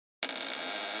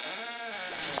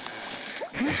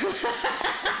He's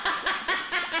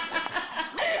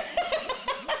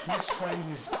trying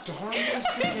his darndest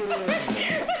to get in.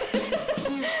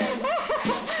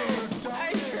 He's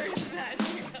trying to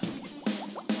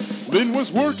Lynn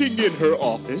was working in her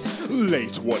office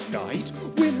late one night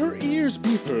when her ears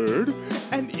beheard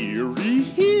an eerie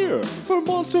hear. Her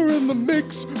monster in the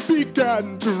mix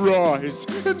began to rise,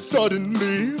 and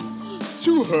suddenly,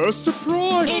 to her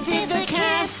surprise, It did the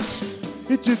cast.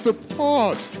 it did the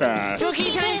podcast.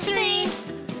 Spooky times 3.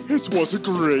 It was a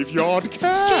graveyard Stream the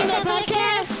cast.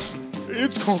 podcast.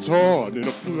 It's caught on in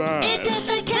a flash. It did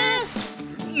the cast.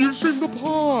 You stream the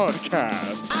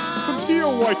podcast from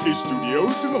TOYK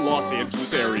Studios in the Los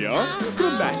Angeles area, the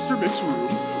Master Mix Room,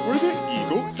 where the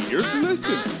eagle ears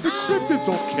listen. The cryptids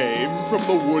all came from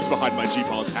the woods behind my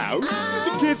G-Paw's house.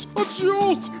 The kids a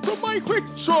jolt from my quick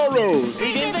choros.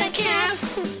 We did the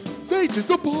cast. They did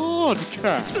the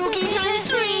podcast. Spooky times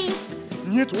 3.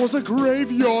 It was a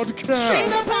graveyard Stream the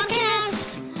cast.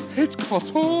 podcast. It's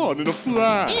caught on in a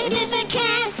flash. It did the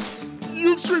cast.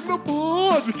 You've streamed the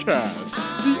podcast.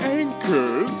 The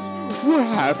anchors were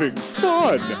having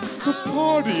fun. The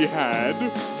party had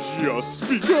just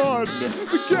begun.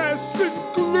 The guests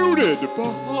included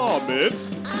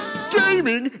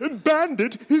BahamutGaming and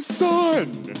Bandit, his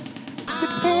son. The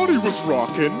party was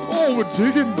rockin', all were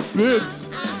digging the bits.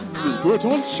 Rupert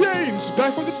on chains,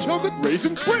 back with a chocolate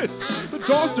raisin twist. The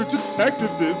doctor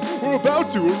detectives were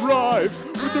about to arrive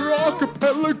with their a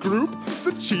cappella group,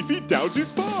 the Chiefy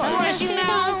Dowsies Of 5. course you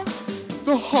know.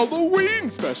 The Halloween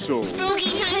special.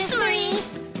 Spooky times 3.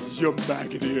 You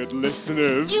maggot-eared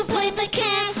listeners. You played the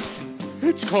cast.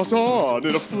 It's caught on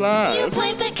in a flash. You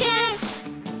played the cast.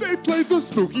 They played the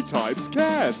Spooky Times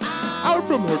cast. Out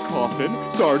from her coffin,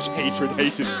 Sarge Hatred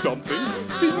hated something.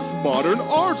 Seems modern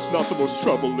art's not the most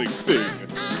troubling thing.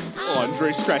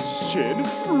 Andre scratched his chin,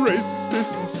 raised his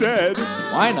fist and said,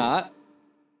 Why not?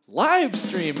 Live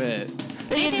stream it.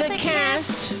 They did the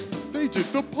cast. they did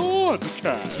the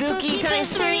podcast. Spooky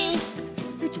times 3.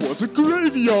 It was a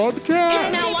graveyard It's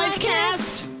cast. now live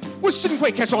cast. Which didn't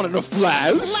quite catch on in a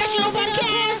flash. Let's go for the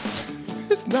cast.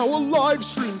 It's now a live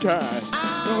stream cast.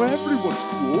 Now everyone's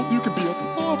cool. You can be a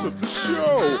part of the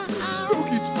show.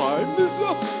 Spooky Time is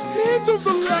the hit of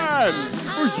the land.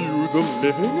 For you, the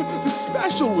living, the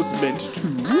special was meant to.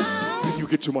 When you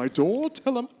get to my door,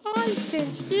 tell them I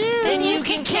sent you. Then you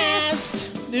can cast.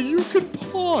 And you can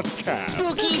podcast.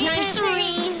 Spooky times 3.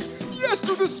 Yes,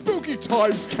 to the Spooky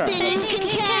Times Then cast. you can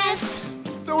cast.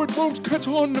 Though it won't catch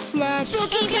on in a flash.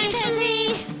 Spooky times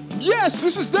 3. Yes,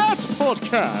 this is that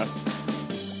podcast.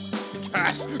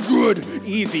 Cast good,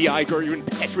 easy, Iger, you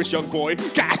impetuous young boy.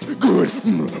 Cast good.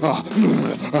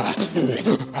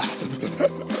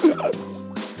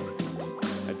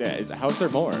 How's there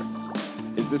more?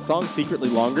 Is this song secretly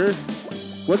longer?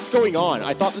 What's going on?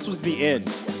 I thought this was the end.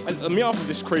 Let me offer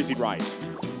this crazy ride.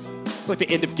 It's like the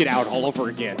end of Get Out all over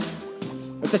again.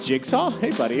 Is that Jigsaw?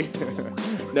 Hey, buddy.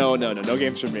 No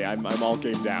games for me. I'm all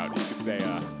gamed out.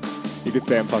 You could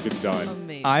say I'm fucking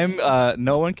done. I'm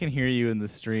no one can hear you in the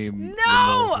stream.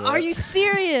 No! Are you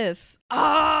serious?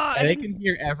 Ah! They can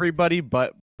hear everybody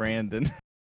but Brandon.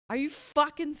 Are you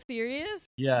fucking serious?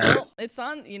 Yeah. Well, it's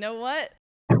on. You know what?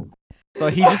 So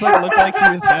he just looked like he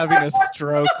was having a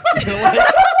stroke for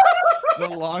the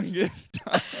longest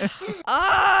time.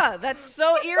 Ah! That's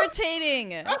so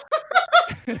irritating.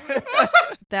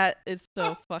 That is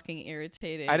so fucking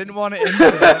irritating. I didn't want to end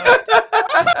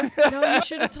that. No, you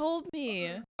should have told me.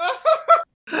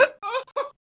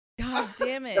 God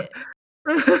damn it.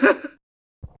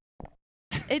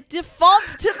 It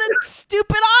defaults to the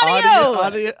stupid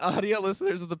audio. Audio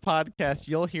listeners of the podcast,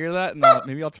 you'll hear that, and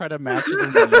maybe I'll try to match it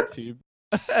on YouTube.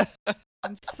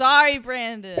 I'm sorry,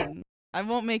 Brandon. I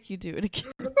won't make you do it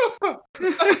again.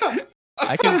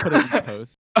 I can put it in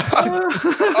post.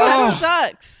 That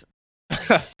sucks.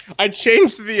 I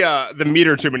changed the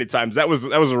meter too many times. That was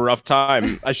a rough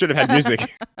time. I should have had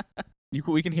music.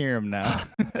 We can hear him now.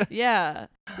 Yeah.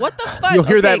 What the fuck? You'll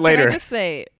hear that later. Can I just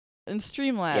say, in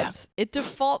Streamlabs, it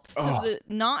defaults to the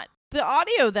not the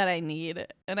audio that I need,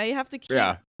 and I have to keep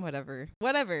whatever.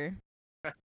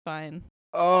 Fine.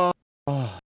 Oh.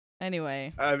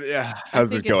 Anyway. Yeah.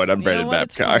 How's it going? I'm Brandon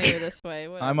Babcock. This way.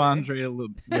 I'm Andre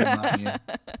Lubin. God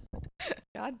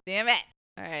damn it!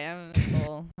 All right, I'm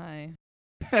full. Hi.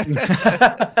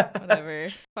 Whatever.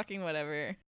 Fucking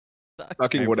whatever. Sucks.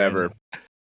 Fucking whatever.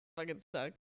 Fucking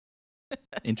sucks.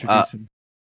 Introduce him.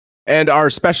 And our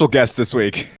special guest this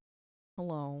week.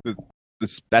 Hello. The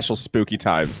special Spooky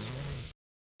Times.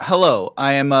 Hello,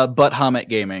 I am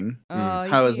BahamutGaming.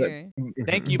 How is it?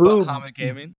 Thank you,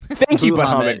 BahamutGaming. Thank you,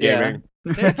 BahamutGaming.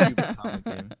 Thank you,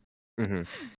 BahamutGaming. Mm-hmm.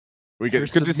 We You're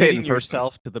get good to say it in submitting person.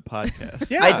 yourself to the podcast.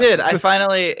 Yeah. I did. I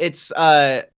finally. It's.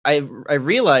 I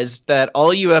realized that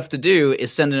all you have to do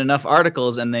is send in enough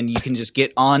articles, and then you can just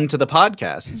get on to the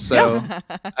podcast. So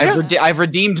I've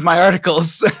redeemed my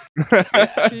articles.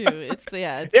 It's true.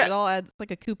 It all adds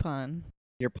like a coupon.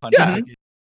 Your punch. Yeah.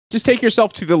 Just take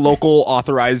yourself to the local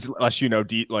authorized,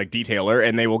 detailer,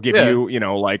 and they will give you,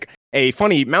 like a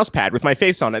funny mouse pad with my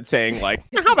face on it, saying like,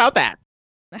 "How about that?"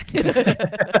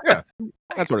 Yeah,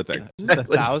 that sort of thing. Just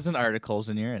 1,000 articles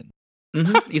and you're in.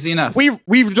 Easy enough. We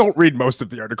don't read most of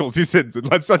the articles he sends, and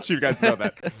let's let you guys know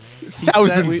that.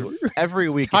 Thousands every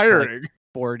week. It's tiring.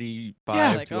 45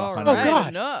 Yeah. Like, to all 100. right, God.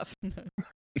 enough.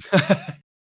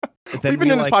 Then We've been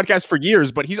we, in this podcast for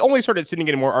years, but he's only started sending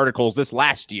in more articles this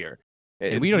last year.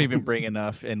 and we don't even bring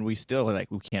enough, and we still are like,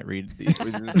 we can't read these.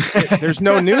 There's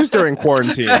no news during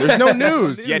quarantine. There's no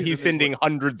news, yet he's sending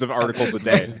hundreds of articles a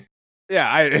day.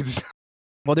 Yeah, it's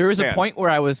Well, there was a Man. point where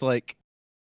I was like,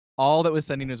 all that was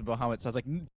sending was Bahamut. So I was like,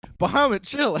 Bahamut,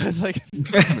 chill. I was like, we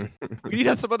need to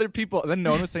have some other people. And then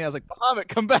no one was saying, I was like, Bahamut,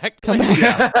 come back. Come Like,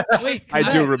 back. Wait, I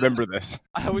come do back. remember this.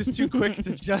 I was too quick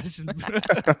to judge.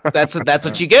 That's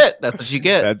what you get. That's what you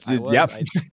get. That's I it. was. Yep. I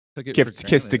took it Gifts for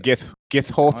kiss to granted. gith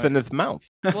hoth in his mouth.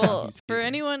 Well, He's for kidding.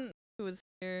 anyone who was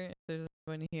here, if there's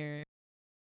anyone here,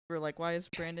 we're like, why is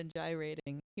Brandon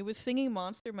gyrating? He was singing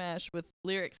Monster Mash with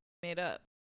lyrics made up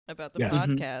about the Yes.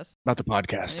 podcast. About the And it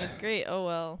podcast. was great. Oh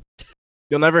well.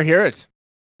 You'll never hear it.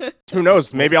 Who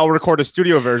knows? Maybe I'll record a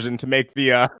studio version to make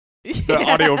the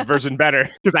audio version better,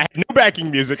 because I have no backing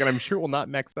music and I'm sure it will not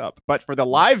mix up. But for the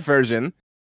live version,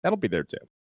 that'll be there too.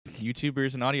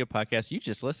 YouTubers and audio podcasts, you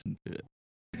just listen to it.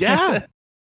 Yeah.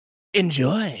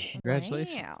 Enjoy.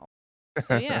 Congratulations. Wow.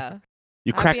 So yeah.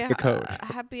 You Happy cracked the code.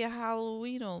 Happy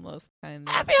Halloween almost kind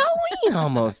of. Happy Halloween,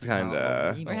 almost kind of.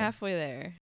 Halloween. We're halfway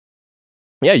there.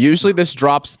 Yeah, usually this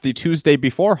drops the Tuesday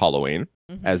before Halloween,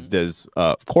 Mhm. as does,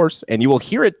 of course, and you will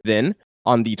hear it then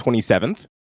on the 27th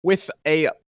with a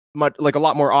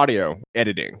lot more audio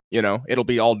editing. It'll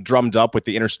be all drummed up with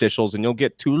the interstitials, and you'll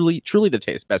get truly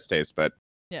the best taste. But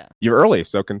Yeah. you're early,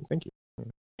 so thank you.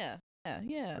 Yeah.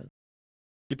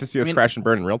 Get to see us crash and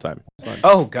burn in real time. It's fun.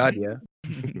 Oh God, yeah.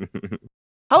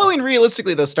 Halloween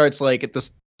realistically though starts like at the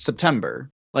September.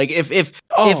 Like if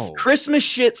Christmas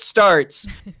shit starts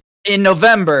in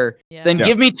November, Yeah. then Yeah.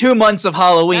 give me 2 months of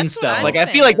Halloween That's what stuff. I'm Like I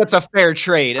feel like saying. that's a fair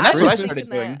trade, and that's what I Christmas-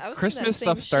 started doing. Christmas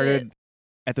stuff started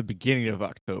at the beginning of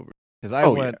October because I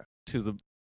Oh, went to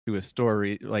a store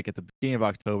like at the beginning of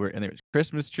October, and there was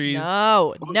Christmas trees.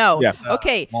 No. Yeah.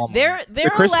 Okay, Walmart. they're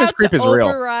Christmas allowed creep to is real.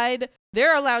 override.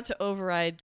 They're allowed to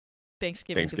override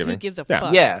Thanksgiving. 'Cause Thanksgiving. Who gives a Yeah.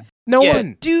 fuck? Yeah, No Yeah.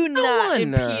 one. Do not one,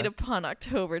 impede upon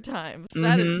October times.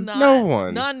 That is Mhm. not No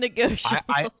one. non-negotiable.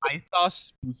 I saw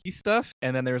spooky stuff,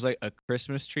 and then there was like a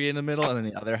Christmas tree in the middle, and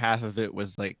then the other half of it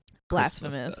was like Christmas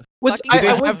Blasphemous. stuff. Was- Fucking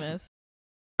I blasphemous.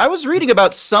 I was reading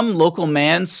about some local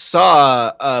man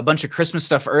saw a bunch of Christmas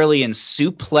stuff early and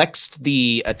suplexed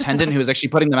the attendant who was actually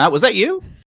putting them out. Was that you?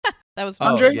 That was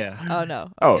Andre? me. Yeah. Oh no.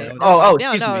 Oh. Okay. Oh,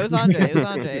 No, excuse no, me. it was Andre. It was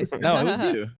Andre. No, it was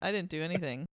you. I didn't do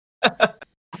anything.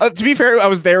 To be fair, I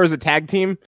was there as a tag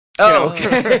team. Oh, You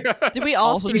know. okay. Did we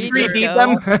all Also, three did you just read go?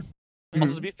 them?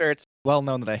 Also, to be fair, it's well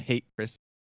known that I hate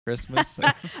Christmas. So.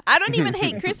 I don't even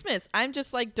hate Christmas. I'm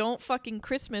just like, don't fucking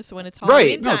Christmas when it's Halloween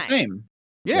Right? No, time. same.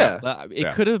 Yeah. It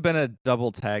Yeah. could have been a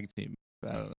double tag team.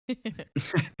 I don't know.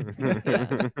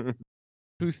 Yeah.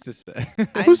 Who's to say?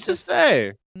 I'm Who's to just-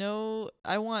 say? No,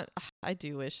 I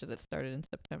do wish that it started in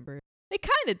September. It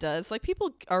kind of does. Like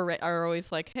people are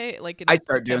always like, hey, like in I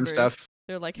start doing September, stuff.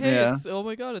 They're like, hey, Yeah. oh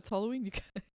my god, it's Halloween. You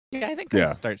gotta... Yeah, I think Yeah.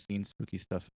 I'll start seeing spooky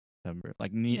stuff in September,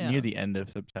 like Yeah. near the end of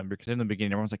September, because in the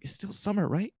beginning everyone's like, "It's still summer,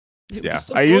 right? It Yeah. was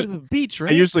so I cold us- to the beach,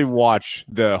 right?" I usually watch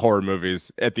the horror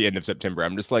movies at the end of September.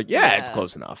 I'm just like, yeah, it's Yeah.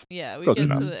 close enough. Yeah, we Close get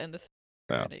enough. to the end of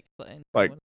Yeah. September. and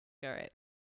Like- all right.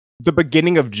 The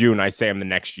beginning of June, I say I'm the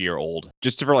next year old,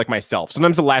 just for like myself.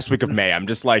 Sometimes the last week of May, I'm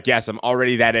just like, yes, I'm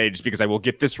already that age because I will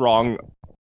get this wrong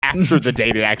after the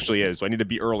date it actually is. So I need to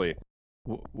be early.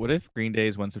 What if Green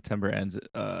Day's when September ends?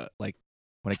 Like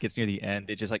when it gets near the end,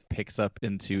 it just like picks up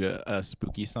into a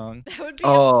spooky song. That would be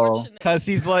Oh. unfortunate. Cause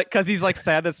he's like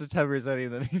sad that September is ending,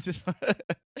 and then he's just like,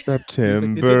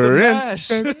 September.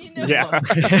 mash. and- When you know,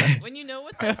 Yeah. when you know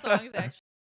what that song is actually,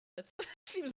 that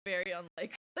seems very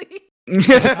unlikely.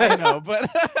 I know, but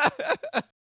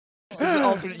it's an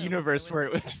alternate universe where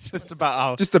it was just about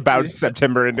how Just about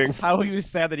September ending. how he was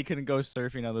sad that he couldn't go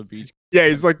surfing on the beach. Yeah,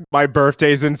 he's like, my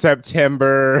birthday's in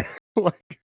September.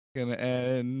 Like, Gonna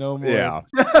end no more yeah.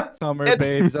 summer It-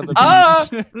 babes on the Ah,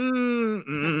 beach.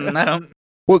 I don't.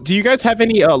 Well, do you guys have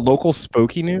any local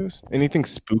spooky news? Anything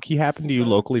spooky happened to you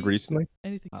locally Spooky? recently?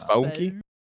 Anything Spooky? better?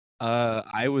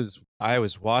 I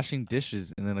was washing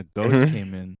dishes and then a ghost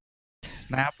came in,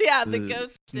 snapped the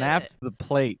ghost did snapped it. the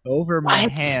plate over my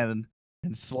What? hand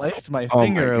and sliced my Oh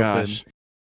finger my open. gosh.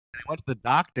 I went to the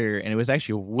doctor and it was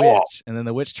actually a witch, and then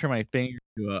the witch turned my finger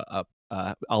to a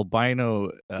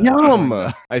albino. Yum,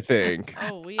 corn I think.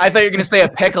 Oh, weird. I thought you were gonna say a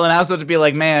pickle, and I was about to be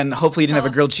like, man, hopefully you didn't have a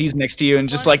Oh. grilled cheese next to you, and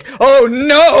just Funny. like, oh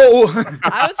no.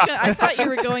 I thought you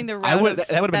were going the route would- of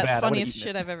that would've been that bad. I would've funniest eaten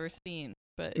shit it. I've ever seen,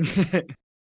 but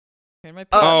turn my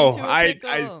Oh, pickle into a I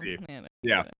pickle. see. Man,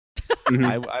 Yeah.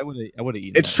 I would have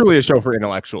eaten. It's that. truly a show for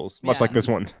intellectuals, much Yeah. like this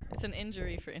one. It's an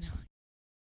injury for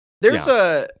There's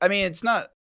I mean, it's not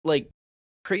like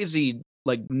crazy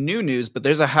like new news, but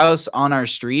there's a house on our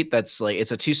street that's like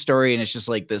it's a 2-story and it's just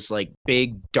like this like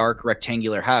big dark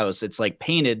rectangular house. It's like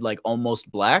painted like almost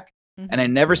black, and I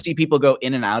never see people go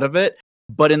in and out of it.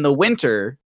 But in the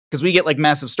winter, because we get like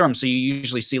massive storms, so you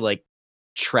usually see like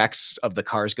tracks of the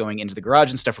cars going into the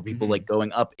garage and stuff for people like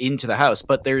going up into the house.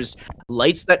 But there's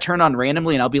lights that turn on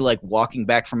randomly, and I'll be like walking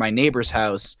back from my neighbor's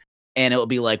house, and it'll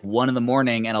be like 1 a.m,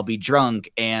 and I'll be drunk,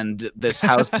 and this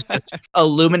house is just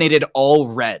illuminated all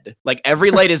red. Like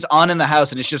every light is on in the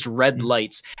house, and it's just red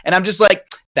lights. And I'm just like,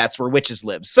 that's where witches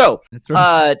live. So That's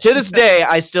right. to this day,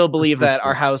 I still believe that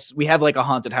our house, we have like a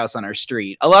haunted house on our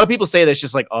street. A lot of people say that's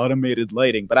just like automated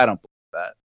lighting, but I don't believe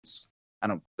that.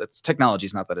 That's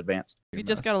technology's not that advanced. We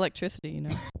just got electricity, you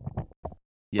know.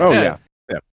 Yeah, Oh yeah.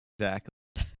 exactly.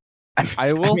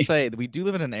 I will say that we do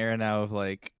live in an era now of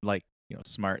like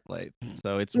smart lights.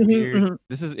 So it's weird.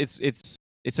 This is it's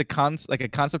a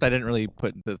concept I didn't really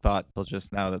put into thought till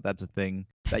just now that that's a thing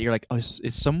that you're like, oh, is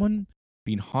someone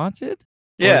being haunted?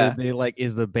 Yeah. Or they like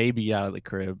is the baby out of the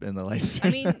crib in the lights? I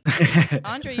mean,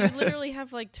 Andre, you literally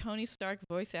have like Tony Stark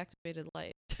voice activated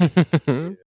light.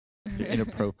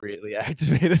 Inappropriately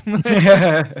activated.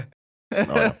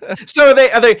 So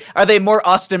are they more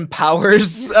Austin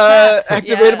Powers activatable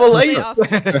Yeah, lights?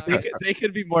 Austin Powers. they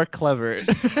could be more clever.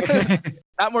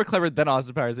 Not more clever than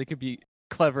Austin Powers. They could be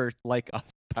clever like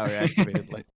Austin Power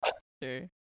activated lights. Sure.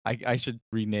 I should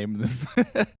rename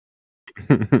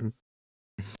them.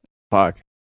 Fuck.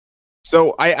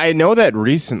 So I know that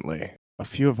recently a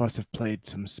few of us have played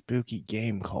some spooky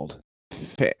game called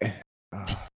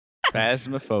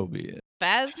Phasmophobia.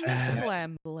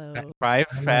 Phasmoblo. Five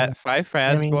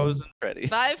Phasmos and Freddy.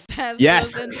 5 Phasmos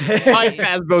Yes, and 5 Freddy.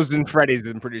 Phasmos and Freddy's,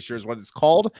 I'm pretty sure is what it's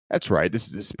called. That's right. This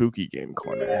is a spooky game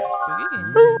corner.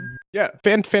 Yeah,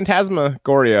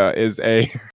 Phantasmagoria is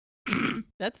a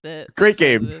That's it. great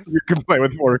That's what game. it is. You can play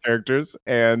with 4 characters,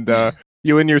 and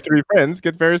you and your 3 friends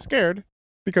get very scared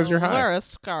because you're high. Very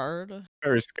scared.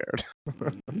 Very scared.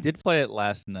 We did play it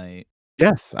last night.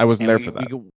 Yes, I wasn't and there for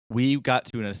that. We got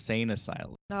to an insane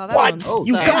asylum. No, that What? one Oh,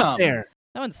 You sucked. got there?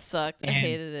 That one sucked. I And-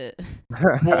 hated it.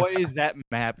 Boy, is that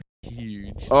map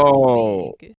huge.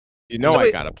 Oh, Big. you know So I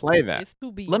wait, gotta play that. It's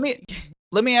too big. Let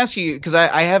me ask you, because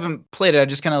I haven't played it. I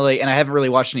just kind of like, and I haven't really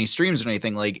watched any streams or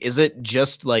anything. Like, is it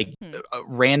just like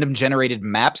random generated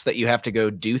maps that you have to go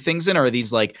do things in, or are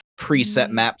these like preset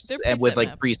maps they're and with preset like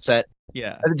maps. preset?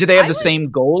 Yeah, Do they have I the would- same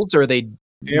goals, or are they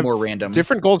They have more random?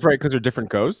 Different goals, right? Because they're different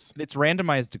ghosts. it's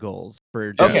randomized goals for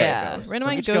Okay. different Yeah, ghosts.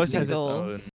 randomized each ghosts ghost has and its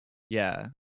goals. own. Yeah.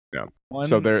 Yeah. One,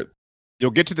 So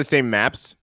you'll get to the same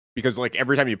maps because like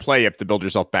every time you play, you have to build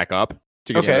yourself back up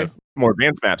to get Okay. to the more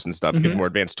advanced maps and stuff, Mhm. get more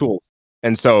advanced tools.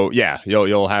 And so yeah,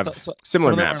 you'll have So-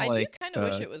 similar some of them maps. are I like, do kind of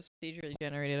wish it was procedurally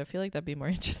generated. I feel like that'd be more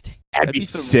interesting. That'd be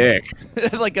some- sick.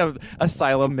 like a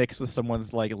asylum mixed with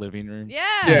someone's like living room. Yeah,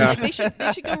 Yeah. like,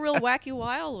 they should go real wacky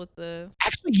wild with the.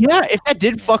 Actually, yeah, if that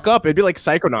did fuck up, it'd be like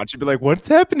Psychonauts. You'd be like, what's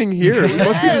happening here? We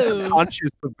must be Whoa. conscious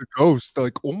of the ghost.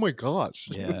 Like, oh my gosh.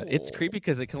 Yeah, it's creepy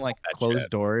because it can like That close shit.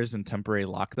 doors and temporarily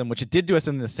lock them, which it did to us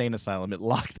in the insane asylum. It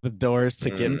locked the doors to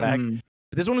get back. Mm.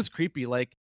 But this one was creepy. Like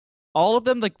all of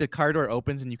them, like the car door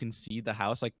opens and you can see the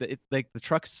house. Like the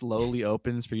truck slowly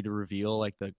opens for you to reveal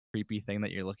like the creepy thing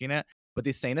that you're looking at. But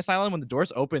the insane asylum, when the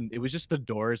doors opened, it was just the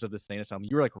doors of the insane asylum.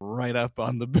 You were like right up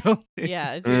on the building.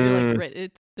 Yeah, it's really like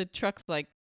Mm. the truck's like,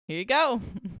 here you go.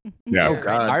 Yeah. You're Oh,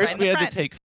 God. right Ours in we the had to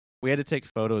front. take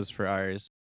photos for ours,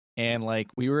 and like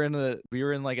we were in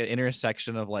like an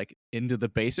intersection of like into the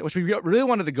basement, which we really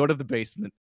wanted to go to the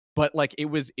basement, but like it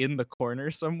was in the corner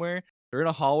somewhere. We're in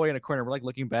a hallway in a corner. We're like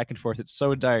looking back and forth. It's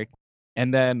so dark,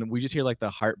 and then we just hear like the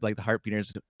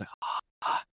heartbeaters, like,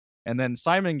 and then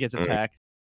Simon gets attacked,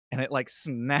 and it like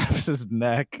snaps his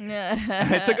neck. And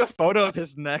I took a photo of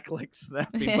his neck like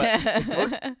snapping, but the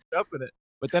ghost up in it.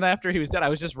 But then after he was dead, I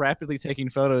was just rapidly taking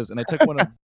photos, and I took one of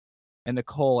and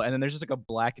Nicole, and then there's just like a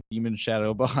black demon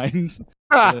shadow behind.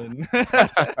 And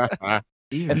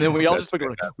And then we all That's just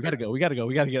looked like, we gotta go.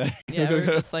 Yeah, we were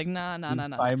just like, nah.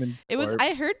 Simon's It was. corpse.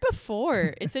 I heard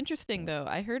before. It's interesting though.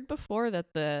 I heard before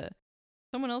that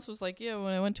someone else was like, yeah,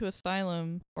 when I went to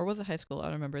Asylum or was it high school? I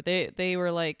don't remember. They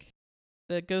were like,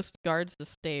 the ghost guards the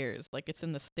stairs. Like it's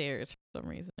in the stairs for some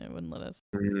reason. It wouldn't let us.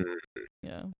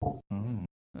 Yeah. Oh.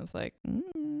 I was like,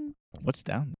 What's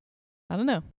down? I don't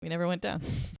know. We never went down.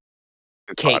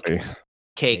 Cake. Body.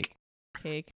 Cake.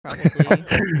 Cake, probably.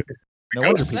 No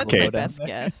wonder Ghost people That's cake. my go down best there.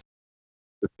 guess.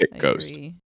 The I thick ghost.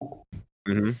 agree.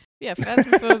 Mm-hmm. Yeah,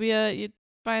 phasmophobia. You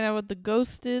find out what the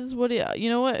ghost is. What do you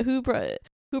know? What who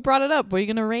brought it up? Where are you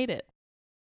gonna rate it?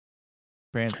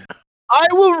 Brandon. I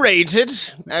will rate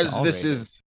it as all this rate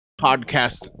is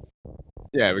podcast.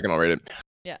 Yeah, we can all rate it.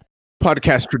 Yeah.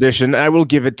 Podcast tradition. I will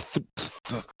give it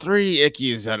 3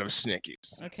 ickies out of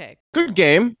snickies. Okay. Good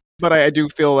game, but I do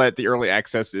feel that the early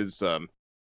access is, of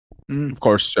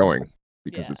course, showing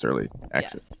because Yeah. it's early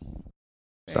access. Yes.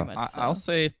 So, Very much I'll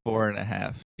so. say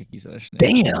 4.5 ickies out of Schnick.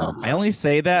 Damn. I only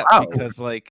say that Wow. because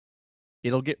like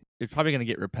it's probably gonna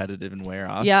get repetitive and wear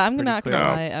off. Yeah, I'm pretty not gonna quick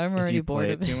lie. I'm if already you bored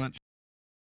play of it it. too much.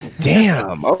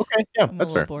 Damn. Okay. Yeah, I'm a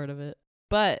that's little fair. bored of it,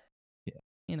 but Yeah.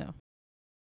 you know,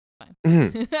 fine.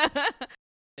 Mhm.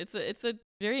 It's a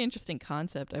very interesting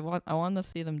concept. I want to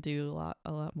see them do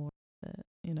a lot more of it.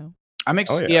 You know. I'm Oh,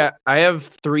 yeah. yeah. I have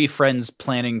 3 friends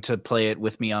planning to play it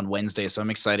with me on Wednesday, so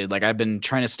I'm excited. Like I've been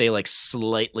trying to stay like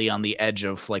slightly on the edge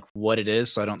of like what it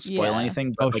is, so I don't spoil Yeah.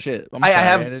 anything. Oh But, like, shit! I'm I sorry.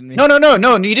 have I didn't mean...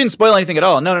 no. You didn't spoil anything at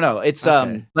all. No. It's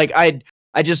Okay. like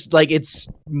I just like it's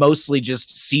mostly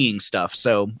just seeing stuff.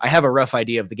 So I have a rough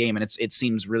idea of the game, and it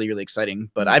seems really really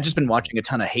exciting. But I've just been watching a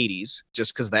ton of Hades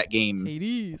just because that game.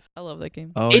 Hades. I love that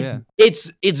game. Oh yeah.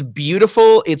 It's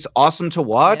beautiful. It's awesome to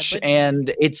watch, but-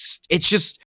 and it's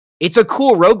a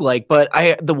cool roguelike. But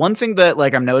the one thing that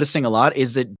like I'm noticing a lot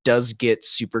is it does get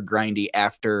super grindy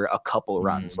after a couple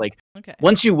runs. Like Okay.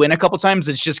 once you win a couple times,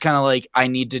 it's just kind of like I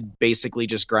need to basically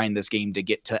just grind this game to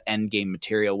get to end game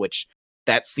material, which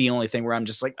that's the only thing where I'm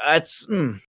just like that's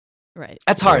Right.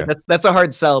 hard. Yeah. That's a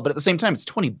hard sell, but at the same time, it's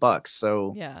 $20.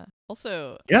 So Yeah.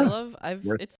 Also, Yeah.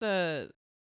 it's the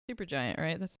Supergiant,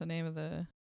 right? That's the name of the.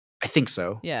 I think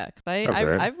so. Yeah, because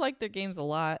Okay. I've liked their games a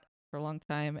lot for a long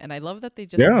time, and I love that they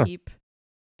just Yeah. keep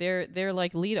their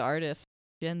like lead artist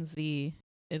Gen Z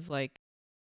is like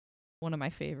one of my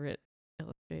favorite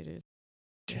illustrators.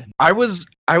 I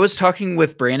was talking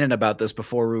with Brandon about this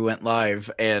before we went live,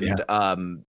 and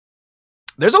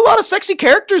there's a lot of sexy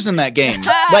characters in that game.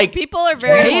 Like people are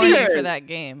very Hades- horny for that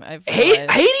game. I've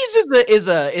realized. Hades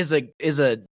is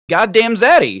a goddamn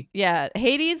zaddy. Yeah,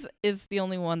 Hades is the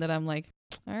only one that I'm like,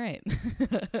 all right.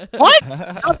 What?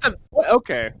 Not the- what?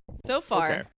 Okay. So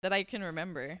far Okay. that I can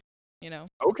remember, you know,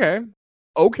 Okay.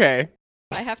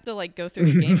 I have to like go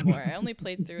through the game more. I only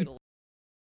played through it a little.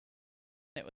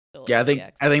 It was still Yeah, I early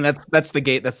think access. that's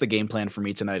the game plan for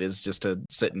me tonight is just to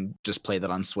sit and just play that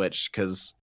on Switch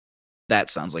because that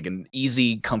sounds like an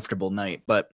easy, comfortable night.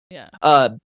 But Yeah. I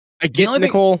get only thing-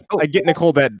 Nicole. Oh. I get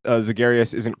Nicole that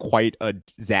Zagarius isn't quite a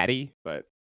zaddy, but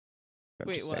I'm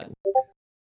Wait, just what? saying,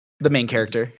 the main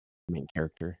character, main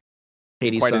character,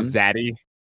 Hades' quite a son. zaddy,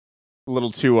 a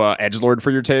little too edgelord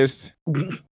for your taste.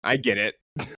 I get it.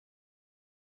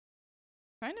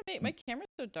 Trying to make my camera's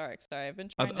so dark. Sorry, I've been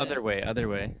trying to. Other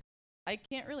way. I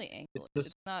can't really angle It's it. the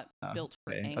It's not Oh, built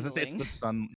for okay. angling. I was gonna say it's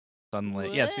the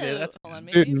sunlight. Yeah, see, Whoa, that's hold on.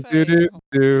 good. Maybe if I. hold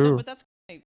on. No, but that's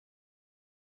my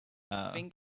Uh,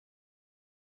 finger.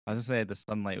 I was gonna say the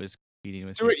sunlight was competing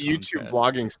with Do your it YouTube contrast.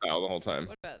 vlogging style the whole time.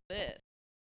 What about this?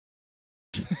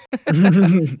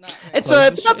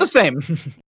 It's about the same.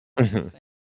 All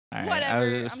right, Whatever.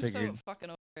 I just I'm figured so fucking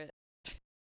over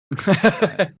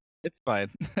it. it's fine.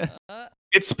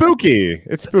 It's spooky.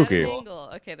 It's Is that an spooky. angle?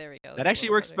 Okay, there we go. That That's a actually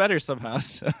little works better somehow.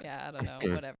 So. Yeah, I don't know.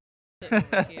 Mm. Whatever. Sit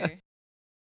over here.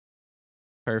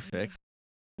 Perfect.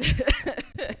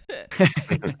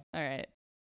 All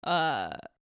right.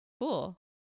 Cool.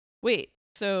 Wait.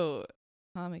 So,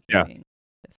 comic. Yeah. gaming.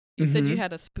 You said you Mhm.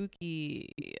 had a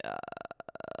spooky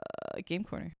game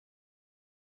corner.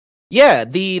 Yeah,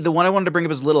 the one I wanted to bring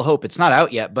up is Little Hope. It's not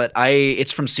out yet, but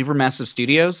it's from Supermassive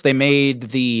Studios. They made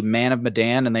the Man of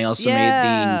Medan, and they also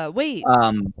Yeah. Wait.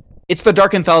 made it's the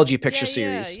Dark Anthology picture Yeah,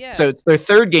 series. yeah. So it's their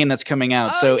 3rd game that's coming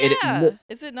out. Oh, so yeah. it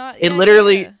Is it not? it Yeah,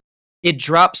 literally- yeah. it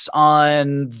drops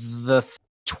on the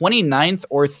 29th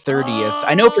or 30th.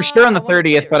 I know for sure on the I wanna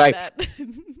play 30th, it but real I bad.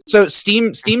 so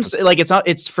Steam's like it's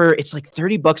like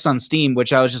 $30 on Steam,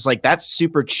 which I was just like that's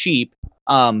super cheap.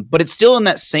 But it's still in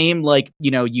that same like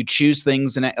you choose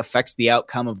things and it affects the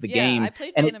outcome of the yeah, game. I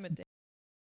played and Man of Medan.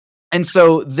 And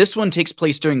so this one takes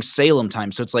place during Salem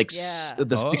time. So it's like Yeah.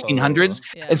 the 1600s.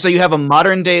 Yeah. And so you have a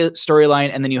modern day storyline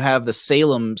and then you have the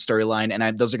Salem storyline.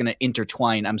 And those are going to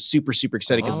intertwine. I'm super, super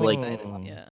excited because I'm like excited.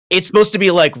 Yeah. it's supposed to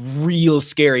be like real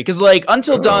scary. Because like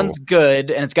Until Oh. Dawn's good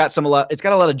and it's got a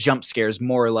lot of jump scares,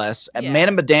 more or less. And Yeah. Man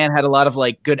of Medan had a lot of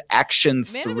like good action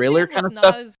Man thriller of Medan kind of was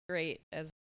stuff. not as great as.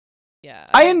 Yeah.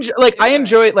 I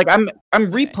enjoy it. Like I'm Okay.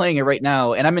 replaying it right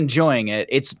now and I'm enjoying it.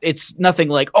 It's nothing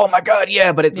like, oh my god,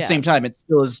 yeah, but at the Yeah. same time it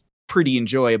still is pretty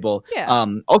enjoyable. Yeah.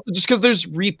 Also just because there's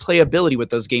replayability with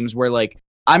those games where like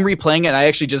I'm replaying it and I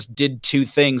actually just did two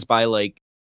things by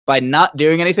not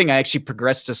doing anything, I actually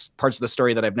progressed to parts of the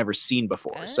story that I've never seen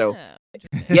before. So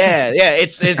Interesting. yeah,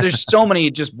 it's there's so many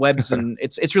just webs and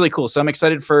it's really cool. So I'm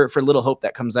excited for Little Hope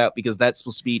that comes out because that's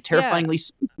supposed to be terrifyingly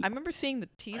spooky. I remember seeing the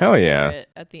teaser Hell for yeah. it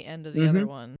at the end of the other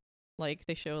one. Like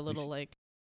they show a little like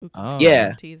Oh.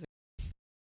 Yeah. teaser.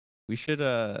 We should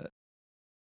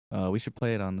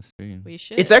play it on the stream. We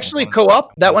should. It's actually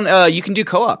co-op. That one you can do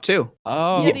co-op too.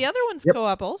 Oh. Yeah, the other one's Yep.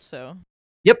 co-op also.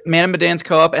 Yep, Man of Medan's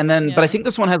co-op, and then but I Yeah. think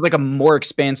this one has like a more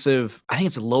expansive. I think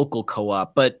it's a local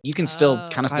co-op, but you can still Oh.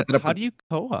 kind of How, set it up. how do you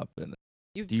co-op in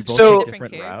it? Do you both So- take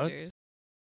different routes? characters.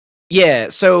 Yeah,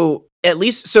 so at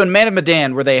least in Man of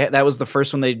Medan, where that was the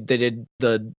first one they did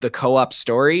the co-op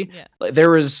story. Yeah. Like, there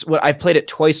was I've played it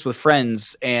twice with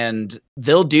friends, and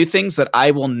they'll do things that I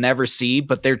will never see,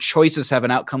 but their choices have an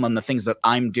outcome on the things that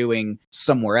I'm doing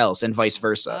somewhere else, and vice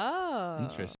versa. Oh.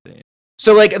 Interesting.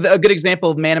 So, like a good example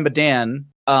of Man of Medan,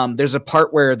 there's a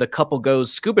part where the couple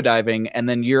goes scuba diving, and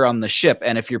then you're on the ship.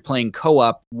 And if you're playing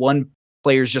co-op, one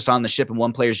player's just on the ship and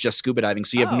one player's just scuba diving,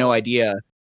 so you have no Oh. idea.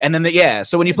 And then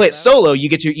so when you Nice, play it though. solo, you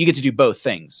get to do both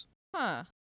things. Huh.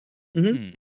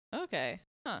 Mhm. Okay.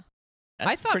 Huh.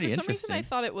 That's I thought for pretty some reason I interesting.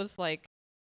 thought it was like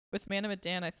with Man of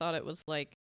Medan, I thought it was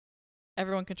like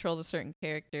everyone controls a certain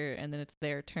character and then it's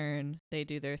their turn. They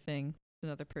do their thing.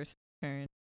 Another person's turn.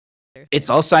 their It's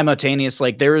thing. all simultaneous.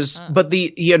 Like but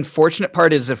the unfortunate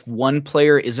part is if one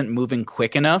player isn't moving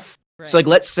quick enough. So like,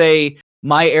 let's say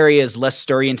my area is less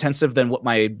story intensive than what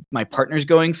my partner's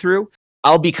going through.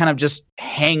 I'll be kind of just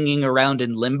hanging around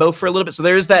in limbo for a little bit. So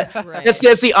there's that. Right. That's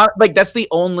the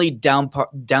only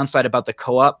downside about the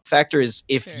co-op factor is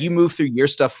if Sure. you move through your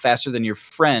stuff faster than your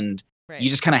friend, Right. you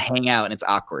just kind of hang out and it's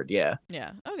awkward. Yeah.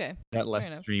 Yeah. Okay. That less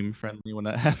enough. stream friendly when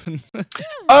that happens.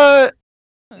 Uh,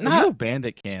 You not have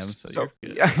bandit cam, so you're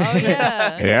good. Oh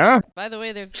yeah. Yeah. By the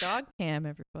way, there's dog cam,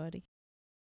 everybody.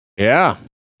 Yeah.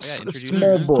 Yeah, introduce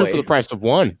Small us. Two boy. for the price of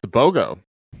one. The BOGO.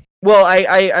 Well,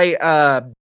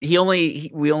 we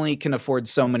only can afford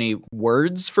so many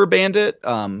words for Bandit.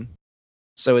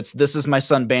 So this is my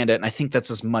son Bandit, and I think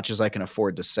that's as much as I can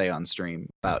afford to say on stream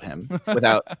about him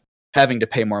without having to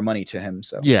pay more money to him.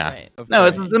 So Yeah. Right. no,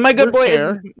 it's my good We're boy.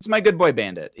 fair. It's my good boy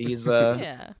Bandit. He's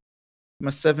Yeah.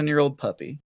 my 7-year-old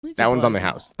puppy. That one's on the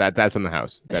house. That's in the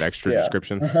house. That extra Yeah.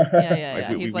 description. Yeah, yeah, Like,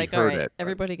 yeah. we He's like, heard all right, it.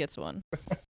 everybody gets one.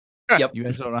 Yep. You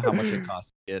guys don't know how much it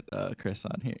costs to get Chris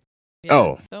on here. Yeah,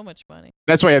 Oh. so much money.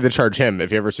 That's why I had to charge him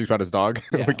if he ever speaks about his dog.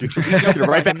 Yeah. We get it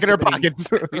right back in our pockets.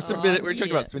 We submitted. We were talking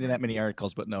yeah. about submitting that many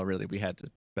articles, but no, really, we had to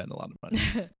spend a lot of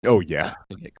money Oh yeah.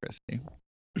 to get Chris here.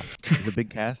 He's a big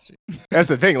caster. That's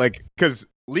the thing. Like, because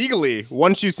legally,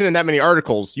 once you send in that many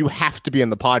articles, you have to be in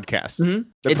the podcast. Mhm.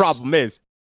 The It's- problem is,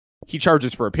 he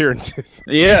charges for appearances.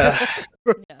 Yeah.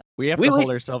 We have We to like-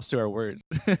 hold ourselves to our words.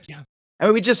 I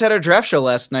mean, we just had our draft show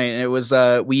last night, and it was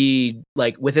we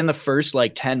like within the first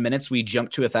 10 minutes, we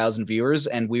jumped to 1,000 viewers,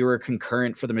 and we were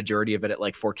concurrent for the majority of it at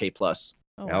 4K plus.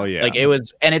 Oh, Hell wow. yeah. Like it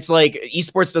was, and it's like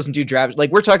esports doesn't do draft.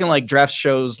 Like we're talking draft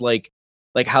shows, like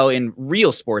how in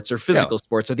real sports or physical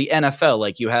sports or the NFL,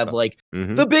 like you have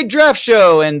Mhm. the big draft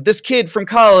show and this kid from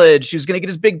college who's gonna get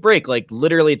his big break. Like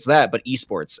literally, it's that, but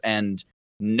esports, and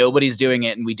nobody's doing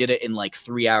it. And we did it in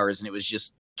 3 hours, and it was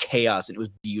just chaos, and it was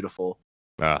beautiful.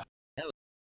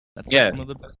 That's Yeah. some of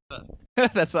the best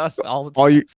stuff. That's us all the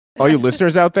time. all you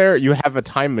listeners out there, you have a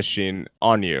time machine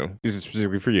on you. This is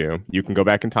specifically for you. You can go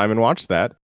back in time and watch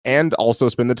that, and also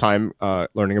spend the time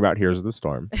learning about Heroes of the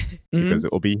Storm because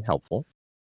it will be helpful.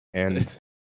 And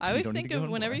I You always don't need think to go of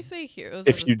in whenever more. you say Heroes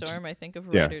If of you the j- Storm, I think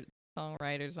of yeah.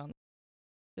 songwriters on.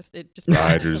 It just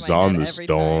Riders on the every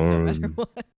time, no matter Storm.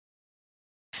 what.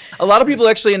 A lot of people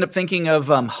actually end up thinking of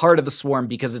Heart of the Swarm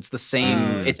because it's the same.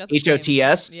 Oh, It's got the same-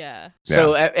 HOTS. Yeah.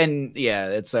 So and yeah,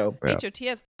 it's so. Yeah.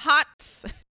 HOTS HOTS.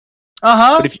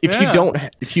 Uh-huh. but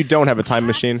if you don't have a time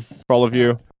machine, for all of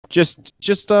you, just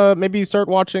maybe start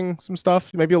watching some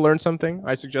stuff. Maybe you'll learn something.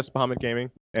 I suggest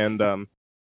BahamutGaming, and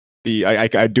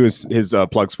I do his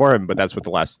plugs for him, but that's what the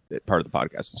last part of the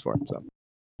podcast is for. So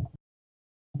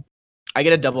I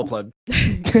get a double plug.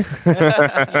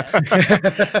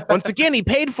 Once again, he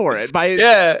paid for it by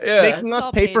Yeah. making It's us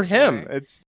all pay paid for him. for.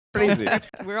 It's crazy.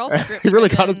 We're all script He really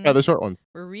got us driven. by the short ones.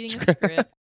 We're reading a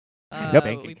script.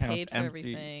 Bank We account's paid for empty.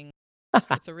 everything.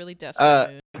 It's a really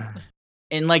desperate mood.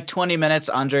 In like 20 minutes,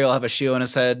 Andre will have a shoe on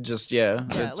his head. Just Yeah,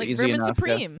 it's like easy Vermin enough.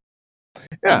 Supreme.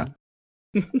 Yeah.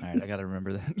 All right, I gotta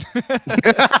remember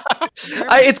that.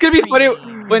 It's gonna be funny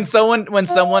Supreme. when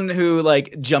someone who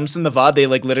like jumps in the VOD, they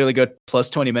like literally go plus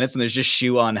 20 minutes and there's just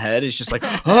shoe on head. It's just like,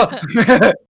 Oh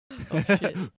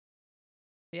shit.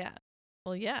 Yeah.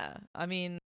 Well, yeah. I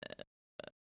mean,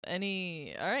 all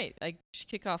right. I should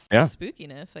kick off Yeah.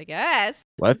 spookiness, I guess.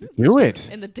 Let's do it.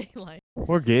 In the daylight.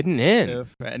 We're getting in.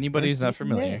 If anybody's not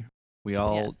familiar, we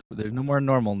all Yes. there's no more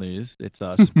normal news. It's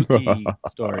spooky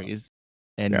stories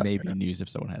and Yes. maybe news if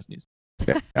someone has news.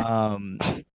 Yeah.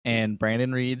 And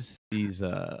Brandon reads these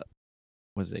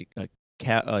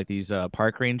these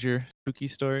park ranger spooky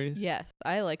stories. Yes,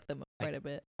 I like them quite a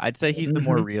bit. I'd say he's the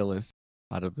more realist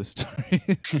out of the stories.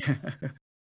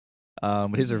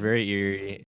 But his are very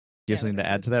eerie. Do you have Yeah, something to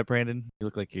they're add to that, Brandon? You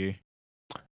look like you're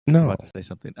No. about to say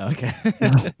something. Okay.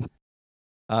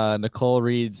 Nicole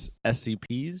reads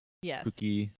SCPs. Yes.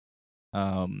 Spooky.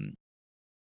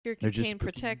 Here, they're just contain, spooky.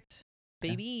 protect,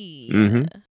 baby. Mhm.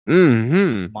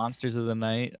 Mm-hmm. Monsters of the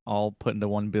night, all put into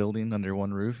one building under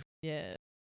one roof. Yeah.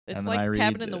 It's And then I like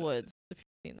Cabin read, in the Woods, if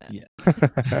you've seen that.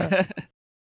 Yeah.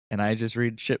 And I just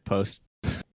read shit post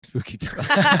spooky stuff.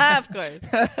 Of course.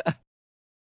 Of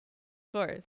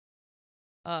course.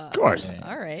 Of course. Yeah.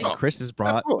 All right. Oh. Chris has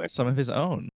brought Absolutely. some of his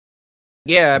own.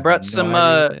 Yeah, I brought No some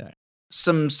idea what they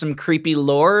are. some creepy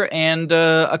lore and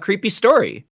a creepy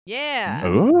story. Yeah.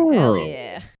 Ooh. Hell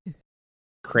yeah.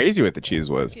 Crazy what the cheese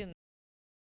was. Fucking-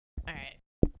 All right.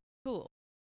 Cool.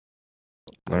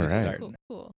 All Who's right. starting?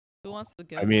 Cool. Who wants to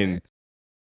go? I mean, first?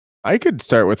 I could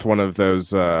start with one of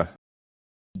those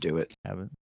Do it. Kevin?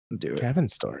 Do it. cabin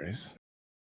stories.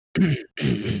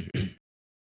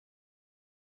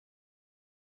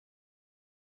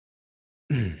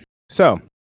 So,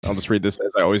 I'll just read this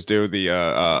as I always do,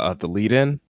 the lead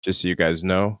in, just so you guys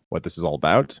know what this is all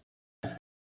about.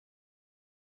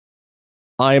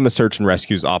 I am a search and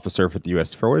rescues officer for the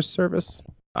U.S. Forest Service.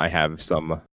 I have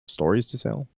some stories to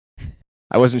tell.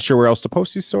 I wasn't sure where else to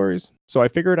post these stories, so I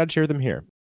figured I'd share them here.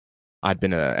 I'd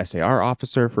been a SAR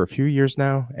officer for a few years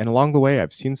now, and along the way,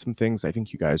 I've seen some things I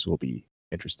think you guys will be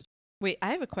interested in. Wait,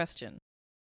 I have a question.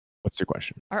 What's your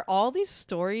question? Are all these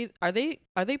stories are they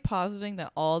positing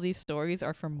that all these stories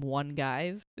are from one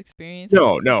guy's experience?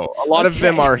 No. A lot of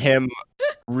them Okay. are him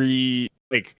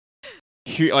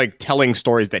telling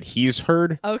stories that he's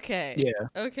heard. Okay. Yeah.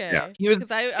 Okay. Yeah. He was, 'Cause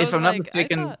I if was I'm not like,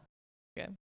 mistaken, I thought,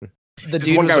 the Just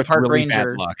dude one was guy a with park really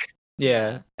ranger. bad luck. Yeah,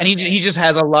 Yeah. and he Okay. he just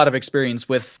has a lot of experience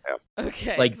with.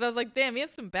 okay. like- 'Cause I was like, damn, he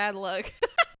has some bad luck.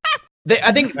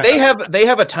 I think they have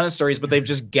a ton of stories, but they've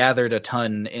just gathered a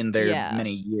ton in their Yeah.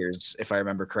 many years, if I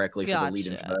remember correctly, for the lead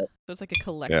in for Gotcha. that. So it's like a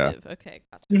collective. Okay,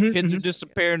 gotcha. Mhm, Kids are mhm.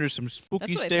 disappearing. There's some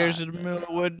spooky what I stairs thought, in the but- middle of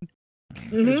the wood.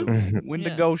 Mhm. There's a Mhm.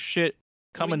 Wendigo shit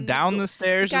coming down Wendigo. the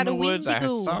stairs in got the a woods. I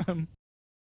Wendigo. saw him.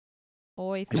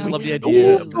 Oh, I just saw love the Wendigo.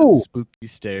 idea of the Ooh. spooky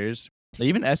stairs. Like,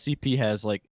 even SCP has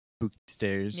like spooky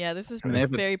stairs. Yeah, this is I mean, they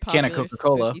have a very can popular. of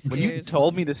Coca-Cola. spooky When you stairs.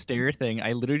 told me the stair thing,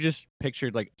 I literally just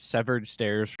pictured like severed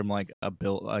stairs from like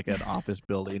an office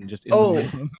building just in Oh. the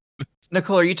middle.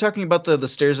 Nicole, are you talking about the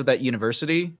stairs of that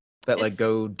university that like It's-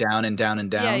 go down and down and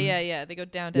down? Yeah. They go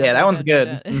down, down. Yeah, that down, one's down, good.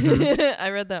 down. Mhm. I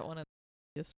read that one.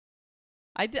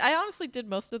 I honestly did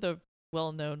most of the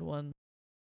well-known one.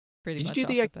 Pretty Did much. you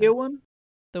do the off IKEA bat. one?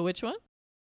 The which one?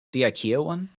 The IKEA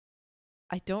one?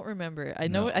 I don't remember. I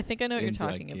know. No, I think I know what we you're didn't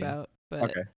do talking IKEA. about. But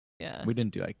Okay. yeah, We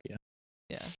didn't do IKEA.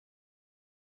 yeah.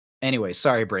 Anyway,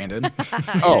 sorry, Brandon.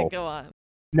 Yeah, Oh. go on.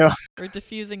 No. We're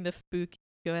diffusing the spooky.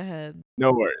 Go ahead.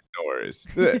 No worries.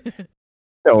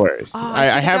 No worries. Oh, I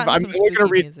should've have. gotten I'm some only gonna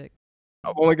spooky read. music.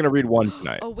 I'm only gonna read one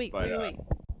tonight. Oh wait, but,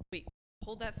 wait.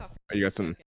 Hold that thought. Oh, you got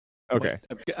some- Okay.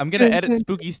 I'm gonna edit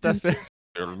spooky stuff in. Fuck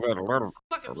it,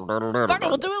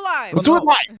 we'll do it live. Let's do it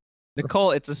live.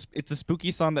 Nicole, it's a spooky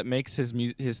song that makes his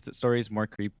stories more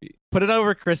creepy. Put it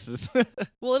over Chris's.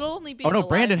 Well, it'll only be. Oh in no, the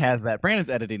Brandon live. has that. Brandon's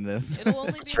editing this. It'll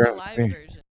only be in true. the live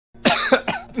version.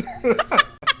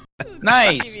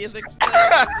 Nice. Music.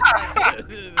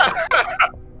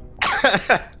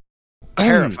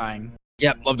 Terrifying.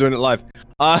 Yep, love doing it live.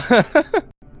 All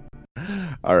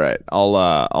right,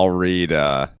 I'll read.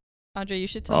 Andre, you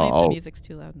should tell me if Oh. the music's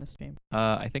too loud in the stream.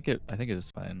 I think it is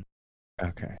fine.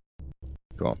 Okay,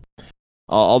 cool.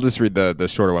 I'll just read the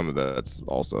shorter one, but that's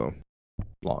also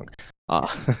long.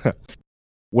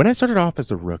 When I started off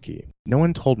as a rookie, no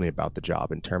one told me about the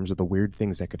job in terms of the weird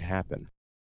things that could happen.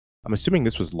 I'm assuming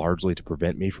this was largely to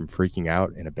prevent me from freaking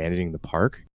out and abandoning the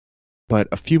park. But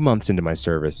a few months into my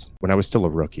service, when I was still a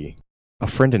rookie, a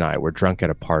friend and I were drunk at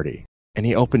a party, and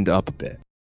he opened up a bit.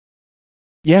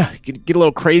 Yeah, get a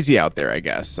little crazy out there, I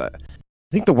guess. I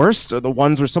think the worst are the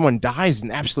ones where someone dies and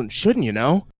absolutely shouldn't, you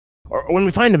know? Or when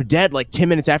we find them dead like 10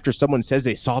 minutes after someone says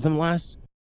they saw them last.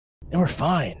 They were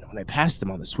fine when I passed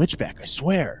them on the switchback, I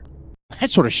swear.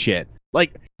 That sort of shit.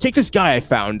 Like, take this guy I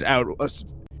found out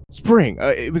spring.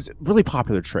 It was a really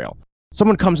popular trail.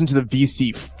 Someone comes into the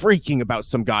VC freaking about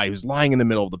some guy who's lying in the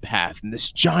middle of the path in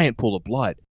this giant pool of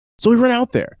blood. So we run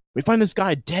out there. We find this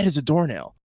guy dead as a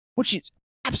doornail, which he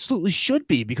absolutely should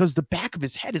be because the back of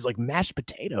his head is like mashed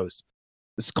potatoes.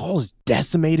 The skull is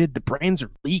decimated. The brains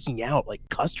are leaking out like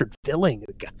custard filling.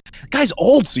 The guy's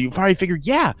old, so you probably figured,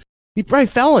 yeah, he probably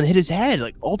fell and hit his head.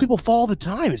 Like, old people fall all the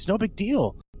time. It's no big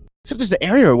deal. Except there's the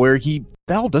area where he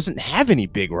fell doesn't have any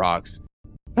big rocks.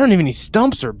 There aren't even any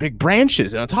stumps or big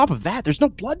branches. And on top of that, there's no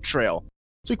blood trail.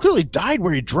 So he clearly died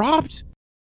where he dropped.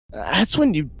 That's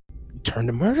when you turn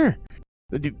to murder.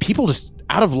 The people just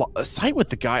out of sight with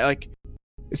the guy. Like,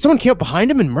 if someone came up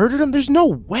behind him and murdered him, there's no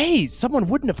way someone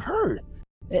wouldn't have heard.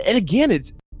 And again,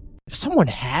 if someone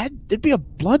had, there'd be a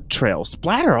blood trail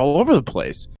splatter all over the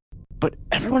place. But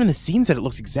everyone in the scene said it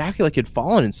looked exactly like he'd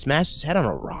fallen and smashed his head on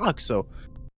a rock, so what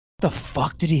the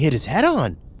fuck did he hit his head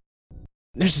on?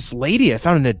 There's this lady I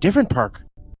found in a different park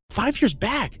 5 years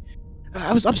back.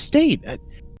 I was upstate.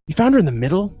 We found her in the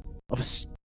middle of a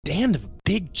stand of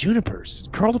big junipers,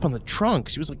 curled up on the trunk.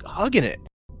 She was like hugging it.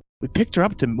 We picked her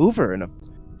up to move her, and a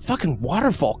fucking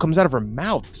waterfall comes out of her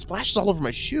mouth, splashes all over my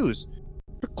shoes.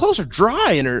 Her clothes are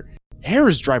dry, and her hair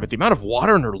is dry, but the amount of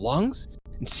water in her lungs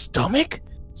and stomach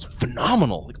is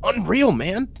phenomenal. Like, unreal,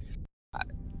 man.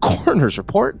 Coroner's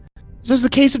report says the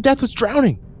case of death was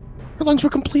drowning. Her lungs were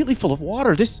completely full of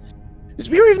water.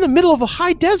 We were even in the middle of a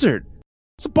high desert.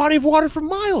 It's a body of water for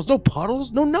miles. No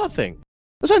puddles, no nothing.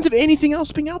 No signs of anything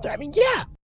else being out there. I mean, yeah,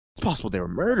 it's possible they were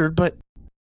murdered, but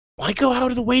why go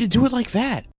out of the way to do it like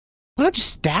that? Why not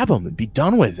just stab them and be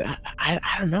done with it? I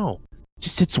don't know. It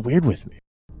just sits weird with me.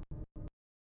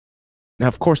 Now,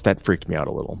 of course, that freaked me out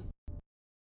a little.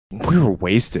 We were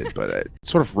wasted, but I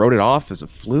sort of wrote it off as a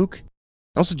fluke.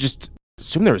 I also just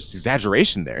assumed there was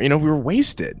exaggeration there. You know, we were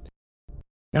wasted.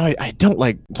 Now, I don't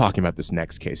like talking about this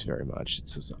next case very much.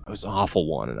 It was an awful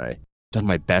one, and I've done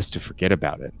my best to forget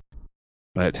about it.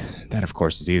 But that, of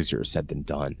course, is easier said than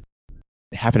done.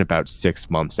 It happened about 6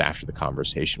 months after the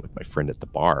conversation with my friend at the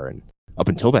bar, and up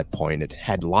until that point, it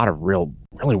had a lot of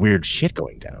really weird shit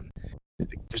going down.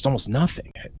 There's almost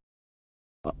nothing.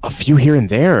 A few here and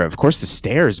there, of course, the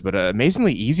stairs, but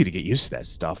amazingly easy to get used to that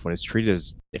stuff when it's treated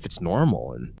as if it's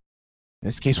normal, and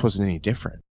this case wasn't any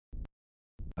different.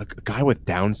 A guy with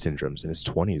Down syndromes in his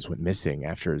 20s went missing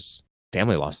after his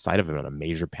family lost sight of him on a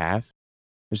major path.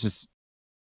 There's this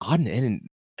odd and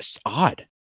it's odd.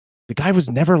 The guy was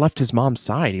never left his mom's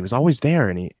side. He was always there,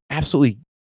 and she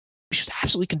was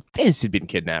absolutely convinced he'd been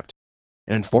kidnapped.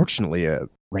 And unfortunately, a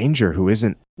ranger who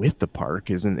isn't with the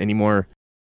park isn't anymore.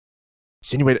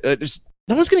 So anyway,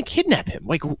 no one's going to kidnap him.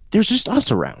 Like, there's just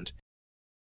us around.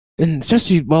 And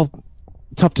especially, well,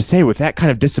 tough to say with that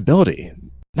kind of disability.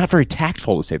 Not very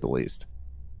tactful, to say the least.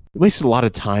 We wasted a lot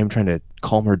of time trying to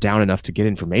calm her down enough to get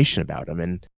information about him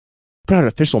and put out an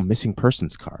official missing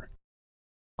persons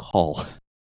call.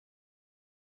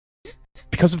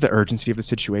 Because of the urgency of the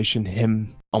situation,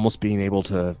 him almost being able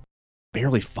to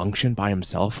barely function by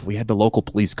himself, we had the local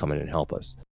police come in and help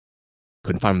us.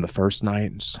 Couldn't find him the first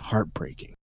night, and just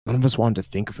heartbreaking. None of us wanted to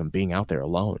think of him being out there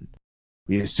alone.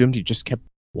 We assumed he just kept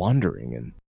wandering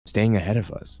and staying ahead of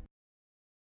us.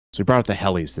 So we brought out the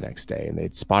helis the next day, and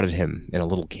they'd spotted him in a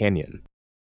little canyon.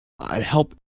 I'd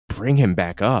helped bring him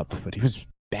back up, but he was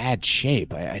bad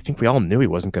shape. I think we all knew he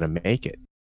wasn't going to make it.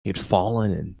 He had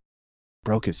fallen and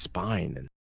broke his spine, and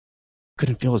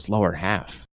couldn't feel his lower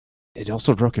half. It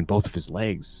also broken both of his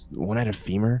legs. One had a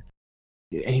femur,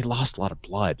 and he lost a lot of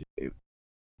blood. He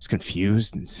was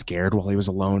confused and scared while he was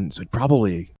alone, so he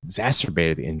probably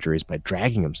exacerbated the injuries by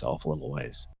dragging himself a little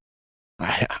ways.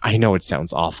 I know it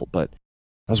sounds awful, but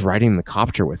I was riding in the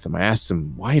copter with him. I asked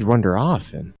him why he'd run her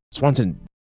off, and just wanted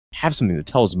to have something to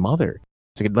tell his mother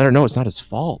so I could let her know it's not his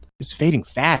fault. He was fading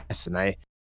fast, and I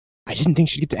didn't think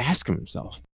she'd get to ask him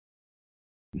himself.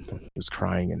 He was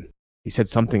crying, and he said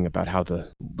something about how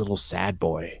the little sad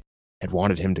boy had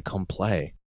wanted him to come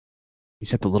play. He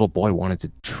said the little boy wanted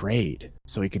to trade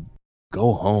so he could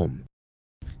go home.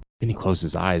 Then he closed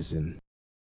his eyes, and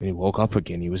when he woke up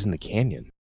again, he was in the canyon.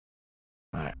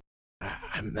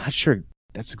 I'm not sure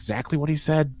that's exactly what he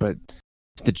said, but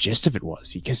the gist of it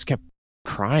was he just kept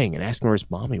crying and asking where his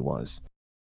mommy was.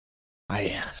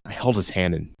 I held his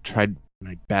hand and tried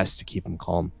my best to keep him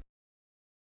calm.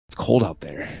 It's cold out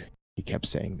there. He kept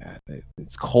saying that.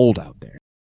 It's cold out there.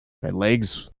 My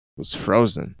legs was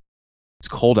frozen. It's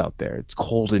cold out there. It's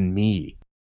cold in me.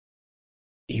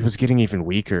 He was getting even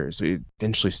weaker, so he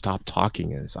eventually stopped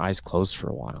talking and his eyes closed for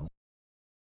a while.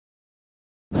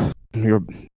 We were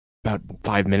about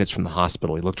 5 minutes from the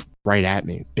hospital. He looked right at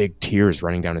me, big tears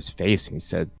running down his face, and he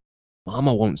said,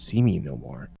 "Mama won't see me no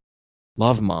more.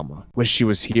 Love Mama. Wish she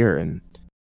was here." And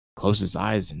closed his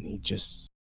eyes, and he just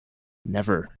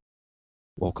never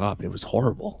woke up. It was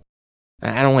horrible.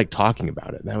 I don't like talking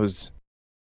about it. That was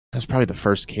probably the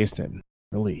first case that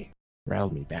really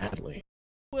rattled me badly.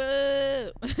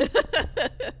 Whoa!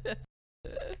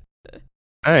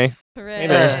 Hey.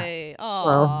 Hooray!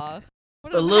 Well, Aw.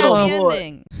 What a a little happy more.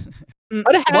 ending.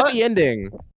 What a happy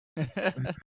ending. Yay!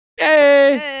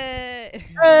 Hey!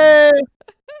 Hey!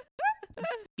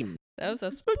 That was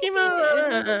a Spooky spooky, it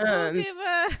was a man. spooky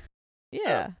man.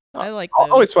 Yeah, I like Oh,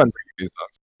 those. always fun bringing these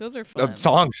songs. Those are fun.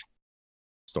 Songs.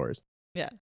 Stories.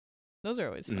 Those are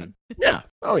always fun. Yeah.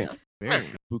 Oh, yeah. Very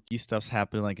spooky stuff's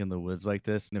happening like in the woods like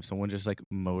this, and if someone just like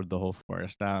mowed the whole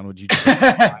forest down, would you just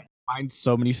find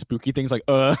so many spooky things like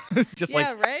just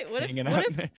Yeah, like right? What hanging if, out what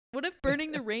in if there? what if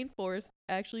burning the rainforest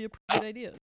actually a pretty good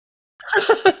idea?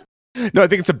 No, I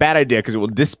think it's a bad idea because it will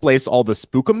displace all the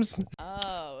spookums.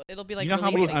 Oh, it'll be like You know how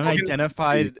many releasing them.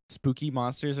 unidentified spooky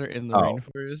monsters are in the Oh.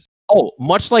 rainforest? Oh,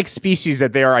 much like species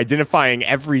that they are identifying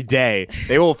every day,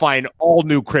 they will find all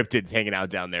new cryptids hanging out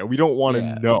down there. We don't want to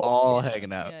Yeah, know. all Yeah,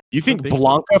 hanging out. yeah. You think Bigfoot.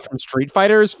 Blanca from Street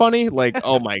Fighter is funny? Like,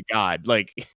 oh my god.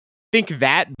 Like, think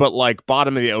that, but like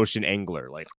bottom of the ocean angler.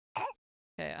 Like,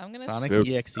 Okay, I'm gonna Sonic Spook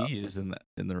EXE is in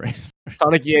the rainforest.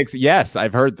 Sonic EX. Yes,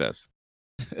 I've heard this.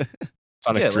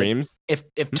 Sonic Yeah, like- Dreams. If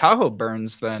Tahoe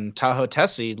burns, then Tahoe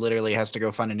Tessie literally has to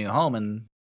go find a new home and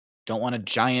don't want a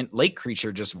giant lake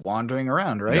creature just wandering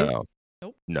around, right? No.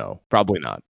 Nope. No, probably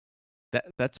not.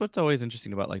 That's what's always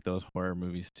interesting about like those horror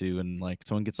movies too, and like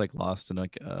someone gets like lost in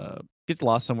like gets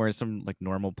lost somewhere in some like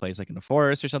normal place like in a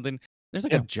forest or something. There's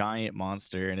like Yeah. a giant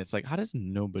monster, and it's like how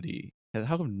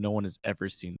come no one has ever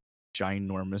seen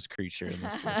ginormous creature in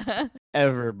this forest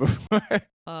ever before?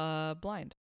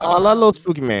 blind. Oh, I love little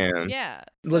spooky man. Yeah.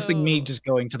 It looks like me so- just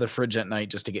going to the fridge at night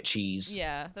just to get cheese.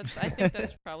 Yeah, I think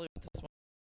that's probably what this one.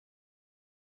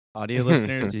 Audio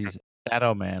listeners, he's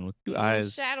Shadow Man with two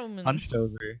eyes Shadowman. hunched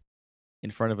over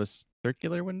in front of a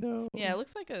circular window. Yeah, it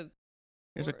looks like a.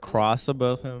 There's a or it cross looks-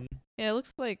 above him. Yeah, it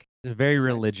looks like. It's a very It's hard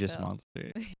to religious tell.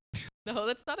 monster. No,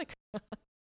 that's not a.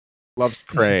 Loves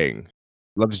praying.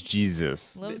 Loves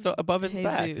Jesus. Loves So above his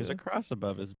back, there's a Jesus. cross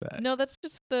above his back. No, that's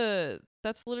just the.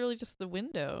 That's literally just the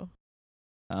window.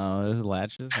 Oh, there's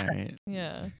latches. All right.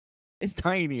 Yeah. It's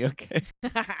tiny. Okay.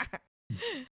 All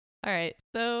right.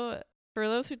 So, for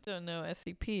those who don't know,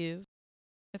 SCP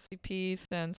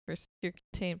stands for Secure,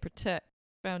 Contain, Protect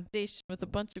Foundation with a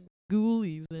bunch of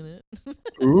ghoulies in it.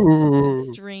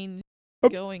 Ooh. Strange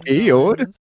Oops, going. ew.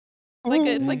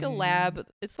 It's like a lab.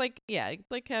 It's like it's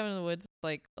like Cabin in the Woods. It's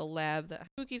like a lab that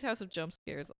Spooky's House of Jump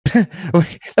Scares.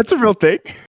 Wait, that's a real thing.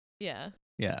 Yeah.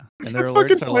 Yeah. And their That's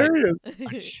alerts fucking are like,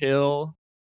 hilarious. chill.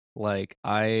 Like,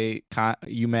 I can't,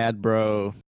 you mad,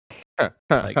 bro.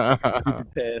 Like, super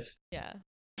pissed. Yeah.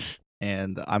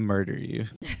 And I murder you.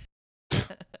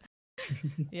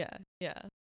 Yeah. Yeah.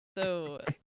 So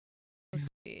let's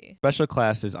see. Special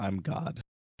class is I'm God.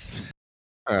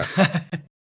 But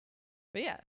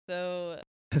yeah. So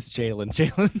That's Jalen.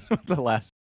 Jalen's the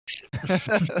last.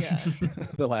 Yeah.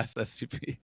 The last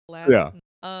SCP. last. Yeah.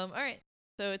 All right.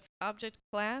 So it's object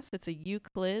class. It's a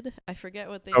Euclid. I forget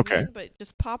what they Okay. mean, but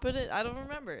just pop it in. I don't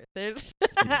remember. There's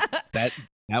That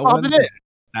Pop one's it in.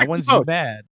 that one's Oh. you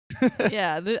mad.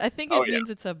 yeah. I think it Oh, yeah. means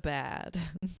it's a bad.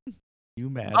 You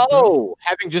mad. Bro? Oh,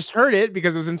 having just heard it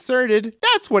because it was inserted,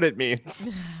 that's what it means.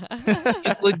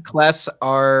 Euclid class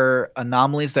are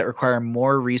anomalies that require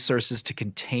more resources to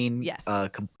contain Yes.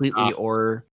 completely,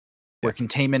 or where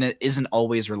containment isn't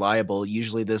always reliable.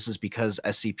 Usually, this is because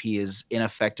SCP is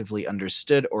ineffectively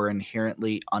understood or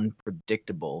inherently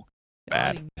unpredictable.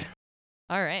 Bad.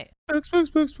 All right. Spook, spook,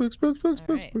 spook, spook, spook, spook, spook,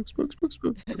 Alright. spook, spook,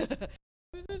 spook, spook.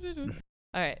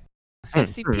 All right.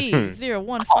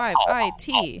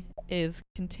 SCP-015-IT is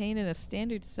contained in a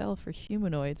standard cell for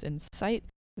humanoids in Site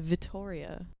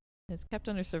Vittoria. It's kept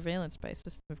under surveillance by a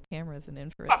system of cameras and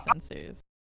infrared sensors.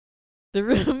 The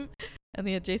room and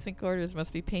the adjacent corridors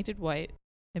must be painted white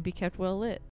and be kept well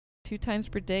lit. 2 times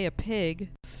per day, a pig,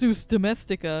 Sus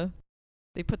domestica,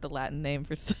 they put the Latin name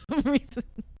for some reason,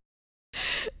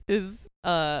 is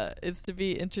is to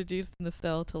be introduced in the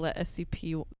cell to let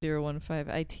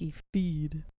SCP-015-IT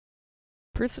feed.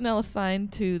 Personnel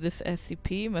assigned to this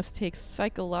SCP must take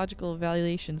psychological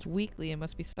evaluations weekly and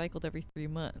must be cycled every 3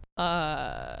 months.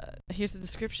 Here's the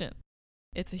description.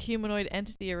 It's a humanoid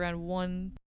entity around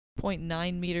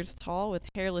 1.9 meters tall with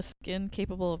hairless skin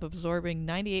capable of absorbing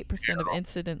 98% of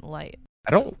incident light.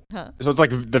 I don't. Huh. So it's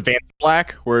like the Vanta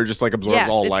Black, where it just like absorbs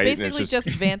all light. It's basically just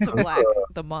Vanta Black,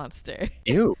 the monster.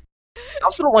 Ew. I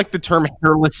also don't like the term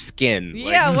hairless skin.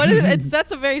 Yeah, what is it?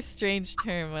 That's a very strange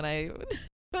term. When I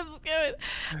was going,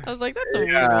 I was like, that's a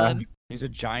weird one. He's a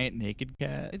giant naked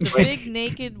cat. It's a big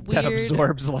naked that weird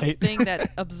absorbs light. thing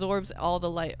that absorbs all the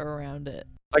light around it.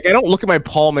 Like, I don't look at my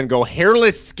palm and go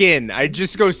hairless skin. I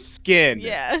just go skin.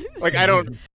 Yeah. Like, I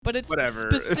don't. But it's whatever.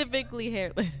 specifically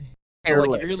hairless. So,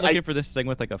 like, if you're looking for this thing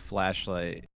with like a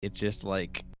flashlight, it's just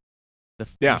like you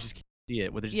just can't see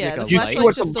it. With just like a you light. see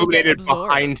what's just still get illuminated absorbed.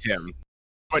 behind him,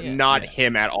 but not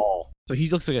him at all. So he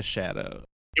looks like a shadow.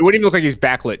 It wouldn't even look like he's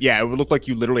backlit. Yeah, it would look like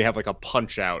you literally have like a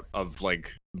punch out of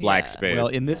like black space. Well,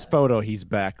 in this photo, he's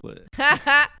backlit.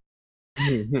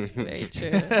 Very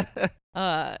true.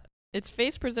 Its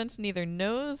face presents neither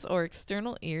nose or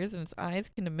external ears, and its eyes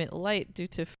can emit light due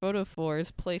to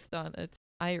photophores placed on its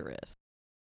iris.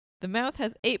 The mouth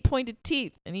has 8 pointed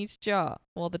teeth in each jaw,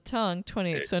 while the tongue,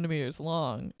 28 centimeters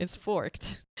long, is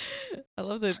forked. I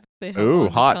love that they have Ooh,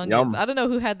 long hot, the tongue yum. is. I don't know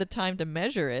who had the time to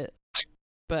measure it,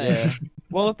 but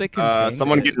Well, if they contain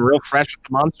someone it. getting real fresh with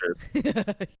the monsters.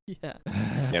 yeah.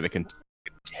 Yeah, they can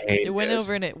contain It went this.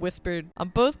 over and it whispered, on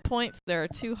both points there are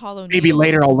 2 hollow Maybe needles.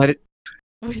 later I'll let it.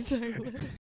 Wait, sorry, what?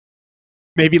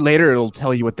 Maybe later it'll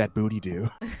tell you what that booty do.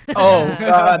 Oh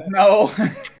God, no.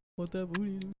 What that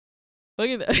booty do?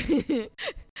 Okay.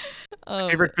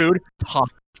 Favorite food?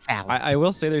 Tossed salad. I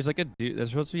will say there's like a dude. There's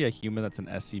supposed to be a human that's an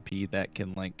SCP that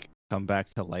can like come back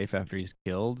to life after he's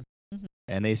killed, Mhm.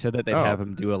 and they said that they'd have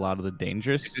him do a lot of the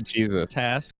dangerous Is it Jesus?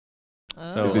 tasks.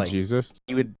 So Is like, it Jesus?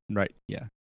 he would yeah,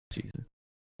 Jesus,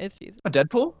 It's Jesus. A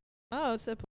Deadpool? Oh, it's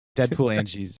a Deadpool and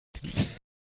Jesus.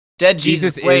 Dead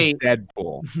Jesus Jesus. Wait. is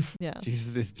Deadpool. yeah.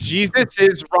 Jesus is Jesus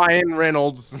is Ryan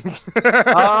Reynolds. Makes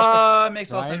all Ryan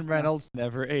sense. now. Reynolds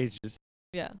never ages.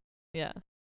 Yeah. Yeah.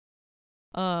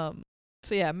 So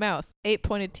yeah, mouth, 8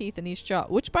 pointed teeth in each jaw.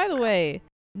 Which, by the way,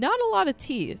 not a lot of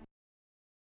teeth,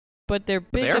 but they're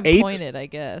big they're and 8? pointed. I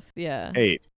guess. Yeah.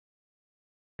 8.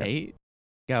 8.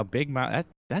 Yeah, big mouth.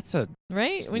 That's a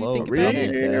Right. When you slow think about read.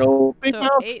 it. Real big So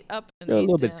mouth. 8 up and Yeah, a 8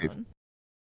 little bit deep. down.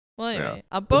 Well, Yeah. anyway,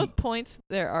 on both points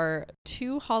there are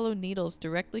 2 hollow needles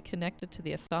directly connected to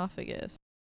the esophagus.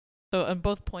 So on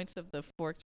both points of the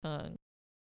forked tongue.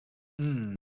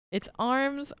 Hmm. Its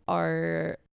arms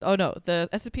are. Oh no, the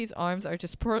SCP's arms are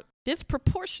just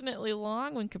disproportionately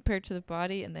long when compared to the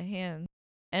body and the hands,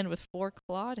 and with 4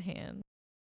 clawed hands.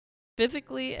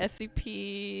 Physically,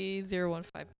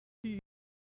 SCP-015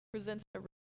 presents a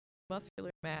muscular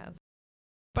mass.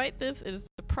 Despite this, it is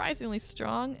surprisingly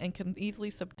strong and can easily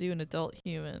subdue an adult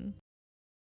human.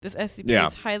 This SCP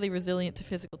is highly resilient to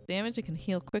physical damage and can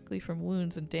heal quickly from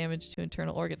wounds and damage to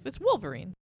internal organs. It's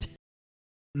Wolverine.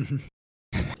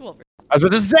 It's Wolverine. I was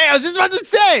just about to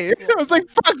say. I was like,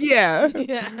 fuck yeah.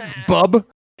 Yeah. Bub.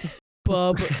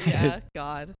 Bub. Yeah,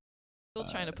 God. Still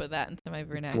trying to put that into my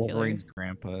vernacular. Wolverine's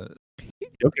grandpa.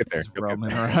 You'll get there. Just You'll get roaming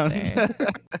there. around. There.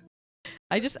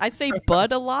 I say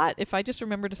bud a lot. If I just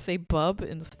remember to say bub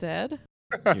instead,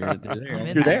 You're there. I'm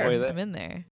in You're there. there. I'm in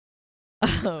there.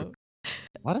 A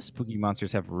lot of spooky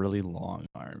monsters have really long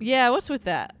arms. Yeah, what's with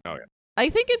that? Oh, yeah. I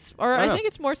think it's, or I I know. think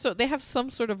it's more so they have some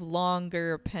sort of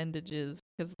longer appendages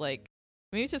because, like,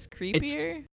 maybe it's just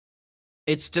creepier.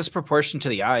 It's disproportionate to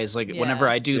the eyes. Like whenever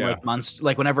Yeah. I do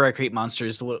whenever I create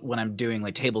monsters, when I'm doing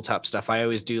like tabletop stuff, I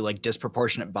always do like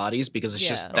disproportionate bodies because it's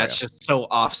just Yeah. that's just so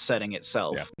offsetting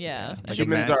itself. Yeah. Yeah, Like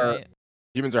Humans imagine- are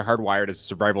humans are hardwired as a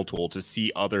survival tool to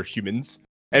see other humans,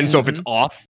 and so if it's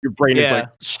off, your brain is like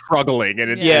struggling, and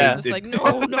it Yeah. It's just like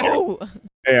no.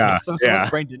 yeah, So if yeah. someone's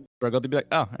brain didn't struggle, they'd be like,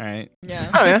 oh, all right. Yeah.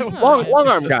 Oh, yeah. Oh, Long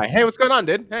arm guy. Hey, what's going on,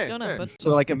 dude? Hey, What's going on, hey. bud? So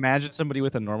like imagine somebody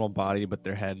with a normal body, but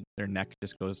their neck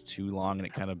just goes too long and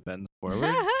it kind of bends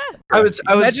forward.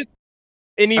 Imagine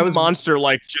any I was- monster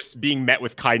like just being met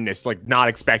with kindness, like not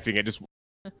expecting it. Just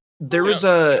There was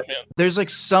there's like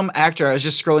some actor I was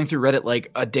just scrolling through Reddit like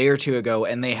a day or two ago,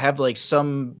 and they have like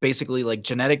some basically like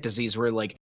genetic disease where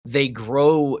like they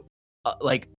grow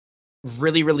like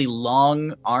really really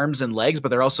long arms and legs, but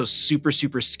they're also super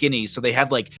super skinny. So they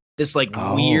have like this like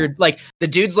weird like the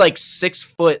dude's like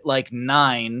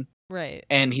 6'9" Right.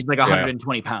 and he's like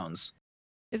 120 pounds.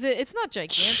 Is it? It's not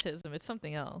gigantism. It's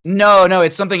something else. No,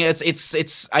 it's something.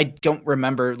 It's. I don't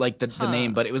remember like the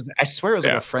name, but it was. I swear it was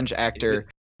like a French actor.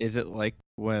 Is it like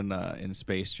when in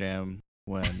Space Jam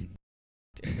when?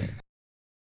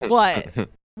 What?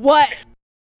 What?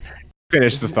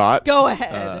 Finish the thought. Go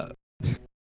ahead.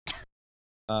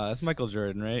 That's Michael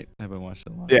Jordan, right? I've been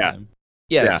watching a long Yeah. time.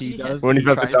 Yes. He does. When He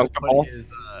he's about to tries dunk the ball.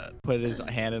 put his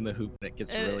hand in the hoop and it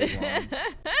gets really long.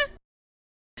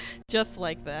 Just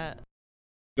like that.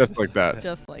 Just like that.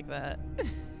 Just like that. Kind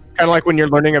of like when you're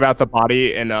learning about the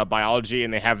body in biology,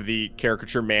 and they have the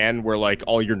caricature man where like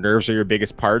all your nerves are your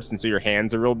biggest parts, and so your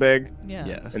hands are real big,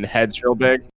 Yeah. and the head's real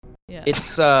big. Yeah.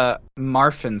 It's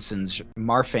Marfan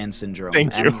syndrome.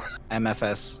 Thank you.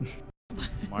 MFS.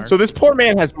 So this poor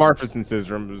man has Marfan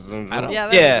syndrome.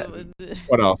 Yeah.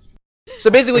 What else? So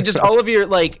basically, just all of your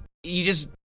like, you just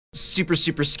super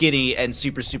skinny and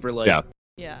super like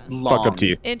Yeah. long. Fucked up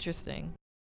teeth. Interesting.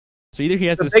 So either he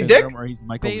has A this big dick? syndrome or he's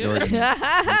Michael Big- Jordan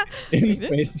in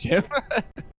Space Jam.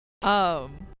 All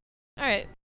right.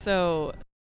 So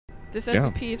this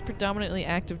SCP is predominantly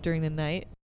active during the night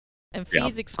and Yeah,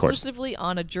 feeds of course. exclusively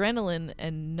on adrenaline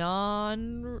and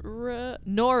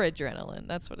noradrenaline.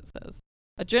 That's what it says.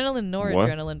 Adrenaline,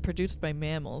 noradrenaline produced by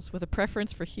mammals with a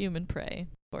preference for human prey,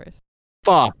 of course.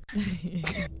 Fuck.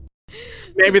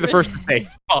 Maybe the first to say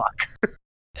fuck.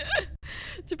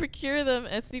 To procure them,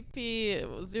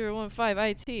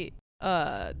 SCP-015-IT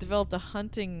developed a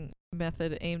hunting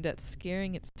method aimed at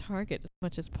scaring its target as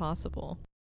much as possible.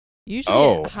 Usually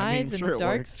Oh, it hides sure in it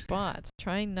dark works. spots,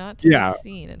 trying not to Yeah. be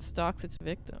seen, and stalks its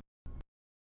victim.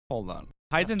 Hold on.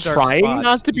 Hides in dark Trying spots.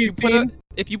 not to be You can put seen?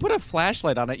 if you put a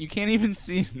flashlight on it, you can't even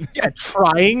see. Yeah,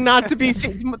 trying not to be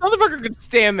seen. Motherfucker could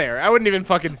stand there. I wouldn't even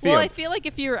fucking see Well, him. I feel like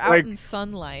if you were out Like- in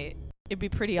sunlight, it'd be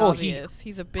pretty Well, he obvious.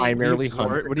 He's a big... primarily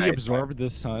hunts Would he at night. absorb the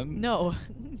sun? No.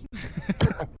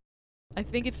 I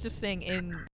think it's just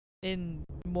saying in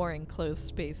more enclosed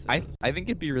spaces. I think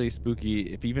it'd be really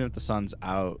spooky if even if the sun's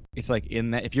out, it's like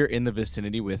if you're in the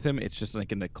vicinity with him, it's just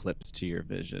like an eclipse to your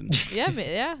vision. Yeah,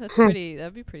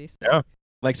 that'd be pretty sick. Yeah.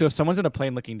 Like so if someone's in a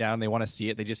plane looking down, they want to see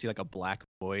it, they just see like a black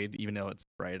void, even though it's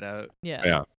bright out. Yeah.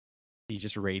 Yeah. He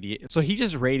just radiates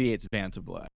Vanta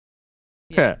Black.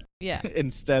 Yeah. Yeah.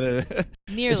 instead of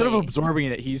Nearly.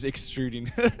 absorbing it, he's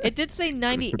extruding. It did say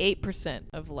 98%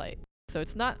 of light. So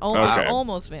it's not Okay. it's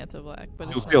almost Vanta Black, but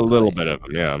You'll it's see a not little quite. bit of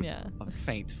him, yeah. Yeah. A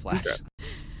faint flash. Okay.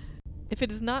 If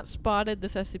it is not spotted,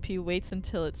 this SCP waits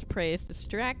until its prey is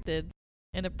distracted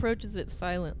and approaches it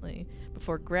silently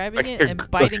before grabbing Like it a and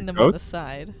like biting a them on the ghost?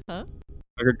 side. Huh?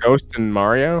 Like a ghost in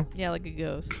Mario? Yeah, like a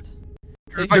ghost. It's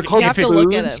So like you have to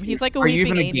look at foods. him. He's like a Are you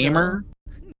weeping even a angel. gamer?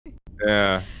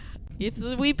 Yeah. He's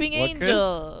the weeping What, Chris?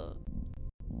 angel.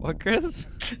 What, Chris?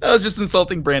 I was just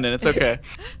insulting Brandon. It's okay.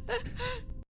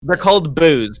 They're called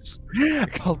boos.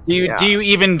 Do you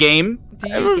even game?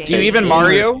 Do I'm you a game? Do you even gamer.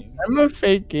 Mario? I'm a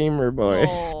fake gamer, boy.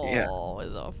 Oh,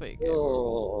 it's all fake.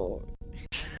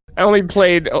 I only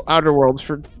played Outer Worlds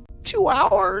for 2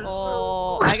 hours.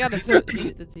 Oh, I gotta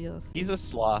beat the DLC. He's a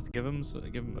sloth. Give him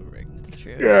a break. It's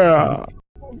true. Yeah.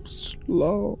 I'm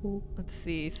slow. Let's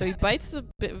see. So he bites the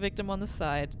victim on the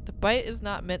side. The bite is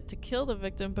not meant to kill the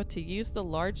victim, but to use the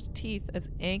large teeth as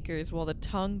anchors while the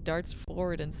tongue darts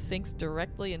forward and sinks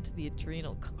directly into the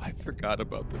adrenal gland. I forgot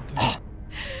about the tongue.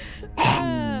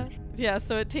 Yeah,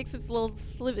 so it takes its little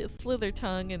slither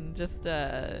tongue and just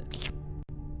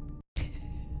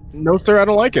No, sir, I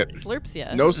don't like it. slurps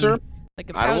ya. No, sir. Like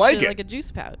a I pouch, don't like it. like a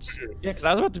juice pouch. Yeah, because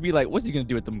I was about to be like, what's he gonna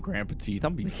do with them grandpa teeth?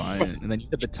 I'm gonna be fine. And then you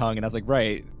said the tongue, and I was like,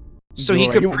 right. So he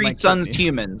You're could right, breed Mike sons Tyson. to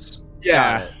humans.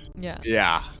 Yeah. Yeah.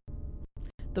 Yeah.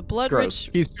 The blood Gross.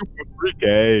 He's super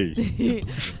freaky.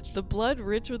 The blood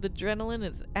rich with adrenaline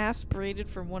is aspirated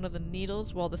from one of the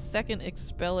needles, while the second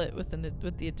expel it with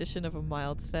the addition of a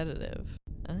mild sedative.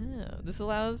 Oh, this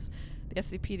allows the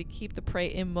SCP to keep the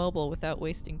prey immobile without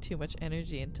wasting too much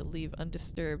energy and to leave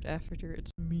undisturbed after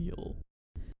its meal.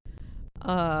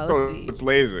 Let's see. It's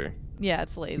lazy. Yeah,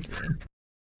 it's lazy.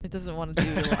 It doesn't want to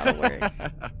do a lot of work.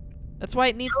 That's why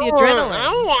it needs the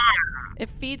adrenaline. It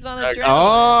feeds on adrenaline.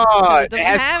 Oh, 'cause it it doesn't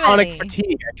has have chronic any.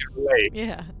 fatigue. I can relate.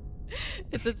 Yeah.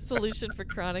 It's a solution for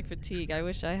chronic fatigue. I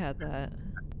wish I had that.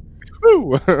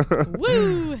 Woo.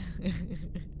 Woo!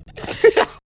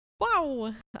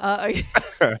 Wow!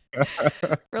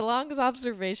 Prolonged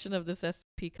observation of this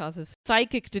SCP causes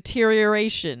psychic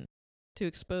deterioration to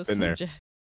expose Been there. subject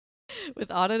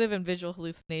with auditive and visual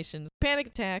hallucinations, panic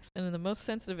attacks, and in the most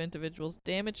sensitive individuals,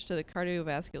 damage to the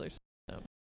cardiovascular system.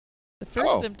 The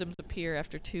first symptoms appear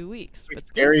after 2 weeks. Like but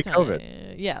scary this time,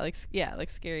 COVID. Yeah, like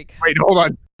scary COVID. Wait, hold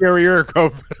on. Scarier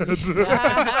COVID.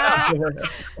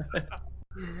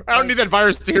 I don't need that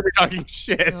virus to hear me talking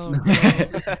shit. Oh,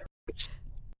 no.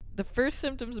 The first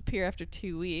symptoms appear after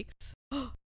 2 weeks.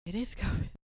 It is COVID.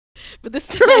 But this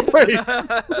time,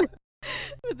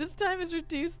 but this time is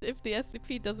reduced if the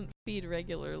SCP doesn't feed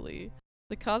regularly.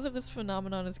 The cause of this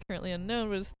phenomenon is currently unknown,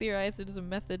 but it's theorized it is a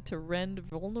method to rend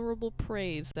vulnerable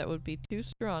prey that would be too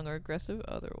strong or aggressive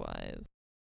otherwise.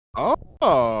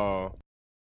 Oh.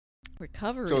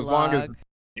 Recovery So as long as log.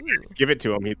 you just give it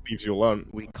to him, he leaves you alone.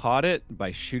 We caught it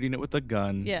by shooting it with a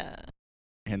gun. Yeah.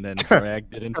 And then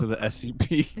dragged it into the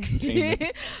SCP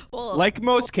containment. Well, Like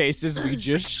most cases, we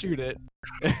just shoot it.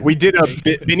 We did a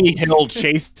Benny Hill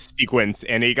chase sequence,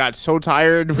 and he got so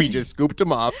tired, we just scooped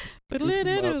him up. Cradle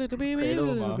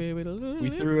him up.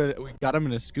 We got him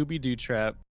in a Scooby-Doo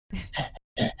trap.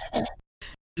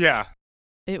 Yeah.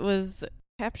 It was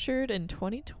captured in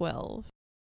 2012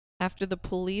 after the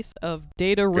police of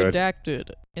Data Good.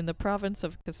 Redacted in the province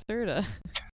of Caserta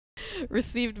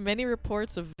received many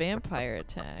reports of vampire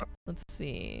attacks. Let's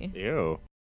see. Ew.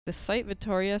 The site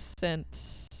Victoria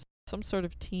sent some sort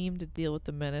of team to deal with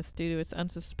the menace due to its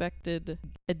unsuspected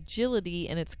agility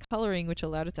and its coloring, which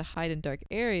allowed it to hide in dark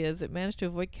areas. It managed to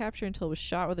avoid capture until it was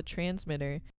shot with a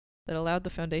transmitter that allowed the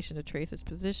Foundation to trace its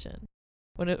position.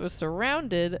 When it was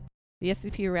surrounded, the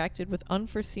SCP reacted with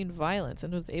unforeseen violence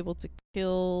and was able to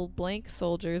kill blank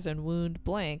soldiers and wound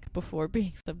blank before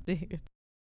being subdued.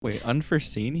 Wait,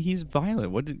 unforeseen? He's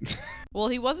violent. What did... Well,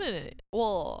 he wasn't.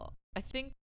 Well, I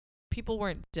think people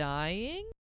weren't dying.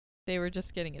 They were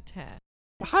just getting attacked.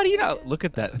 How do you not look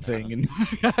at that thing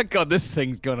and go, this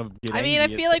thing's gonna get I mean, I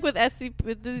angry feel at like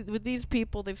with with these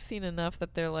people, they've seen enough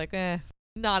that they're like,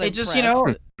 not It impressed.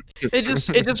 just,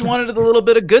 it just wanted a little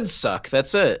bit of good suck.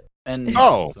 That's it. And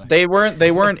Oh. they weren't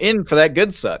in for that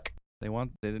good suck. They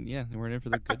weren't in for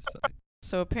the good side.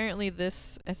 So apparently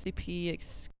this SCP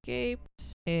escaped,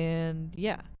 and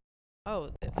yeah. Oh,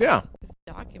 Yeah. This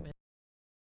document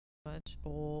much.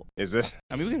 Oh. Is this?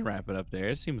 I mean, we can wrap it up there.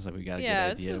 It seems like we got a Yeah,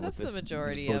 good idea of that's what the this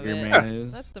majority booger of it. man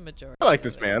is. That's the majority. I like of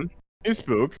this it. man. He's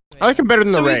spook. I like him better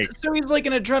than the Ray. So he's like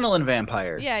an adrenaline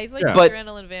vampire. Yeah, he's like Yeah. an But-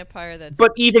 adrenaline vampire that's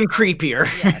But even creepier.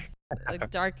 yes, a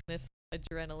darkness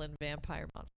adrenaline vampire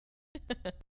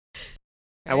monster.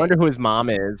 I wonder who his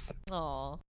mom is.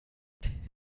 Aw.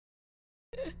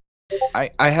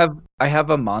 I have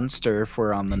a monster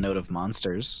for on the note of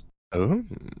monsters. Oh,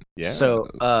 yeah. So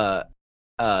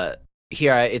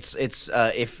here it's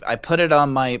if I put it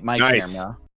on my Nice.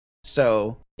 camera.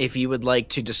 So if you would like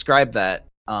to describe that,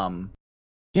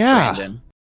 Yeah. Brandon,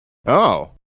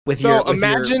 Oh. with So your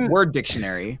imagine- word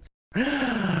dictionary.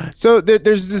 So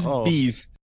there's this Oh.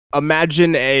 beast.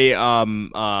 Imagine a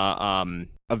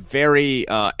very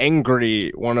angry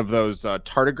one of those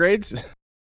tardigrades.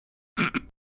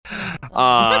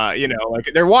 Like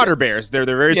they're water bears. They're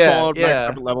very Yeah, small, yeah.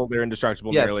 microscopic level. They're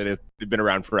indestructible. Yes. Nearly, they've been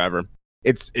around forever.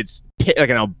 It's like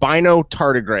an albino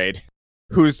tardigrade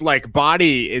whose like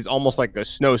body is almost like a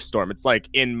snowstorm. It's like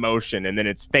in motion, and then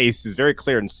its face is very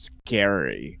clear and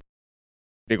scary.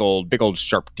 Big old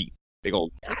sharp teeth. Big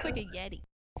old. Looks like a yeti.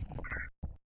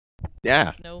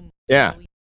 Yeah, Snow. Yeah. snowy-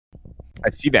 I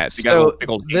see that. They got a So little big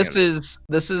old this hand.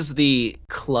 is the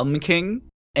Clunking,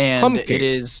 and Clunking. it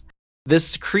is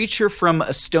this creature from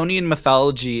Estonian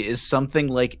mythology is something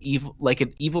like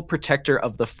an evil protector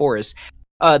of the forest.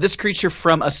 This creature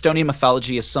from Estonian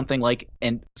mythology is something like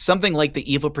the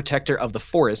evil protector of the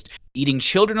forest, eating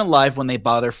children alive when they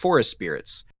bother forest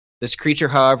spirits. This creature,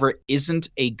 however, isn't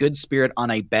a good spirit on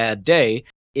a bad day.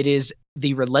 It is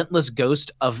the relentless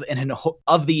ghost of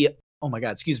oh my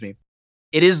god, excuse me.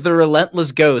 It is the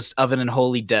relentless ghost of an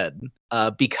unholy dead.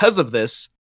 Because of this,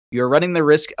 you're running the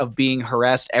risk of being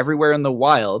harassed everywhere in the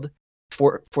wild.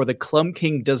 For the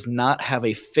Clunking does not have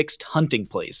a fixed hunting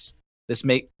place. To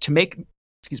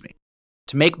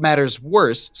make matters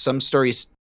worse, some stories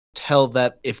tell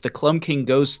that if the Clunking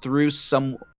goes through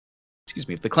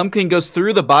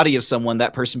the body of someone,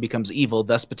 that person becomes evil,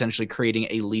 thus potentially creating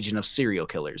a legion of serial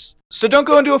killers. So don't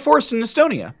go into a forest in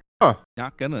Estonia.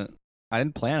 Not gonna. I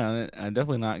didn't plan on it. I'm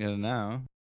definitely not gonna now.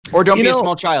 Or don't You be a know-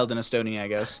 small child in Estonia, I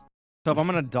guess. So if I'm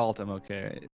an adult, I'm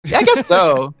okay. Yeah, I guess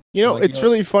so. Like, It's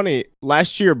really funny.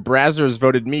 Last year, Brazzers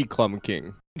voted me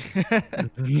Clunking.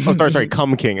 Oh, sorry,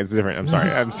 Cum King is different.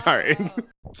 I'm sorry.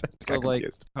 So Got like,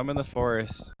 confused. I'm in the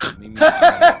forest. Leave me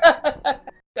alone.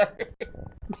 Sorry.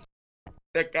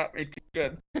 That got me too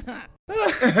good.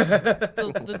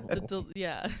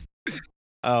 Yeah.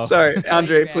 Oh, Sorry, Your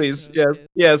Andre, reaction please. was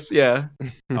Yes, good. yeah.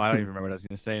 Oh, I don't even remember what I was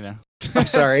gonna say now. I'm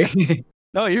sorry.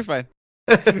 No, you're fine.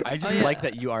 I just yeah. like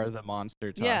that you are the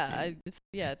monster talking. Yeah,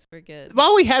 it's for good.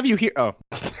 While we have you here,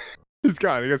 He's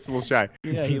gone. He gets a little shy.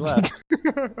 Yeah, he left.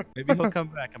 Maybe he'll come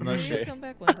back. I'm not Maybe sure. he'll come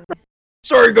back one day.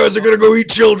 Sorry, guys, I gotta go eat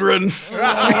children.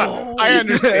 I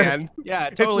understand. Yeah,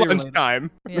 It's totally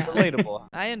lunchtime. Yeah. relatable.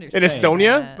 I In understand.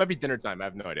 Estonia? that. Might be dinner time. I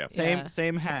have no idea. Yeah.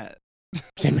 Same hat.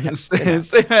 Same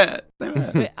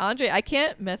Wait, Andre, I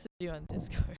can't message you on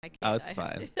Discord. I can't. Oh, it's I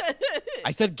fine. have-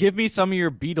 I said, give me some of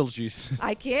your Beetlejuice.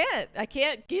 I can't. I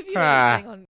can't give you Ah.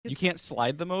 anything on. You can't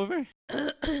slide them over?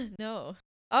 No.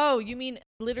 Oh, you mean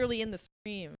literally in the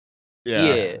stream?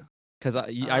 Yeah. Because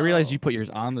I realized Oh. you put yours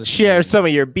on the Share screen. some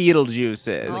of your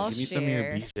Beetlejuices. I'll Give me some of your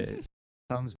share. BJs.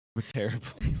 Sounds terrible.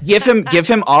 Give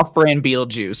him off-brand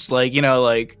Beetlejuice, like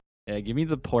like Yeah, give me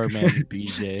the poor man's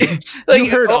BJ. like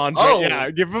You heard oh, Andre. oh. Yeah,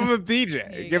 give him a BJ.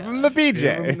 Here you Give go. him the Give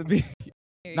BJ. him the B-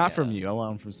 Here Not go. from you. I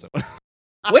want him from someone.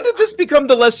 When did this become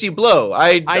the Less You Blow?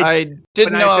 I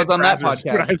didn't know I was on that When I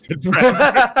podcast. said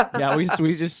Brazzers. Yeah,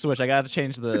 we just switched. I gotta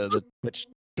change the Twitch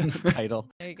title.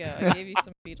 There you go. I gave you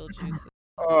some Beetlejuice.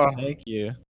 Oh, Thank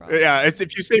you. yeah, it's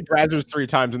if you say Brazzers 3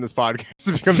 times in this podcast,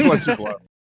 it becomes less you blow.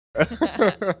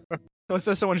 So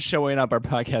instead of someone showing up, our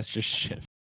podcast just shift.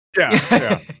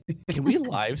 Yeah. Can we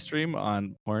live stream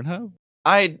on Pornhub?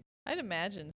 I I'd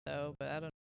imagine so, but I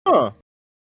don't. Huh.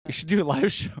 We should do a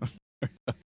live show.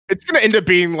 It's gonna end up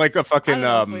being like a I fucking don't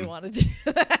know if we want to do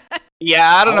that.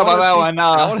 yeah, I don't know about that one.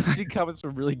 I want to see comments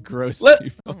from really gross Let-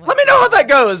 people. Oh my Let me know how that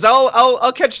goes.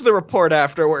 I'll catch the report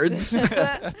afterwards.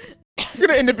 God. It's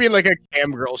gonna end up being like a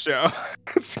cam girl show.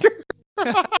 It's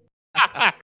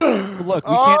Look,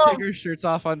 we can't take our shirts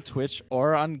off on Twitch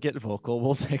or on Get Vocal.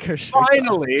 We'll take our shirts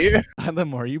finally. off on The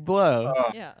More You Blow.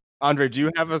 Yeah. Andre, do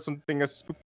you have something That's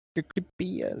spooky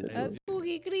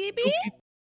creepy.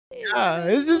 Yeah,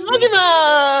 this is This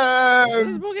Pokemon.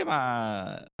 is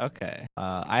Pokemon. Okay.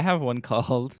 I have one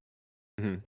called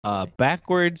Mhm.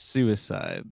 Backward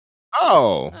Suicide.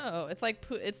 Oh, Oh, it's like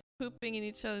it's pooping in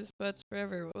each other's butts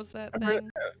forever. What was that I've heard thing?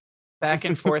 Back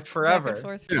and forth Back forever. and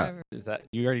forth Yeah. forever. Is that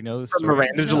you already know this? from story?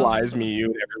 Miranda No. July's Me, you,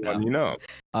 and everyone No. you know.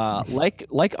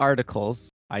 Like articles,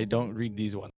 I don't read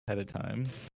these ones ahead of time,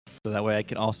 so that way I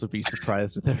can also be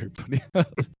surprised with everybody else.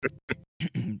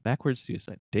 Backward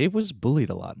Suicide. Dave was bullied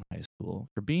a lot in high school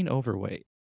for being overweight.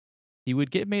 He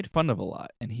would get made fun of a lot,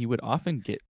 and he would often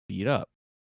get beat up.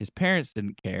 His parents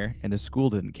didn't care, and his school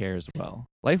didn't care as well.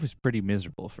 Life was pretty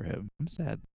miserable for him. I'm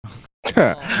sad. His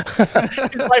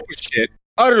life was shit.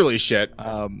 Utterly shit.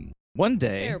 One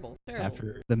day, Terrible. Terrible.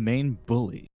 after the main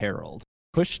bully, Harold,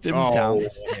 pushed him Oh. down the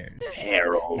stairs.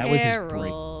 Harold. That was his break.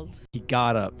 Harold. He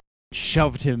got up,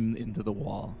 shoved him into the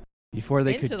wall. Before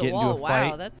they Into could the get wall. into a Wow,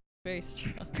 fight, that's very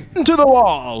strong. To the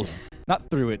wall. not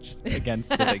through it, just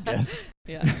against it, I guess.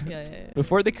 Yeah.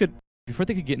 Before they could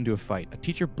get into a fight, a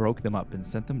teacher broke them up and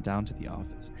sent them down to the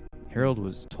office. Harold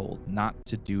was told not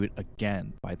to do it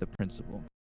again by the principal,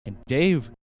 and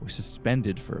Dave was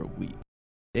suspended for a week.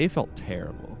 Dave felt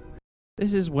terrible.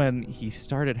 This is when he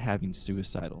started having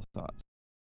suicidal thoughts.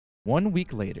 1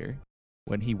 week later,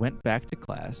 when he went back to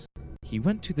class, he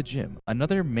went to the gym.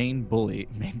 Another main bully,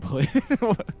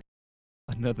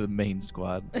 another main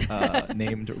squad,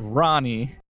 named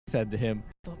Ronnie, said to him,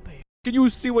 "Can you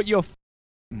see what your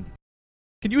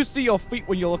Can you see your feet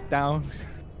when you look down?"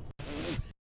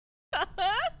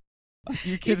 A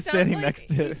few kids standing next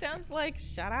to He it. sounds like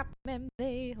shut up,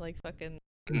 Memday. Like fucking.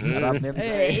 Shut up, Memday.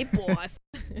 Hey,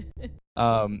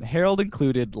 boss. Harold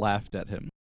included laughed at him.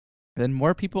 Then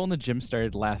more people in the gym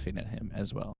started laughing at him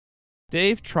as well.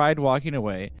 Dave tried walking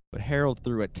away, but Harold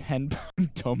threw a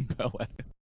 10-pound dumbbell at him.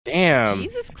 Damn.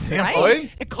 Jesus Damn,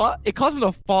 Christ. It caused him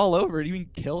to fall over and even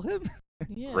kill him.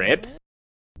 Yeah, Rip.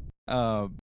 right?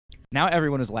 Now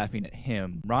everyone is laughing at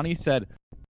him. Ronnie said,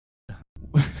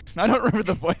 I don't remember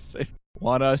the voice.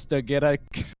 Want us to get a...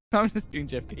 I'm just doing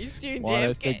Jeff. He's doing Want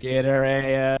us to JFK. get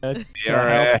her to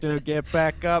Yeah, help to get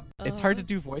back up. It's hard to Uh-huh.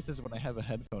 do voices when I have a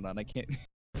headphone on. I can't...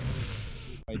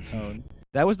 my tone.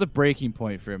 That was the breaking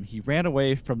point for him. He ran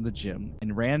away from the gym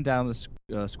and ran down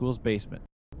the school's basement.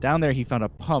 Down there, he found a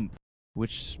pump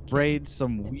which sprayed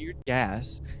some weird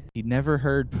gas he'd never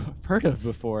heard of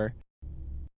before.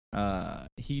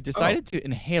 He decided to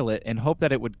inhale it and hope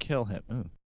that it would kill him.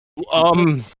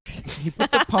 Ooh. He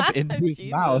put the pump into his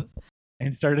Jesus. mouth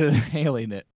and started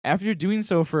inhaling it. After doing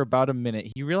so for about a minute,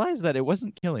 he realized that it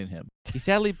wasn't killing him. He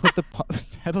sadly put the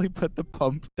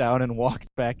pump down and walked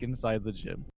back inside the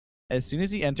gym. As soon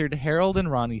as he entered, Harold and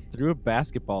Ronnie threw a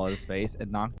basketball at his face and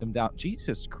knocked him down.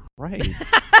 Jesus Christ.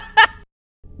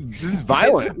 This is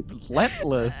violent.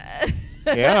 Relentless.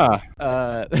 Yeah.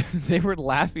 They were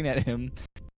laughing at him,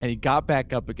 and he got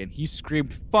back up again. He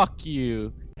screamed, "Fuck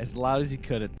you," as loud as he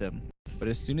could at them. But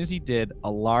as soon as he did,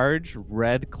 a large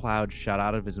red cloud shot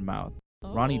out of his mouth.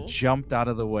 Ronnie Oh. jumped out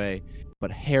of the way,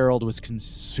 but Harold was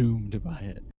consumed by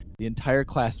it. The entire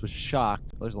class was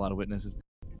shocked. There's a lot of witnesses.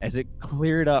 As it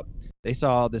cleared up, they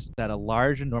saw that a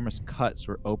large, enormous cuts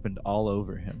were opened all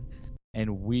over him, and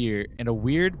a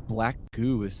weird black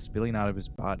goo was spilling out of his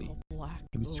body. Oh, black.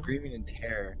 He was goo. screaming in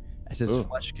terror as his Ooh.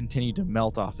 flesh continued to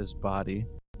melt off his body.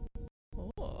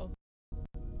 Oh.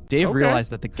 Dave Okay.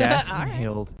 realized that the gas he All right.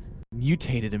 inhaled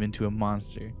mutated him into a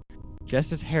monster.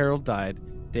 Just as Harold died,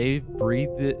 Dave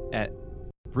breathed it at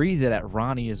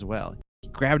Ronnie as well. He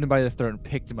grabbed him by the throat and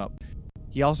picked him up.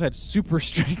 He also had super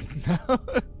strength now.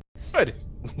 Good.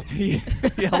 he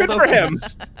held Good up for his- him.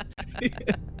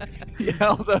 he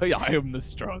held up, I am the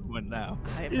strong one now.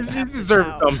 I am He captain deserves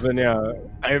now. something, yeah.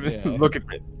 Yeah. Look at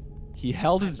me. He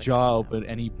held his I'm the jaw captain open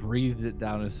and he breathed it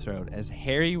down his throat as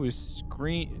Harry was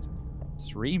screaming.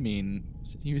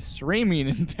 He was screaming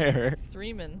in terror.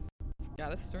 Streaming.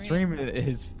 Gotta stream. Screaming.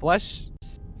 His flesh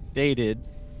stated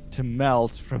to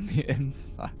melt from the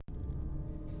inside.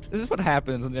 This is what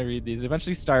happens when they read these. They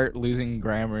eventually start losing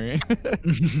grammar.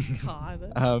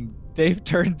 God. Dave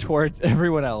turned towards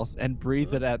everyone else and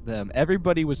breathed it at them.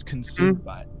 Everybody was consumed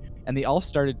by it, and they all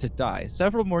started to die.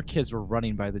 Several more kids were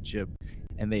running by the gym,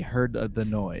 and they heard the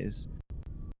noise.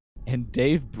 And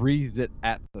Dave breathed it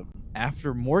at them.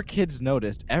 After more kids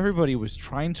noticed, everybody was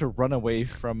trying to run away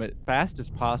from it fast as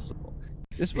possible.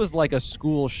 This was like a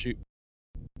school shoot.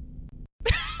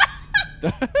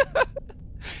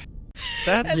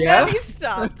 That's And Yeah? then he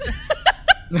stopped.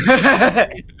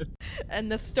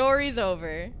 And the story's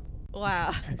over.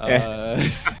 Wow.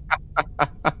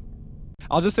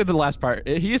 I'll just say the last part.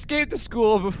 He escaped the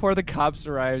school before the cops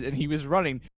arrived, and he was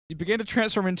running. He began to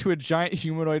transform into a giant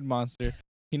humanoid monster.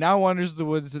 He now wanders the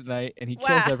woods at night, and he kills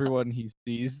Wow. everyone he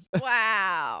sees.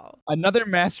 Wow. Another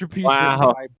masterpiece Wow.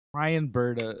 written by Brian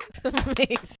Berta.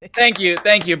 Amazing. Thank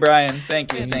you, Brian.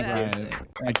 Thank you, Thank thank you. Brian.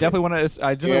 I definitely want to.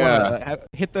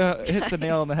 Hit the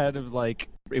nail on the head of like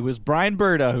it was Brian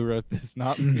Berta who wrote this,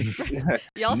 not me.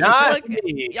 Y'all should Not look.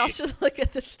 me. Y'all should look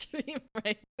at the stream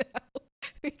right now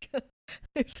because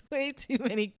there's way too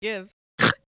many gifs.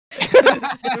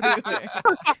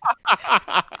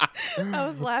 I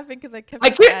was laughing because I kept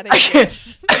adding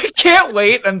gifs. I can't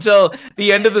wait until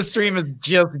the end of the stream is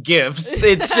just gifs.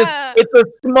 It's a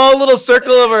small little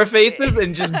circle of our faces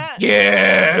and just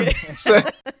gifs.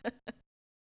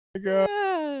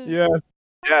 Yes.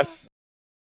 Yes.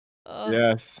 Oh.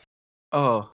 Yes.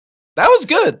 Oh, that was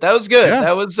good. That was good. Yeah.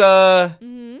 That was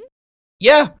Mhm.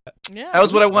 yeah. Yeah. That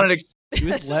was what I wanted to. It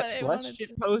was That's what I less wanted.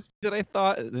 shit post than I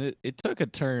thought. It took a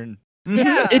turn.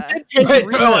 Yeah. It did take But, a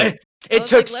well, turn. it was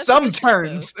took like, let's some push it,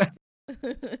 turns.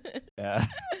 Yeah.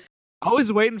 I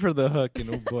was waiting for the hook,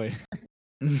 and oh boy.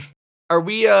 Are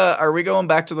we going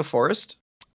back to the forest?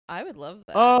 I would love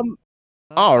that. All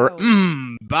right.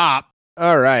 wow. Bop.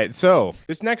 All right. So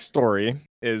this next story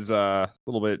is a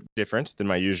little bit different than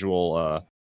my usual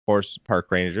horse park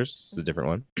rangers. This is a different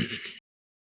one.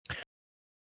 I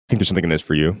think there's something in this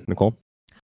for you, Nicole.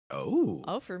 Oh.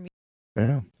 Oh, for me.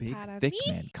 Yeah. Big, Out of thick me?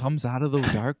 man comes out of the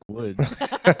dark woods.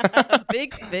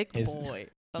 Big, thick His- boy.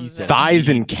 he Comes said- out. Thighs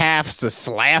and calves a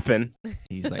slapping.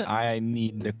 He's like, I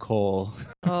need Nicole.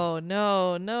 Oh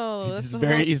no, no! He's That's just the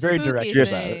very- whole he's very spooky direct about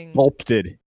Just it. thing.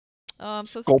 sculpted. Oh, I'm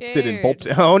so Sculpted and scared.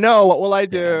 bulbed. Oh no, what will I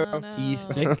do? Oh, no. He's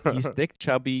thick,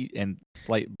 chubby, and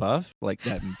slight buff, like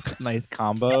that nice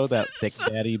combo, that thick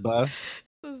daddy buff.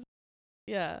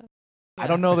 Yeah. I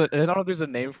don't know if there's a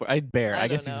name for it. Bear. I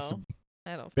guess don't he's just know.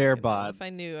 I don't bear fucking know. bod. If I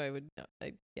knew, I would know.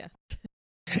 Yeah.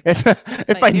 If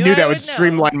I I knew knew I that would would know.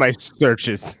 streamline my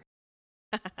searches.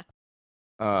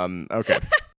 Okay.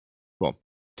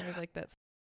 I was like that.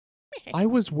 I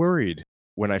was worried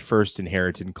when I first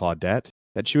inherited Claudette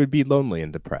that she would be lonely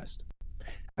and depressed.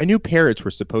 I knew parrots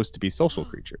were supposed to be social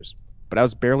creatures, but I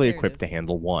was barely There it equipped is. to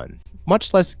handle one,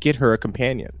 much less get her a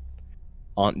companion.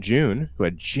 Aunt June, who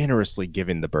had generously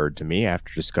given the bird to me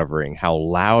after discovering how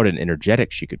loud and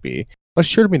energetic she could be,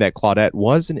 assured me that Claudette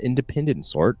was an independent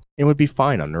sort and would be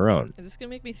fine on her own. Is this gonna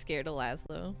make me scared of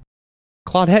Laszlo?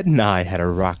 Claudette and I had a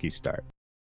rocky start.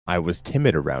 I was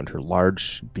timid around her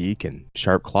large beak and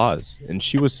sharp claws, and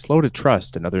she was slow to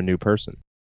trust another new person.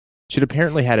 She'd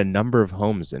apparently had a number of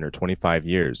homes in her 25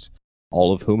 years,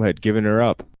 all of whom had given her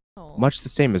up, Oh. much the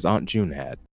same as Aunt June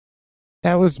had.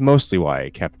 That was mostly why I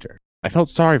kept her. I felt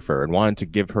sorry for her and wanted to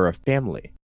give her a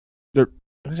family. Or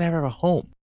wanted to have her a home.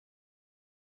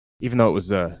 Even though it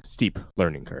was a steep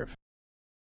learning curve.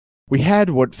 We had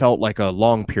what felt like a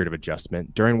long period of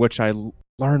adjustment, during which I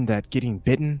learned that getting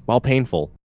bitten, while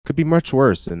painful, could be much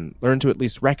worse, and learned to at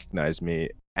least recognize me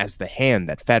as the hand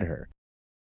that fed her.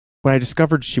 When I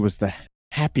discovered she was the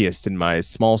happiest in my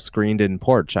small screened-in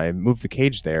porch, I moved the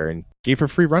cage there and gave her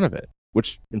free run of it,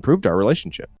 which improved our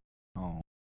relationship. Oh.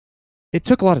 It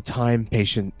took a lot of time,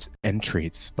 patience, and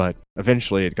treats, but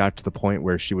eventually it got to the point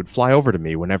where she would fly over to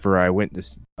me whenever I went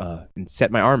to and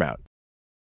set my arm out,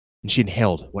 and she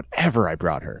inhaled whatever I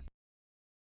brought her.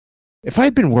 If I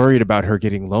had been worried about her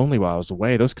getting lonely while I was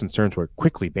away, those concerns were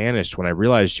quickly banished when I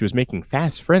realized she was making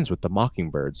fast friends with the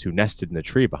mockingbirds who nested in the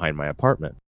tree behind my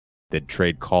apartment. They'd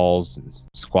trade calls and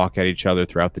squawk at each other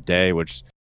throughout the day, which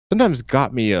sometimes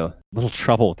got me a little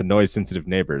trouble with the noise-sensitive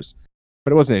neighbors,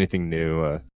 but it wasn't anything new.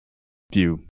 A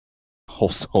few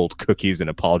household cookies and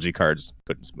apology cards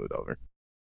couldn't smooth over.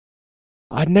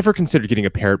 I'd never considered getting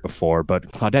a parrot before,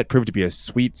 but Claudette proved to be a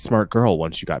sweet, smart girl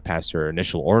once she got past her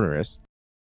initial ornery.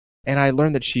 And I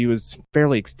learned that she was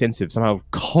fairly extensive, somehow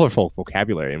colorful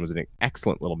vocabulary, and was an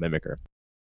excellent little mimicker.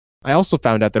 I also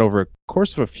found out that over a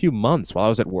course of a few months while I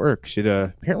was at work, she'd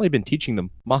apparently been teaching the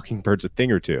mockingbirds a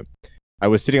thing or two. I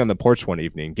was sitting on the porch one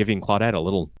evening, giving Claudette a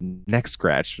little neck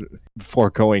scratch before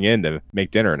going in to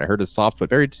make dinner, and I heard a soft but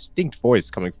very distinct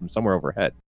voice coming from somewhere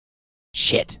overhead.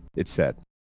 "Shit," it said.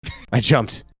 I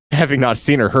jumped, having not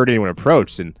seen or heard anyone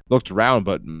approach, and looked around,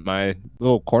 but my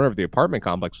little corner of the apartment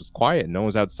complex was quiet and no one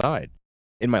was outside.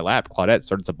 In my lap, Claudette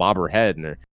started to bob her head, and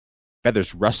her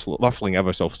feathers ruffling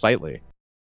ever so slightly.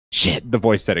 "Shit," the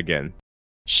voice said again.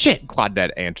 "Shit,"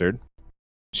 Claudette answered.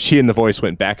 She and the voice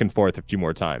went back and forth a few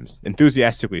more times,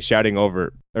 enthusiastically shouting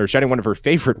one of her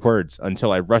favorite words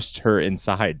until I rushed her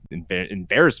inside in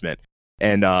embarrassment,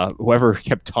 and whoever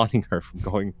kept taunting her from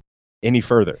going any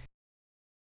further.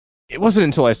 It wasn't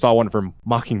until I saw one of her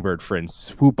mockingbird friends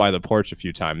swoop by the porch a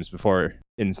few times before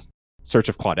in search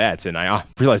of Claudette, and I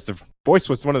realized the voice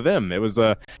was one of them. It was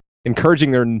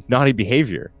encouraging their naughty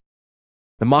behavior.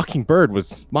 The mockingbird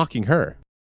was mocking her.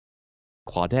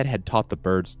 Claudette had taught the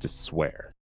birds to swear.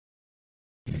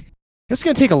 It's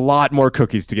going to take a lot more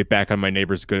cookies to get back on my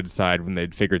neighbor's good side when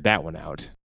they'd figured that one out.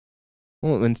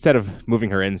 Well, instead of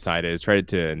moving her inside, I tried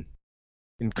to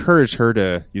encourage her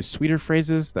to use sweeter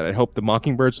phrases that I hoped the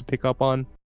mockingbirds would pick up on.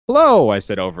 "Hello," I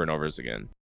said over and over again.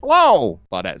 "Hello,"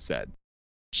 Claudette said.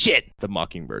 "Shit," the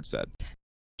mockingbird said.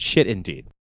 Shit indeed.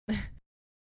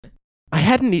 I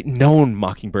hadn't even known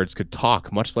mockingbirds could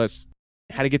talk, much less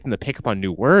how to get them to pick up on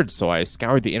new words, so I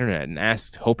scoured the internet and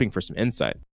asked, hoping for some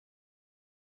insight.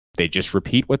 "They just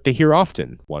repeat what they hear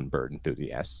often," one bird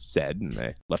enthusiast said, and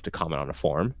they left a comment on a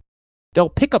forum. "They'll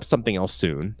pick up something else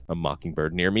soon. A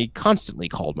mockingbird near me constantly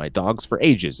called my dogs for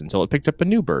ages until it picked up a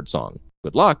new bird song.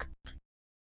 Good luck."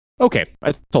 Okay,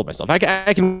 I told myself, I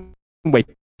can wait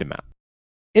them out.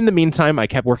 In the meantime, I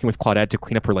kept working with Claudette to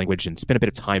clean up her language and spent a bit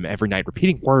of time every night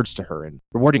repeating words to her and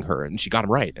rewarding her, and she got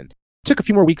them right. And it took a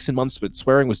few more weeks and months, but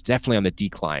swearing was definitely on the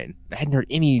decline. I hadn't heard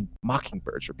any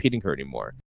mockingbirds repeating her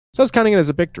anymore, so I was counting it as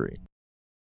a victory.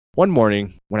 One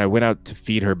morning, when I went out to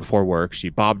feed her before work, she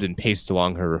bobbed and paced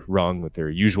along her rung with her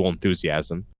usual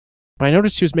enthusiasm, but I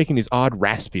noticed she was making these odd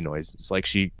raspy noises, like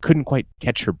she couldn't quite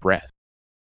catch her breath.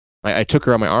 I took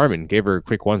her on my arm and gave her a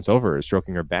quick once-over,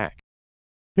 stroking her back.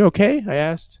 "You okay?" I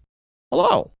asked.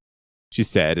 "Hello," she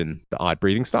said, and the odd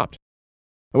breathing stopped.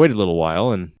 I waited a little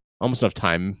while, and almost enough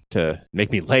time to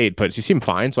make me late, but she seemed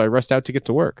fine, so I rushed out to get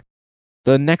to work.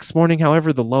 The next morning,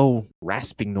 however, the low,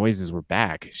 rasping noises were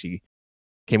back. She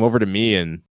came over to me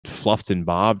and fluffed and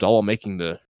bobbed, all while making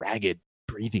the ragged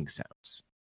breathing sounds.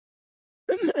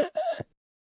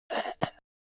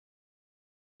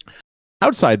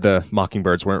 Outside, the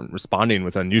mockingbirds weren't responding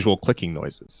with unusual clicking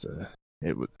noises.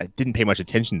 I didn't pay much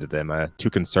attention to them, too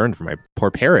concerned for my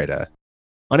poor parrot.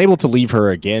 Unable to leave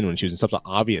her again when she was in such an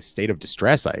obvious state of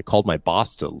distress, I called my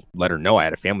boss to let her know I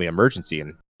had a family emergency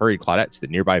and hurried Claudette to the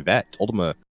nearby vet, told him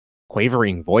a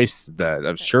quavering voice that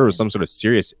I'm sure was some sort of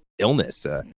serious illness,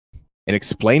 and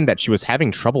explained that she was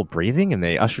having trouble breathing, and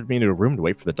they ushered me into a room to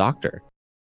wait for the doctor.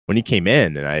 When he came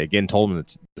in, and I again told him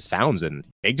the sounds and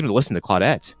begged him to listen to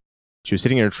Claudette. She was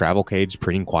sitting in her travel cage,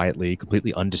 preening quietly,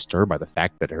 completely undisturbed by the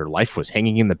fact that her life was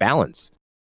hanging in the balance.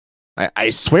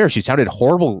 I swear she sounded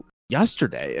horrible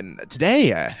yesterday, and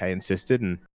today, I insisted,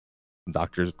 and the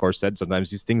doctors, of course, said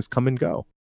sometimes these things come and go.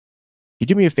 "Can you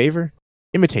do me a favor?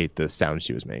 Imitate the sound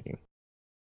she was making."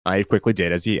 I quickly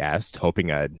did as he asked, hoping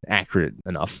I'd accurate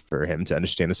enough for him to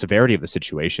understand the severity of the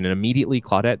situation, and immediately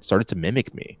Claudette started to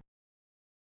mimic me.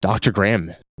 Dr.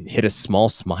 Graham hid a small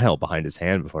smile behind his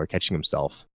hand before catching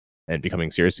himself and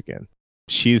becoming serious again.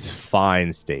 "She's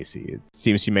fine, Stacy. It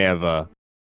seems she may have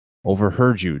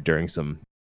overheard you during some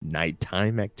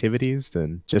nighttime activities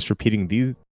and just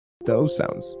repeating those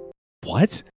sounds."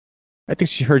 "What?" "I think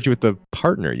she heard you with a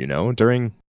partner,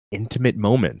 during intimate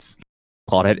moments."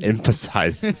 Claudette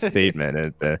emphasized the statement,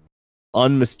 and the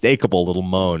unmistakable little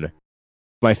moan.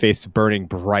 My face burning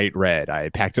bright red. I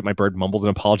packed up my bird, mumbled an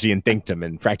apology, and thanked him,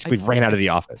 and practically ran out of the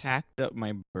office. Packed up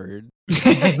my bird.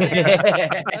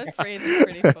 That phrase is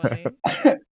pretty funny.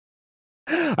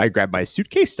 I grabbed my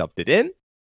suitcase, stuffed it in.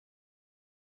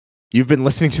 You've been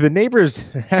listening to the neighbors,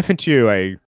 haven't you?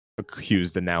 I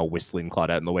accused a now whistling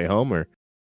Claudette on the way home. Or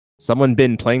someone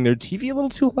been playing their TV a little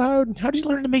too loud? How did you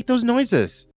learn to make those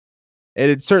noises? It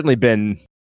had certainly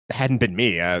hadn't been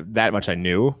me. That much I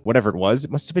knew. Whatever it was,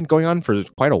 it must have been going on for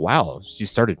quite a while. She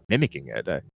started mimicking it.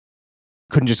 I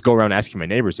couldn't just go around asking my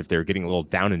neighbors if they were getting a little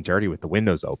down and dirty with the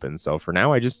windows open. So for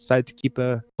now, I just decided to keep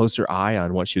a closer eye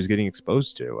on what she was getting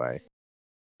exposed to.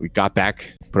 We got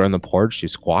back, put her on the porch. She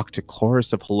squawked a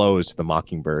chorus of hellos to the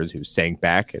mockingbirds who sang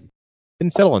back and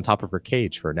didn't settle on top of her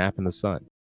cage for a nap in the sun.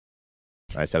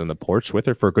 I sat on the porch with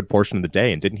her for a good portion of the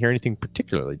day and didn't hear anything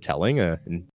particularly telling,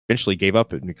 and eventually gave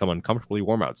up and become uncomfortably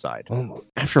warm outside. Well,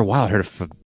 after a while, I heard a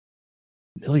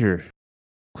familiar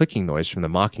clicking noise from the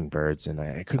mockingbirds, and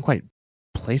I couldn't quite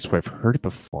place where I've heard it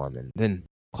before. And then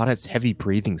Claudette's heavy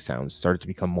breathing sounds started to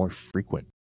become more frequent.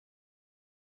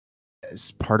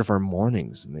 As part of our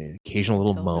mornings, and the occasional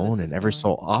little Tell me moan, this and is every going.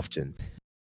 so often,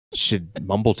 she'd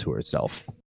mumble to herself,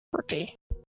 "Pretty,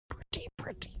 pretty,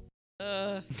 pretty."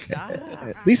 Stop.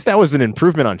 At least that was an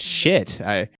improvement on shit.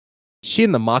 She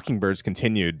and the mockingbirds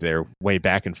continued their way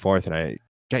back and forth, and I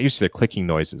got used to their clicking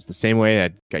noises the same way I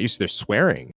got used to their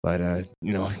swearing. But,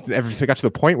 everything got to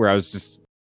the point where I was just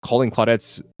calling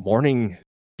Claudette's morning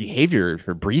behavior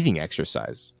her breathing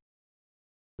exercise.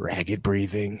 Ragged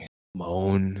breathing,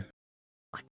 moan,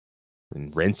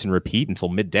 and rinse and repeat until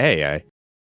midday.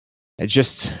 I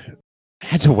just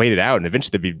had to wait it out, and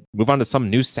eventually they'd move on to some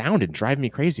new sound and drive me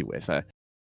crazy with.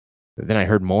 Then I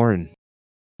heard more and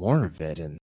more of it,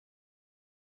 and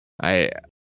I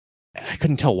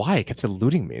couldn't tell why. It kept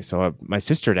eluding me. So my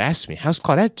sister had asked me, "How's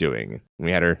Claudette doing?" And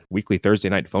we had our weekly Thursday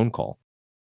night phone call.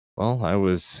 Well, I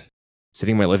was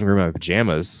sitting in my living room in my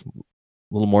pajamas, a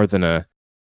little more than a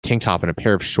tank top and a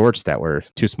pair of shorts that were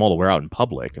too small to wear out in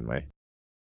public, and my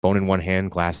phone in one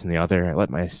hand, glass in the other. I let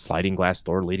my sliding glass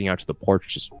door leading out to the porch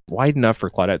just wide enough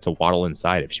for Claudette to waddle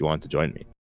inside if she wanted to join me.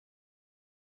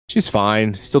 She's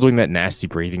fine, still doing that nasty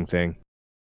breathing thing.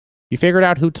 You figured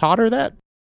out who taught her that?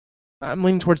 I'm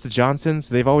leaning towards the Johnsons.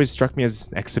 They've always struck me as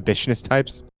exhibitionist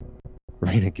types.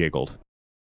 Raina giggled.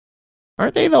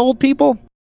 Aren't they the old people?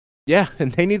 Yeah,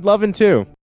 and they need loving too.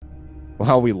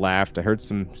 While we laughed, I heard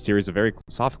some series of very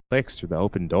soft clicks through the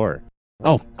open door.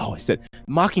 Oh, I said,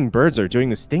 mockingbirds are doing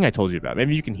this thing I told you about.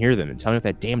 Maybe you can hear them and tell me what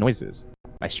that damn noise is.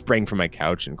 I sprang from my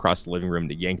couch and crossed the living room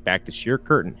to yank back the sheer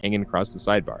curtain hanging across the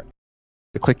sidebar.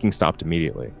 The clicking stopped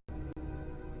immediately.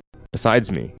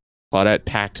 Besides me,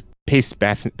 Claudette paced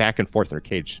back and forth in her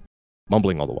cage,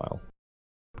 mumbling all the while.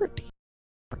 Pretty,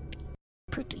 pretty,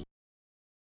 pretty.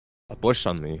 A bush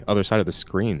on the other side of the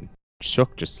screen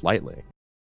shook just slightly.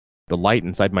 The light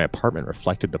inside my apartment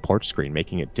reflected the porch screen,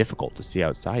 making it difficult to see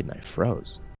outside, and I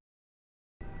froze.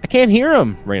 I can't hear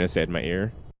him, Raina said in my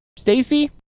ear.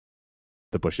 Stacy?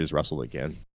 The bushes rustled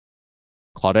again.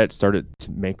 Claudette started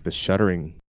to make the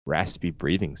shuddering, raspy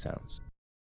breathing sounds.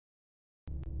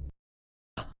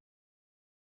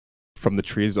 From the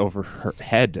trees over her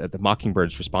head, the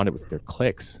mockingbirds responded with their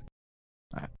clicks.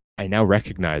 I now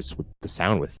recognized the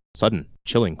sound with sudden,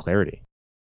 chilling clarity.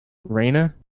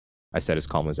 Raina? I said as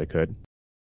calm as I could.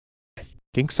 I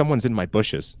think someone's in my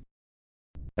bushes.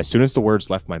 As soon as the words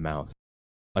left my mouth,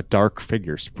 a dark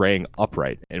figure sprang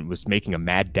upright and was making a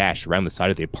mad dash around the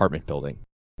side of the apartment building.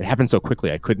 It happened so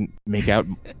quickly I couldn't make out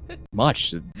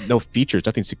much. No features,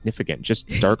 nothing significant. Just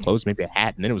dark clothes, maybe a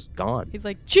hat, and then it was gone. He's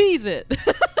like, cheese it.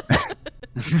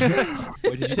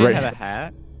 Wait, did you say it had a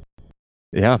hat?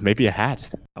 Yeah, maybe a hat.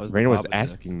 Raina was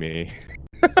asking me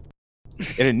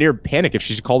in a near panic if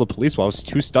she should call the police while I was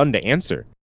too stunned to answer.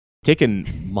 Taken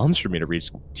months for me to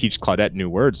teach Claudette new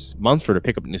words, months for her to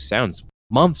pick up new sounds,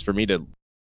 months for me to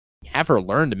have her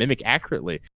learn to mimic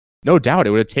accurately. No doubt it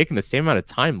would have taken the same amount of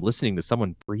time listening to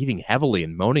someone breathing heavily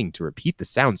and moaning to repeat the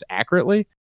sounds accurately.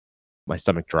 My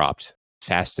stomach dropped,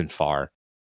 fast and far.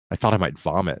 I thought I might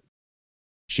vomit.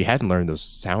 She hadn't learned those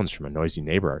sounds from a noisy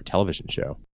neighbor or a television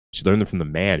show. She learned them from the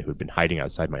man who had been hiding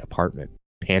outside my apartment,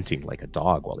 panting like a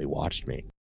dog while he watched me.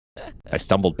 I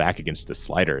stumbled back against the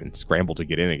slider and scrambled to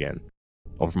get in again.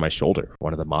 Over my shoulder,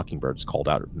 one of the mockingbirds called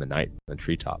out in the night on the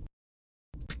treetop.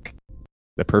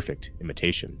 The perfect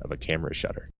imitation of a camera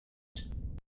shutter.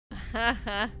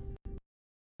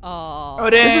 Oh,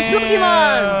 damn. It's a spooky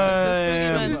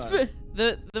month!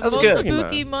 The That's most good.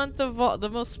 spooky month of all, the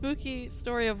most spooky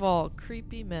story of all,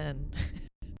 creepy men.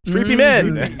 Creepy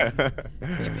men!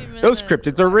 Creepy men Those that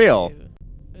cryptids are rock real. you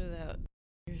without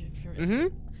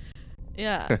Intermission.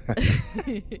 Yeah.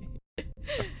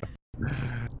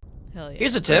 Hell yeah.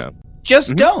 Here's a tip: Yeah.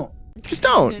 just don't. Just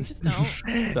don't. Just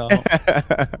don't. Don't.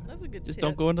 That's a good Just tip.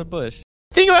 don't go in the bush.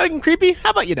 Think about getting creepy?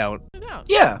 How about you don't? Don't.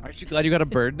 Yeah. Aren't you glad you got a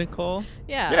bird, Nicole?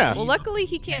 Yeah. Yeah. Well, luckily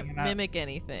he can't Hanging out. mimic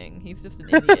anything. He's just an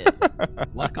idiot.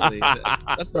 Luckily,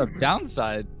 that's the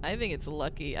downside. I think it's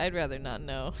lucky. I'd rather not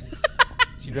know.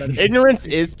 You'd rather- Ignorance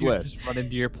is you bliss. Just run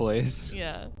into your place.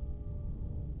 Yeah.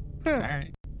 All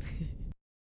right.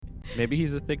 Maybe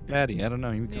he's a thick daddy. I don't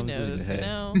know. He Who comes knows? with his head.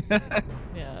 No.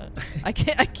 Yeah. I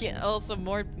can't. Also,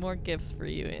 more gifts for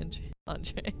you,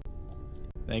 Andre.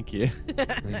 Thank you.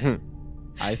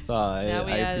 I saw. I Now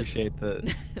we add- appreciate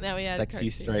the Now we add sexy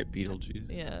cartoon. striped Beetlejuice.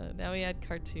 Yeah. Now we add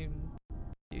cartoon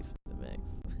juice to the mix.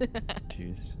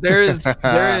 Juice. There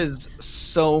is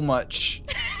so much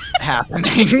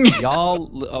happening.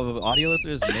 Y'all, audio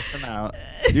listeners, missing out.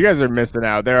 You guys are missing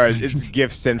out. It's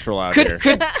gift central out here.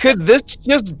 Could this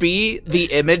just be the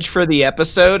image for the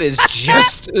episode? Is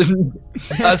just a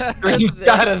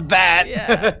screenshot of that?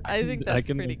 Yeah. I think I that's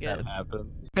can pretty make that good.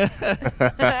 happen.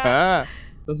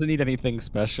 Doesn't need anything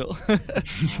special.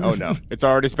 Oh no, it's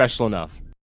already special enough.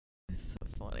 It's so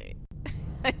funny.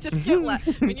 I just kept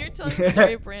laughing when you were telling the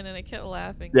story, Brandon. I kept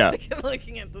laughing. 'Cause Yeah. I kept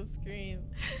looking at the screen.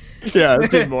 Yeah,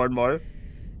 it's getting more and more.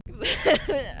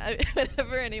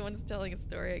 Whenever anyone's telling a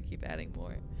story, I keep adding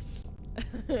more.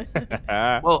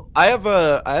 Well, I have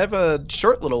a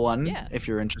short little one. Yeah. If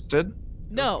you're interested.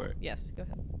 No. for it. Yes. Go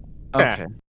ahead.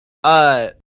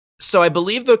 Okay. So I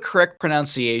believe the correct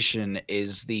pronunciation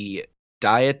is the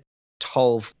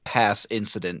Diatolv Pass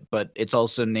incident, but it's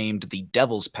also named the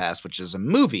Devil's Pass, which is a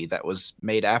movie that was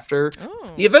made after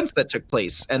Oh. the events that took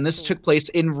place, and That's this cool. took place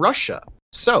in Russia.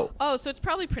 So Oh, so it's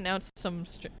probably pronounced some.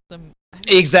 I mean,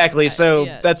 exactly. So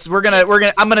yeah. that's I'm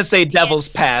gonna say Devil's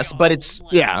Pass, but it's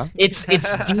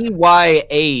it's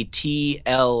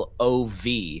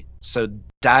Dyatlov. So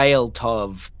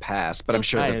Dialtov Pass, but I'm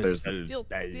sure that there's Deal,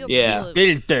 Yeah.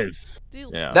 deal,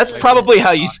 Yeah. that's deal- probably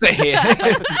how you say it.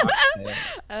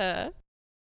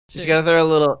 Just sure. gotta throw a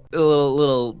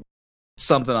little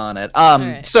something on it.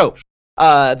 Alright. So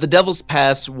the Devil's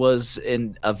Pass was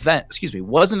an event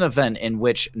in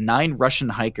which 9 Russian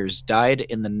hikers died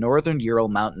in the northern Ural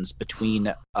Mountains between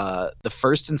the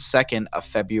 1st and 2nd of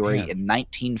February Man. in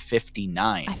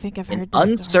 1959. I think I've In heard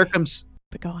this story,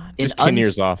 but go on. Just 10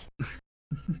 years off.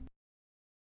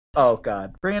 Oh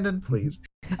God, Brandon, please.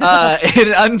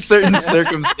 In uncertain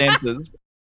circumstances,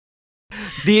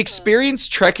 the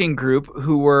experienced trekking group,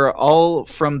 who were all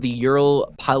from the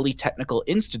Ural Polytechnical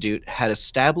Institute, had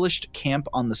established camp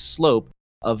on the slope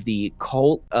of the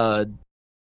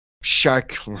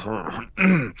Shark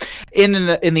in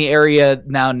the area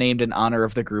now named in honor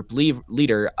of the group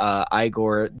leader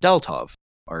Igor Deltov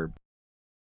or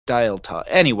Dialtov.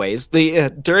 Anyways,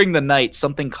 during the night,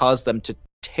 something caused them to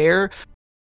tear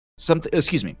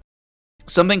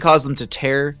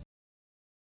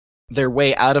their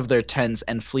way out of their tents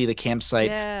and flee the campsite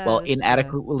Yeah, while this is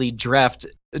inadequately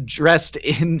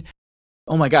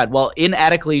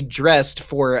dressed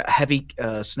for heavy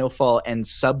snowfall and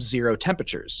sub-zero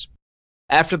temperatures.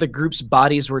 After the group's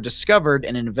bodies were discovered,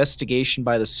 an investigation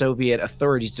by the Soviet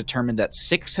authorities determined that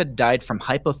 6 had died from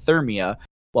hypothermia,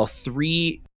 while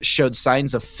 3 showed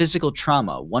signs of physical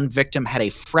trauma. 1 victim had a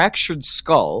fractured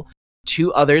skull,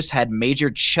 2 others had major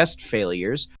chest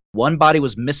failures, 1 body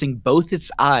was missing both its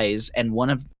eyes, and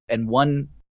one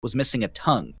was missing a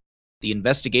tongue. The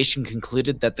investigation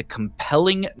concluded that the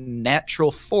compelling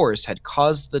natural force had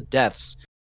caused the deaths.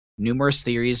 Numerous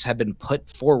theories have been put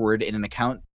forward in an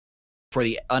account for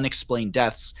the unexplained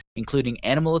deaths, including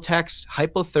animal attacks,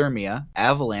 hypothermia,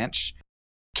 avalanche,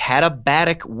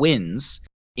 katabatic winds,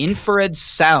 infrared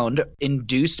sound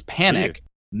induced panic,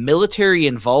 military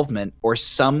involvement, or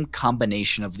some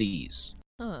combination of these.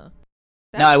 Huh.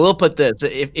 Now, I will put this: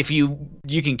 if you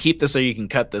can keep this or you can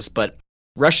cut this, but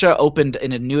Russia opened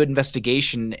in a new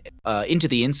investigation into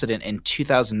the incident in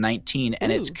 2019, and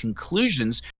its Ooh.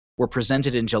 conclusions were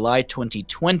presented in July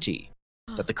 2020.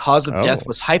 That the cause of death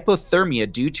was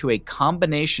hypothermia due to a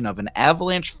combination of an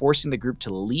avalanche forcing the group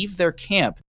to leave their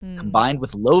camp, combined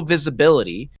with low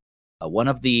visibility. One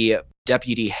of the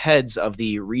deputy heads of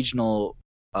the regional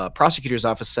prosecutor's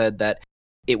office said that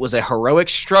it was a heroic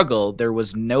struggle. There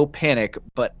was no panic,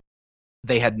 but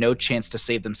they had no chance to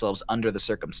save themselves under the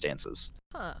circumstances.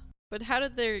 Huh. But how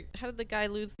did the guy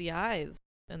lose the eyes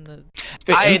and the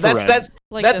The infrared.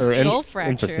 like That's- the Or skull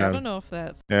fracture? I infrasound. don't know if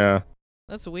that's Yeah.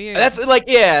 That's weird. That's like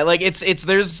like it's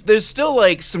there's still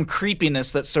like some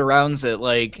creepiness that surrounds it,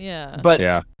 like yeah. But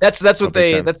Yeah. that's Oh, what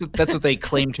big they time. that's what they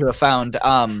claim to have found.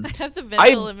 I have the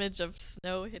mental image of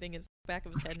snow hitting his back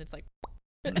of his head, and it's like.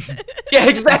 Yeah,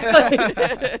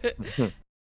 exactly.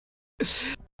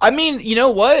 I mean, you know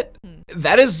what?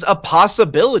 That is a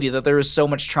possibility that there is so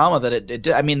much trauma that it did.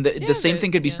 I mean, the same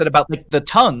thing could be said about like the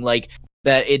tongue, like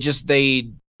that it just they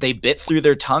bit through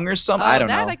their tongue or something. I don't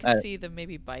know. I could see them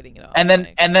maybe biting it off. And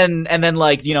then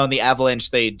like in the avalanche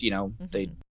they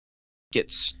they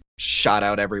get shot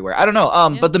out everywhere. I don't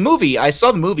know. But the movie, I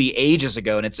saw the movie ages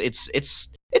ago, and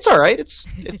it's all right.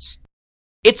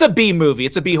 It's a B movie.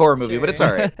 It's a B horror movie, but it's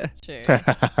all right.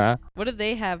 Sure. What did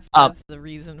they have as the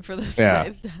reason for those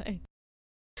guys dying?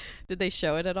 Did they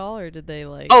show it at all, or did they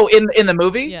like? Oh, in the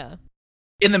movie? Yeah.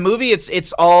 In the movie,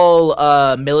 it's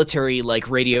all military like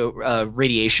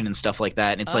radiation and stuff like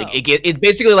that. And it's like it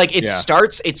basically like it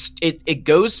starts it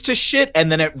goes to shit,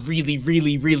 and then it really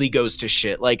really really goes to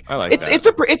shit. Like I like that.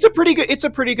 it's a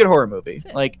pretty good horror movie.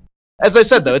 Like as I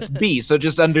said though, it's B, so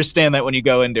just understand that when you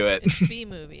go into it. It's B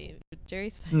movie with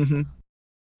Jerry Seinfeld.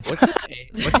 What's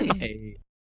an A?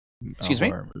 Excuse me?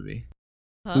 Horror movie.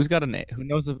 Huh? Who's got an A? Who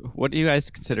knows? What do you guys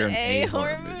consider an A A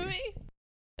horror movie?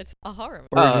 It's a horror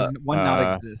Or movie. does one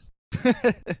not exist?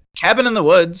 Cabin in the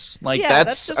Woods, like yeah,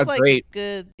 that's just a like great.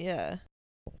 good. Yeah.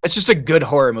 It's just a good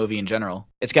horror movie in general.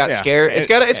 It's got Yeah. scare. It's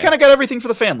kind of got everything for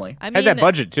the family. I mean, Had that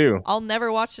budget too. I'll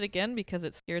never watch it again because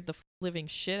it scared the living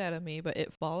shit out of me. But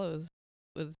It Follows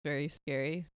was very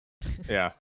scary.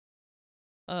 Yeah.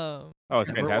 Oh, it's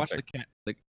Ever watched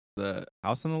fantastic. the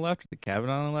house on the left, the cabin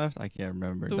on the left? I can't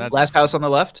remember. The That's, Last House on the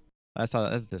Left. that's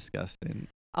disgusting.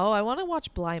 Oh, I want to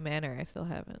watch Bly Manor. I still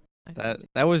haven't.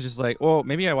 That was just like, well,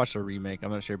 maybe I watched a remake.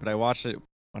 I'm not sure, but I watched it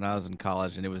when I was in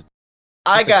college, and it was.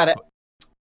 I got it.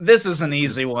 This is an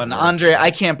easy one, Andre.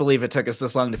 I can't believe it took us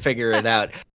this long to figure it out.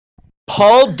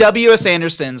 Paul W.S.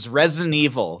 Anderson's Resident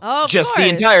Evil. Oh, of just the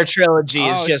course. entire trilogy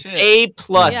is Oh, just shit. A+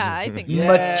 Yeah, I think so.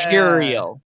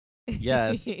 material.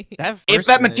 Yes. If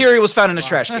that material was found in a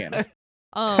trash can.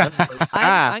 I'm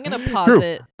gonna pause True.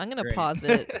 it. I'm gonna Great. pause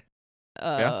it.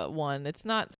 Yeah. One. It's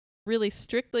not really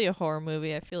strictly a horror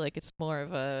movie. I feel like it's more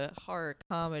of a horror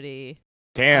comedy.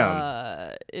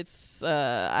 Damn. It's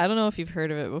I don't know if you've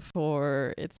heard of it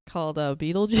before. It's called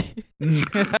Beetlejuice.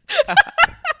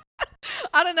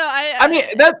 I don't know. I mean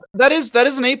that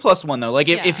is an A+ one though. Like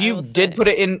if I you will did say. put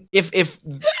it in, if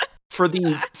for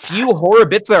the few horror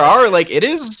bits there are, like it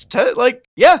is like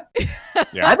yeah.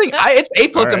 I think it's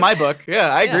A+ Alright. in my book. Yeah,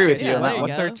 I agree with you yeah, on there that you one.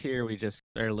 What's go. our tier?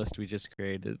 Our list we just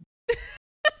created.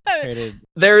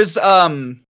 There's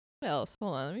What else?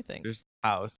 Hold on, let me think. There's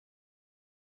house.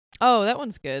 Oh, that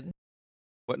one's good.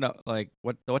 What? No, like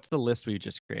what's the list we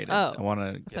just created? Oh, I want to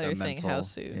I get thought a you were saying mental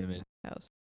House Suit. image. House.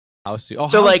 House. Oh,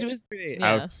 So, House like- is great.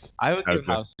 Yeah. House. I would give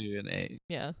House. House an A.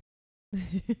 Yeah.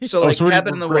 so like so we're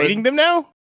Cabin in the rating Woods. them now?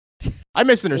 I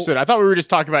misunderstood. I thought we were just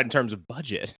talking about in terms of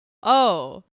budget.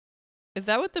 Oh, is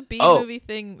that what the B Oh. movie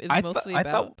thing is I thought- mostly I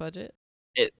about? thought- Budget.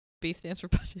 It- B stands for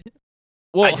budget.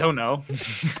 I don't know.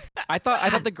 I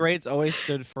thought the grades always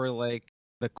stood for like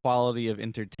the quality of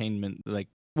entertainment. Like,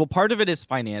 well, part of it is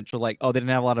financial. Like, oh, they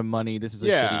didn't have a lot of money. This is a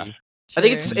Yeah. shitty. I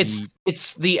think Sure.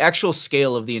 it's the actual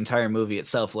scale of the entire movie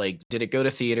itself. Like, did it go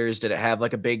to theaters? Did it have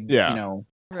like a big, Yeah.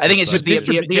 I think it's just the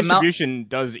amount. Distribution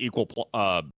does equal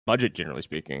budget, generally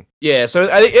speaking. Yeah, so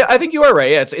I think you are right.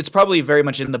 Yeah, it's probably very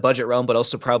much in the budget realm, but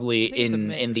also probably think it's a in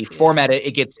mix, the yeah. format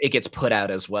it gets put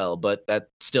out as well. But that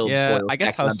still Yeah, boils I guess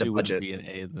back down House to would budget. be an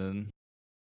A then.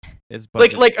 It's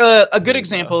Like a good pretty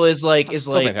example low. is like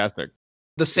Still fantastic.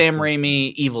 the Sam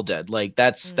Raimi Evil Dead. Like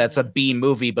that's a B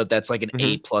movie, but that's like an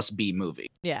A+ B movie.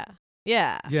 Yeah.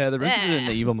 Yeah. Yeah, the Resident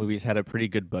Eh. Evil movies had a pretty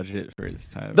good budget for its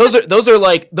time. Those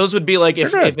would be like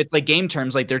if They're good. it's like game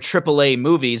terms, like they're AAA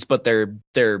movies, but they're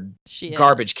Shit.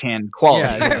 garbage can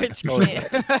quality. Yeah, Garbage totally.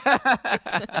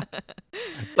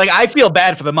 Like I feel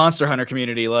bad for the Monster Hunter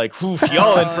community. Like, oof,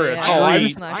 y'all in for a yeah. treat. Oh, I'm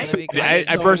It's not gonna be good.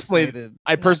 I personally excited.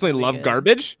 I personally gonna be love good.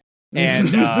 garbage, and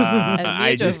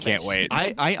I just Jovic. can't wait.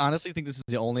 I honestly think this is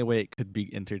the only way it could be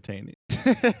entertaining.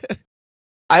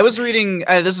 I was reading.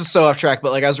 This is so off track,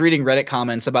 but like I was reading Reddit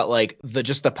comments about like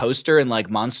the poster and like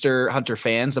Monster Hunter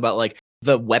fans about like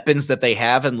the weapons that they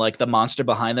have and like the monster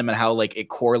behind them and how like it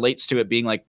correlates to it being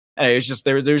like. And it was just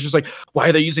there was just like, why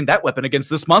are they using that weapon against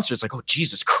this monster? It's like, oh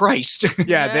Jesus Christ!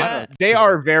 Yeah, they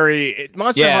are very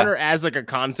Monster Yeah. Hunter as like a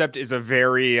concept is a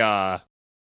very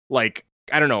like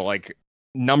I don't know like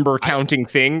number counting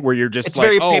thing where you're just It's like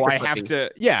very oh I paper have clippy. to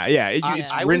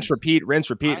it's I rinse was- repeat rinse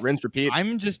repeat I- rinse repeat.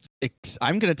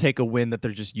 I'm gonna take a win that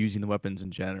they're just using the weapons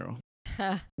in general.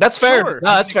 That's fair. Sure.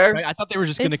 No, that's fair. I thought they were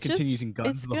just going to It's continue just- using guns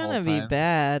It's the whole gonna time. be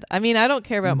bad. I mean, I don't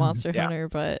care about Monster Yeah. Hunter,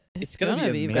 but it's gonna gonna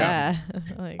be be amazing.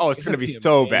 bad. Like, Oh, it's gonna be It's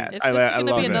so amazing. bad. It's I just love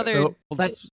gonna be it. another So, well,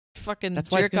 that's fucking that's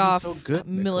why it's jerk gonna be off so good,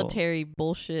 Nicole. military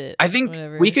bullshit. I think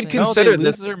whatever we could thing. no, consider they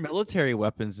this- lose their military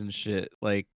weapons and shit.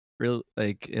 Like real,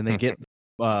 like, and they get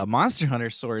Monster Hunter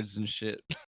swords and shit.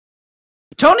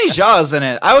 Tony Jaa's in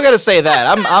it. I gotta say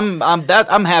that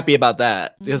I'm happy about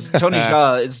that because Tony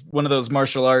Jaa is one of those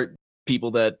martial art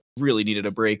people that really needed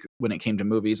a break when it came to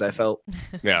movies. I felt,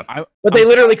 Yeah. but they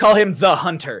literally call him the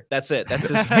Hunter. That's it. That's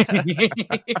his name.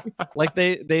 Like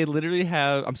they literally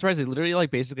have. I'm surprised they literally like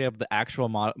basically have the actual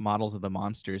models of the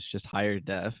monsters just higher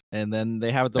def, and then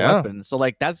they have the Yeah. weapons. So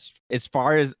like that's as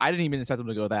far as I didn't even expect them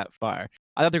to go that far.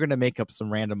 I thought they were gonna make up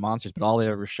some random monsters, but all they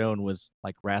ever shown was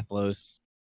like Rathlos,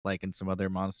 like and some other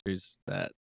monsters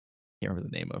that I can't remember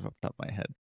the name of off the top of my head.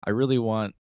 I really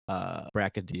want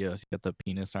Brachydios. He got the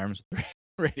penis arms with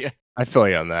radio. I feel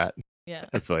you on that. Yeah.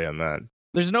 I feel you on that.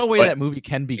 There's no way But- that movie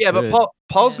can be Yeah, good. but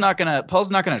Paul's Yeah. not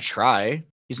gonna try.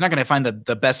 He's not gonna find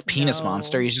the best penis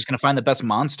monster. No. He's just gonna find the best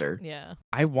monster. Yeah.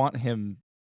 I want him.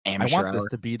 Amateur I want this hour.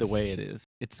 to be the way it is.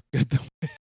 It's good the way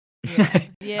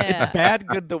Yeah. it's bad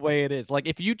good the way it is. Like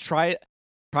if you try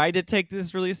to take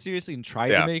this really seriously and try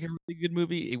Yeah. to make a really good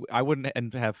movie, I wouldn't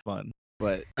and have fun.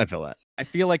 But I feel that. I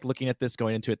feel like looking at this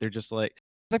going into it, they're just like.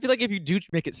 I feel like if you do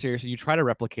make it serious and you try to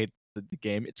replicate the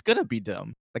game, it's gonna be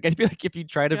dumb. Like I feel like if you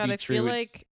try to God, be I true, feel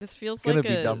it's like this feels gonna like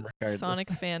be a dumb regardless. Sonic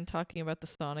fan talking about the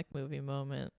Sonic movie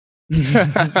moment.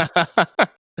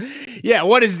 Yeah,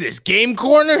 what is this? Game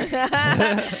corner?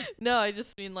 No, I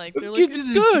just mean like Let's they're get like to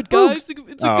it's the good, guys.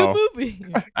 spooks." It's a Oh. good movie.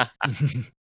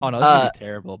 oh no, it's gonna be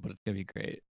terrible, but it's gonna be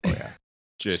great. Oh, yeah.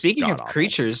 Just Speaking of god-awful.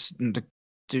 creatures,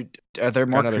 are there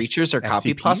more Got another creatures or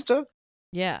copy SCPs? pasta?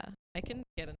 Yeah, I can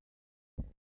get an. let's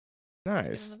get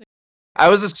Nice. another- I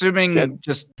was good. assuming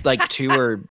just like 2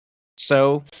 or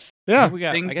so. I Yeah. think we got.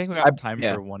 I think we I- got time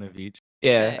yeah. for one of each.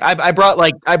 Yeah,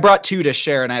 Okay. I brought 2 to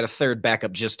share, and I had a third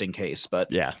backup just in case.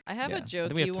 But Yeah. I have Yeah, a I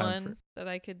think we have jokey time one that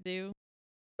I could do.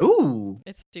 ooh,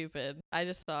 It's stupid. I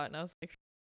just saw it and I was like,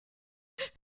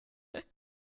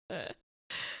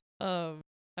 all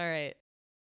right.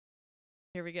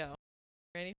 Here we go.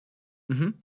 Ready?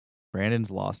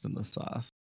 Brandon's lost in the sauce.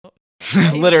 He's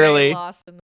very literally. lost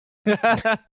in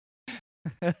the-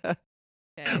 okay.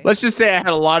 Let's just say I had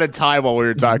a lot of time while we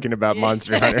were talking about Yeah,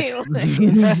 Monster Hunter.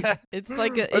 it's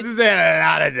like a, Let's just say I had a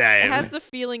lot of it time. has the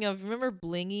feeling of remember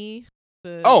Blingy?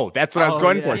 The, Oh, that's what I was Oh,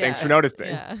 going yeah. for. Thanks Yeah, for noticing.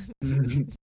 Yeah.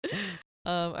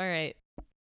 All right.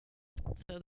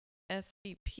 So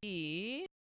SCP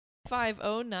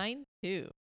 5092.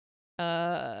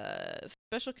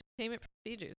 Special containment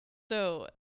procedures. So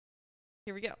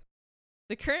here we go.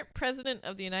 The current president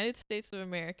of the United States of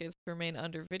America is to remain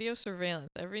under video surveillance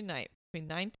every night between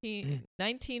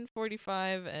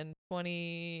 1945 and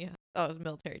 20. Oh, it was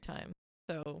military time.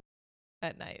 So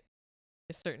at night.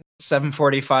 A certain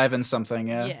 7:45 and something.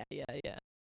 Yeah. yeah.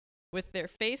 With their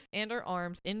face and or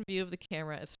arms in view of the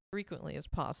camera as frequently as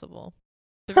possible.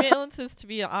 Surveillance is to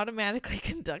be automatically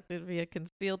conducted via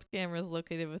concealed cameras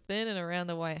located within and around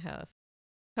the White House,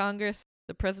 Congress,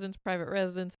 the president's private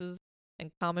residences, and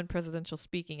common presidential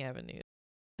speaking avenues.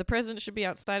 The president should be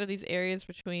outside of these areas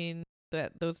between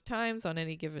those times on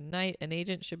any given night. An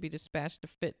agent should be dispatched to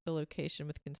fit the location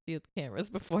with concealed cameras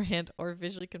beforehand or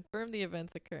visually confirm the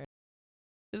events occurring.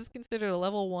 This is considered a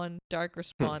level 1 dark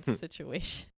response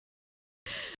situation.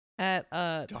 At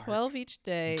 12 each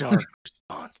day. Dark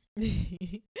response.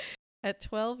 At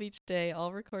 12 each day,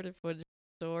 all recorded footage is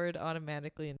stored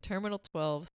automatically in Terminal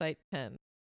 12, Site 10.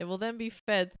 It will then be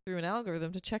fed through an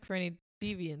algorithm to check for any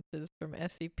deviances from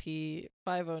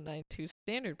SCP-5092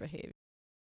 standard behavior.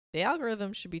 The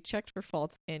algorithm should be checked for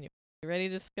faults annually. You ready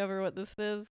to discover what this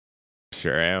is?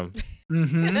 Sure am.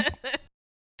 Mm-hmm.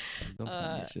 Don't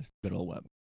tell me it's just good old web.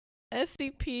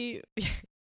 SCP.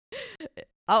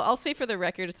 I'll say for the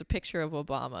record, it's a picture of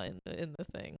Obama in the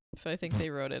thing. So I think they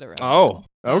wrote it around. Oh,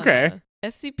 okay.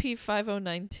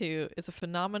 SCP-5092 is a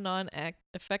phenomenon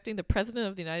affecting the President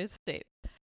of the United States.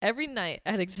 Every night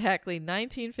at exactly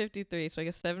 1953, so I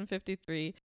guess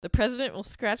 7:53, the President will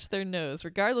scratch their nose,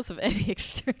 regardless of any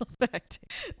external factor.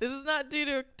 This is not due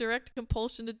to direct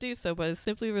compulsion to do so, but is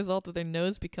simply a result of their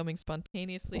nose becoming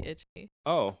spontaneously itchy.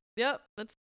 Oh. Yep,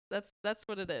 that's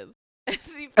what it is.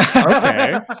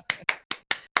 Okay.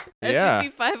 Yeah.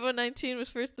 SCP-5019 was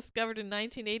first discovered in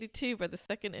 1982 by the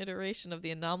second iteration of the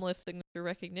Anomalous Signature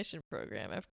Recognition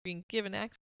Program after being given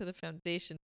access to the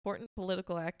Foundation's Important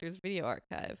Political Actors Video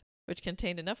Archive, which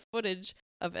contained enough footage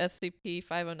of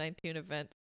SCP-5019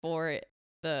 events for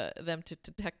them to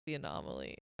detect the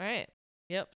anomaly. All right,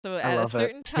 Yep. So I at a love it.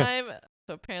 certain time,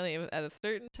 so apparently it was at a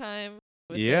certain time.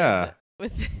 Yeah.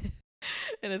 With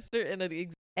and a certain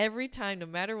every time, no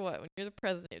matter what, when you're the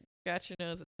president, scratch your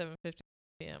nose at 7:50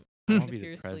 p.m. I won't be If the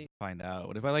you're president asleep. to find out.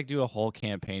 What if I like do a whole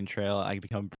campaign trail? I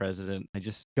become president. I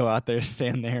just go out there,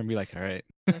 stand there, and be like, all right.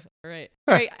 Right.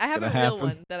 All right. I have a Gonna real happen.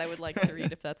 one that I would like to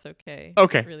read, if that's okay.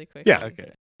 Okay. Really quick. Yeah.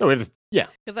 Okay. No, yeah.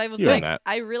 Because I was You own like, that.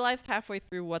 I realized halfway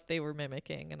through what they were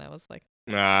mimicking, and I was like,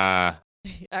 Nah.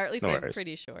 or at least No I'm worries.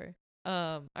 pretty sure.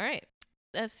 All right.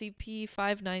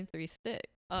 SCP-5936.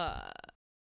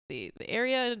 The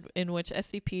area in which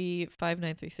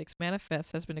SCP-5936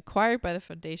 manifests has been acquired by the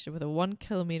Foundation with a 1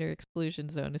 kilometer exclusion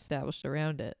zone established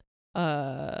around it.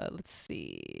 Let's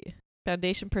see.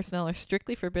 Foundation personnel are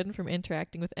strictly forbidden from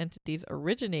interacting with entities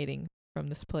originating from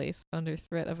this place under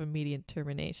threat of immediate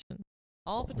termination.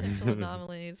 All potential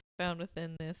anomalies found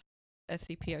within this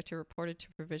SCP are to reported to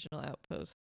Provisional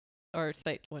Outpost or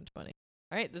Site 120.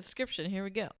 All right, the description. Here we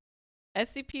go.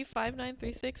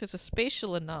 SCP-5936 is a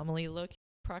spatial anomaly located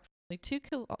approximately 2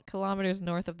 kilometers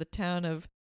north of the town of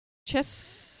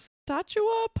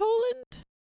Częstochowa, Poland.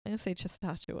 I'm gonna say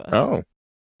Częstochowa. Oh.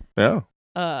 Yeah.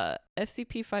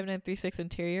 SCP-5936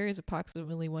 interior is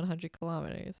approximately 100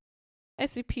 kilometers.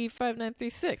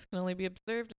 SCP-5936 can only be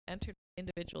observed and entered by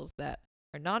individuals that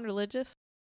are non-religious,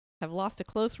 have lost a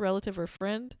close relative or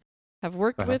friend, have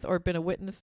worked with or been a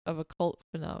witness of occult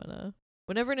phenomena.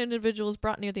 Whenever an individual is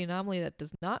brought near the anomaly that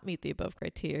does not meet the above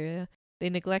criteria, they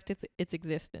neglect its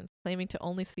existence, claiming to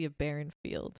only see a barren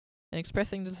field, and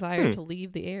expressing desire to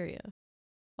leave the area.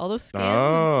 Although scans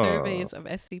and surveys of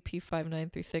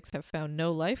SCP-5936 have found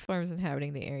no life forms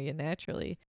inhabiting the area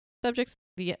naturally, subjects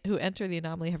who enter the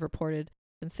anomaly have reported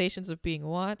sensations of being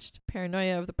watched,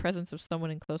 paranoia of the presence of someone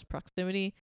in close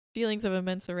proximity, feelings of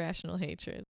immense irrational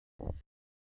hatred.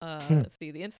 Let's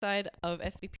see. The inside of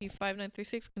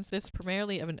SCP-5936 consists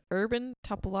primarily of an urban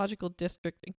topological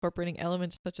district incorporating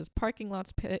elements such as parking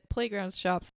lots, playgrounds,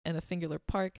 shops, and a singular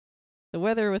park. The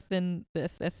weather within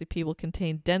this SCP will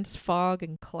contain dense fog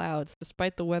and clouds,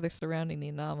 despite the weather surrounding the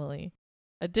anomaly.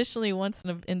 Additionally, once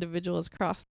an individual has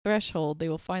crossed the threshold, they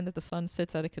will find that the sun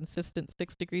sits at a consistent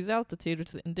 6 degrees altitude,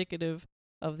 which is indicative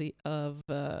of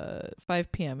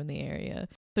 5 p.m. in the area.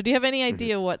 So, do you have any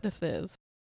idea what this is?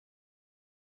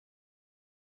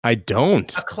 I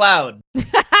don't. A cloud. It's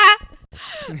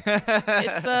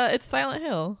Silent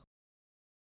Hill.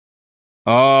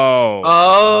 Oh.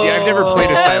 Oh, Yeah, I've never played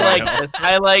a I Silent like Hill. this.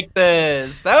 I like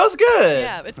this. That was good.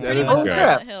 Yeah, it's That pretty is much good.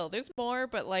 Silent Hill. There's more,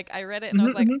 but like I read it and I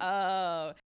was like, Mhm,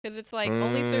 oh, because it's like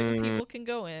only certain people can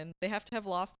go in. They have to have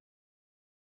lost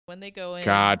when they go in.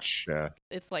 Gotcha.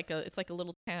 It's like a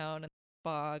little town and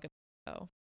fog. And, oh.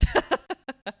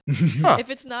 Huh. If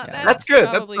it's not Yeah. that, That's it's good.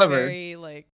 That's probably clever. very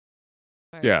like.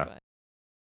 Yeah. fine.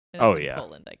 And Oh, it's in yeah.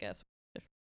 Poland, I guess.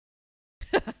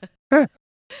 Huh.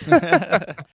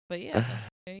 But yeah,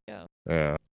 there you go.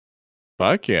 Yeah.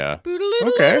 Fuck yeah.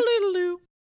 Okay.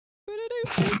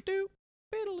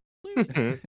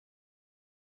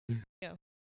 Yeah.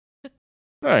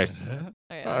 Nice.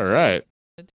 All right.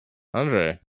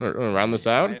 Andre, wanna round this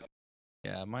out?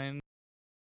 Yeah, mine.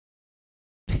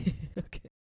 Okay.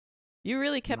 You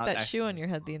really kept Not that shoe on actually. your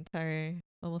head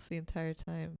almost the entire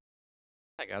time.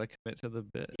 I gotta commit to the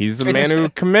bit. He's a It's- man who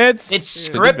commits. It's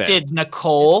to the bit. scripted,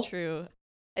 Nicole. It's true.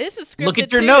 This is scripted Look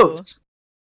at your too. notes.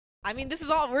 I mean, this is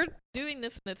all we're doing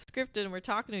this and it's scripted and we're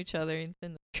talking to each other and it's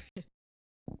in the script.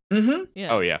 Mm-hmm.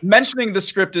 Yeah. Oh yeah. Mentioning the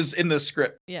script is in the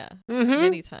script. Yeah. Mm-hmm.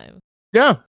 Many times.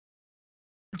 Yeah.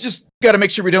 Just got to make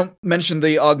sure we don't mention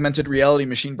the augmented reality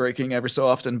machine breaking ever so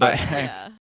often. But Yeah.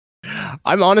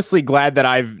 I'm honestly glad that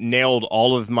I've nailed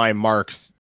all of my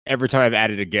marks every time I've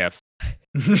added a GIF.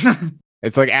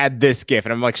 It's like add this GIF,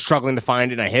 and I'm like struggling to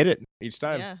find it, and I hit it each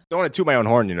time. Yeah. Don't want to toot my own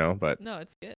horn, but No,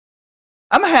 it's good.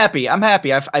 I'm happy.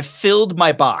 I've filled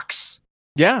my box,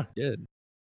 yeah. Good.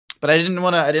 but I didn't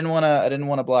want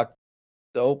to block.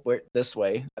 Oh, wait, this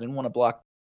way. I didn't want to block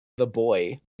the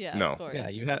boy. Yeah, No. of course. Yeah,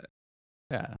 you had.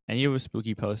 Yeah, and you have a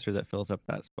spooky poster that fills up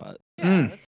that spot. Yeah,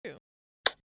 that's true.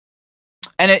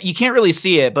 And you can't really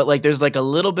see it, but like there's like a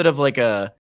little bit of like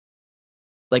a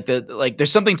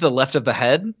there's something to the left of the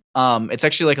head. It's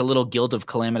actually like a little guild of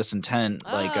calamitous intent.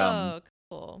 Oh,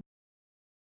 cool.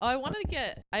 Oh, I wanted to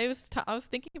get. I was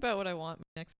thinking about what I want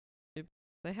next.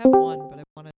 I have one, but I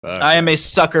wanted. I am a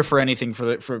sucker for anything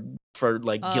for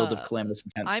like guild of calamitous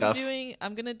intent stuff.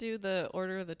 I'm gonna do the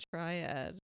Order of the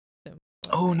Triad. symbol,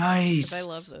 Oh, I think, 'cause nice. I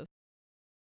love those.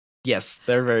 Yes,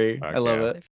 they're very. Fuck I love yeah.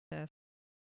 it. They're fantastic.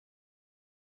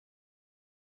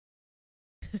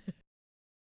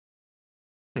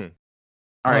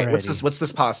 All right, what's Alrighty. this? What's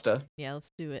this pasta? Yeah,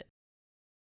 let's do it.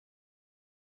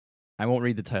 I won't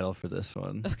read the title for this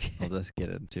one. Okay. I'll just get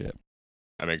into it.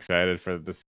 I'm excited for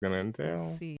this gonna entail.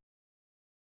 Let's see.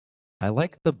 I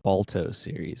liked the Balto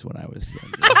series when I was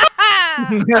younger.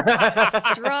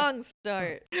 Strong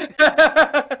start.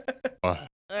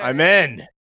 I'm in.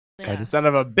 Yeah. Son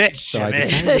of a bitch. So I I'm in.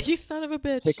 decided You son of a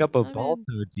bitch. pick up a I'm in.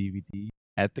 Balto DVD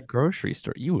at the grocery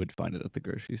store. You would find it at the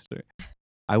grocery store.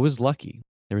 I was lucky.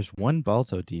 There was one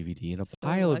Balto DVD and a So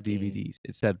pile lucky. of DVDs.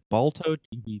 It said Balto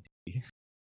DVD.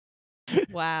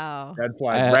 Wow. Red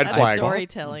flag. Uh, Red That's flag.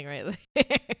 storytelling right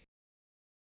there.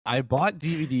 I bought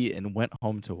DVD and went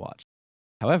home to watch.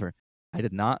 However, I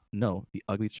did not know the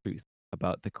ugly truth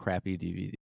about the crappy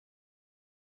DVD.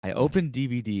 I opened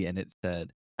DVD and it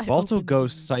said I Balto opened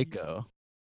Goes DVD. Psycho.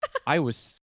 I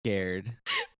was scared,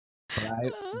 but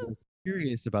I was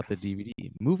curious about the DVD.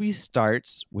 Movie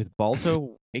starts with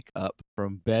Balto wake up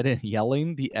from bed and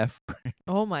yelling the F word.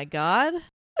 Oh my god.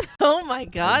 Oh my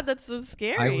god, that's so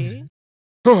scary.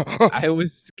 I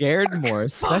was scared more,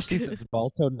 especially since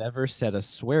Balto never said a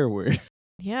swear word.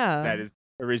 Yeah. That is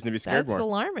a reason to be scared That's more.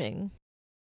 alarming.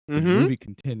 The Mm-hmm. movie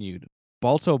continued.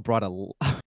 Balto brought out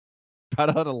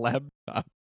a laptop.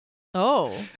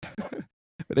 Oh.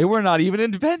 They were not even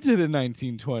invented in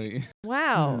 1920.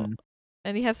 Wow. Hmm.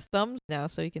 And he has thumbs now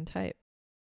so he can type.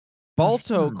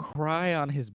 Balto cry on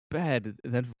his bed,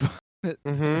 then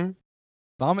Mm-hmm.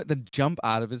 vomit, then jump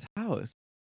out of his house.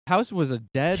 House was a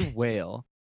dead whale.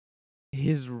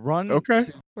 His run Okay.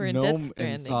 to We're in Death Gnome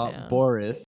and Stranding saw now.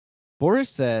 Boris. Boris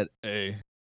said, "Hey,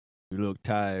 you look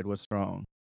tired. What's wrong?"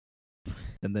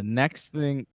 And the next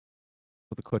thing,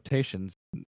 with the quotations,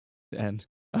 and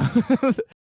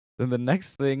then the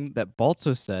next thing that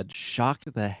Balto said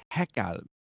shocked the heck out of me.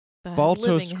 The Balto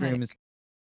living heck. screams,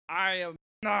 "I am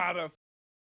not a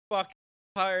fucking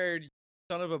tired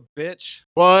son of a bitch."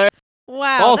 What?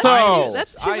 Wow, Balto!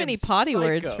 that's too I am many potty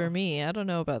words psycho. for me. I don't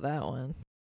know about that one,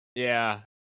 Yeah.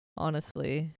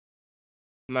 honestly.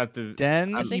 I'm not the.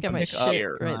 Then I he think I might picked up shit a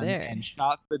right gun there. and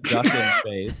shot the duck in the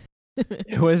face.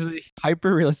 It was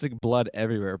hyper realistic blood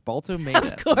everywhere. Balto made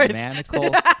Of a course.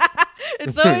 manacle.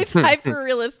 It's always hyper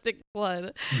realistic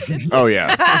blood. Oh yeah.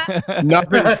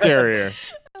 Nothing scarier.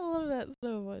 I love that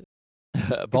so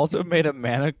much. Balto made a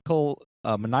maniacal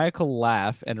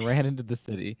laugh and ran into the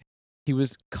city. He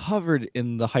was covered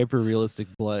in the hyper realistic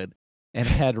blood and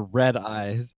had red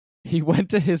eyes. He went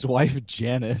to his wife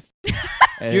Janice.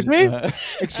 Excuse and, me?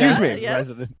 Excuse me. Yes?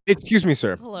 resident- Excuse me,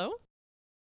 sir. Hello?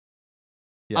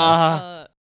 Yeah.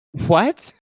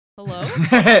 What? Hello?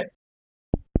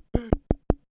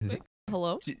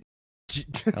 Hello?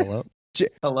 Hello.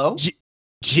 Hello?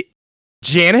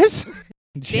 Janice?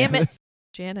 Damn it.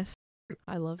 Janice,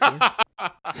 I love you.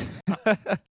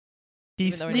 He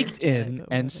Even though her name's sneaked Janet, in but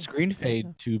and whatever. screen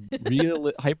fade to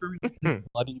real hyper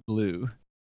bloody blue.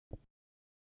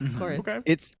 Of course. Okay.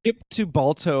 It skipped to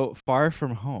Balto far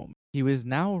from home. He was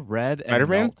now red and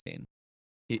Spider-Man? melting.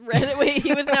 Wait,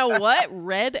 he was now what?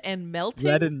 Red and melting?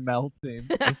 Red and melting.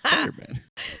 It's Spider-Man.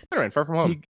 Spider-Man, Far From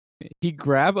Home. He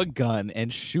grab a gun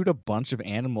and shoot a bunch of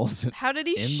animals. How did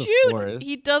he in the shoot? forest.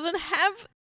 He doesn't have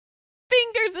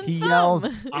fingers and He thumb. yells,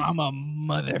 "I'm a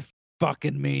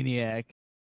motherfucking maniac."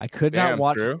 I could not Damn,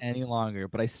 watch true. it any longer,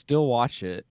 but I still watch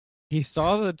it. He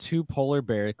saw the two polar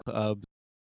bear cubs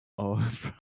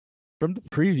from the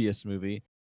previous movie.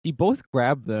 He both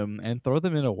grab them and throw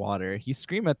them into water. He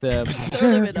scream at them,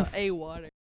 Throw them in a water.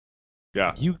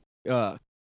 Yeah.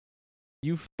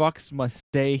 You fucks must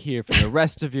stay here for the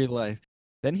rest of your life."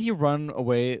 Then he run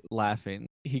away laughing.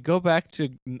 He go back to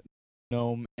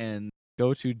Gnome and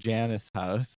go to Janice's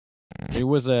house. There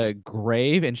was a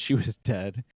grave and she was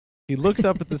dead. He looks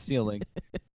up at the ceiling.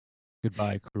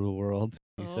 "Goodbye, cruel world,"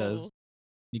 he says. Oh.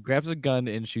 He grabs a gun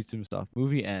and shoots himself.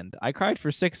 Movie end. I cried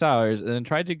for 6 hours and then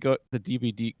tried to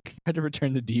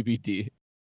return the DVD.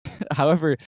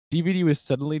 However, DVD was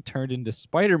suddenly turned into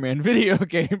Spider-Man video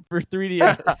game for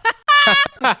 3DS.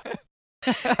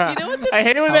 You know what this I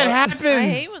hate when that happens. I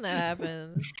hate when that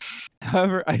happens.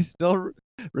 However, I still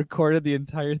recorded the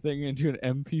entire thing into an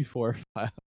MP4 file.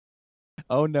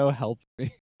 Oh no, help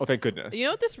me. Oh, thank goodness. You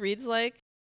know what this reads like?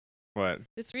 What?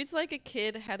 This reads like a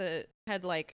kid had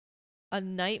like a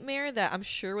nightmare that I'm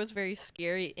sure was very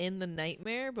scary in the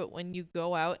nightmare, but when you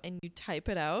go out and you type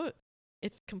it out,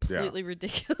 it's completely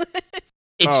ridiculous.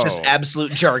 It's just Oh.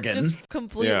 absolute jargon. Just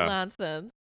complete Yeah. nonsense.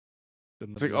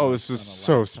 It's like, oh, this was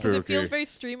so Because it feels spooky. very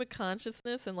stream of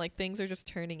consciousness and like things are just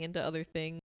turning into other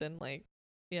things and like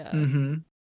yeah. Mm-hmm.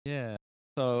 Yeah.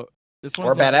 So this Or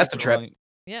one's not Badass super Trip. long.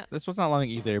 Yeah. This one's not long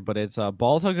either, but it's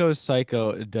Balto Goes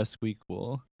Psycho the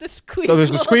Squeakquel. The squeak. So there's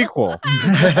a squeakquel.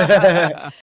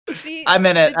 See, I'm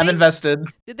in it. did I'm they- invested.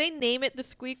 Did they name it the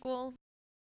Squeakquel?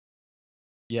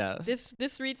 Yeah.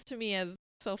 This reads to me as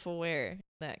self-aware in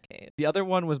that case. The other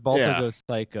one was Balto Yeah. Goes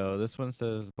Psycho. This one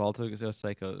says Balto Goes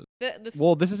Psycho. This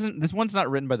Well, this one's not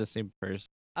written by the same person.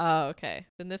 Oh, okay.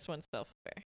 Then this one's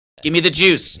self-aware. Give me the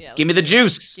juice. Yeah, Give me let's the do it.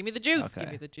 juice. Give me the juice. Give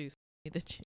Okay. me the juice. Give me the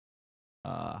juice.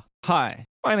 Hi,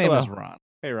 my name is Hello. Ron.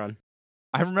 Hey, Ron.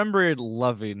 I remember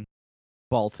loving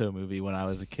Balto movie when I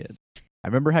was a kid. I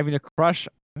remember having a crush.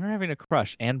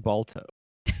 And Balto,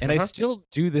 and I still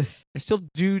do this. I still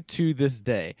do to this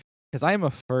day because I am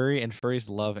a furry and furries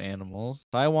love animals.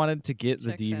 So I wanted to get the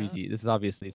Checks DVD. This is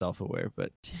obviously self-aware,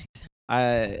 but Checks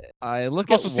I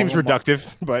look Also at seems Walmart-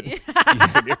 reductive, but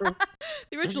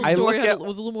The original I story look at-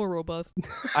 was a little more robust.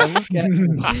 I look at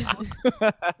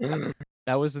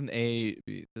that was an A.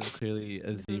 This is clearly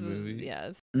a Z This is movie.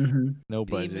 yeah. No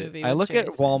B budget. movie I with look at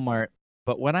Jerry Seinfeld. Walmart,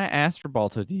 but when I asked for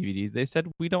Balto DVD, they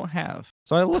said we don't have.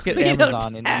 So I look at We don't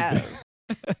Amazon and eBay. have.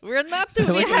 We're not So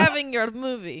to be look at- having your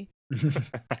movie.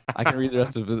 I can read the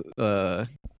rest of it.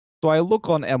 So I look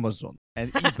on Amazon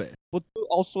and eBay, but do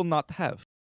also not have.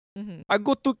 Mhm. I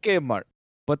go to Kmart,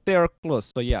 but they are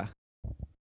closed. So yeah,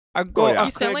 I go. yeah. on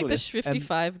You sound like the Craigslist,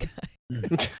 55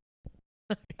 guy.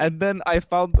 and then I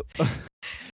found. I'm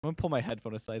gonna pull my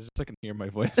headphone aside just so I can hear my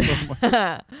voice.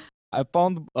 I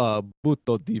found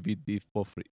Buto DVD for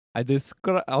free.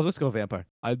 I'll just go vampire.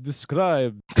 I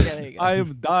described. Yeah, there you go. I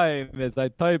am dying as I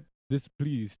type this.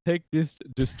 Please take this.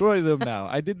 Destroy them now.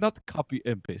 I did not copy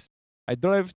and paste. I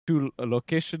drive to a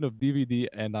location of DVD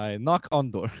and I knock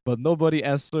on door, but nobody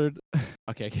answered.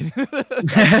 Okay, I can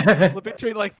flip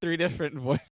between like 3 different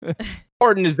voices.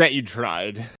 important is that you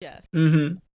tried. Yes.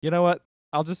 Mm-hmm. You know what?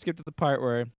 I'll just skip to the part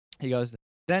where he goes.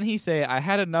 Then he say, "I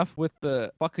had enough with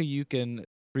the fuckayukin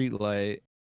street light."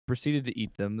 Proceeded to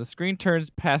eat them. The screen turns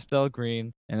pastel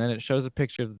green, and then it shows a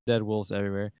picture of dead wolves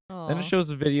everywhere. Then it Aw. shows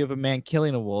a video of a man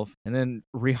killing a wolf, and then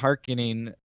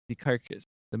reharkening the carcass.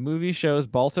 The movie shows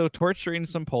Balto torturing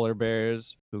some polar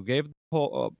bears who gave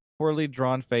poorly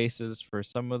drawn faces for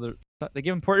some of the. They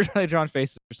give him poorly drawn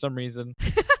faces for some reason.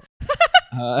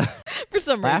 For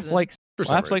some Laugh reason. like For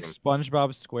some Laugh like reason.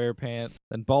 SpongeBob SquarePants.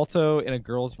 Then Balto in a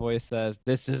girl's voice says,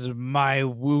 "This is my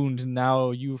wound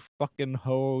now, you fucking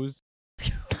hoes."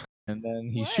 And then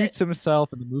he What? shoots himself,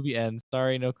 and the movie ends.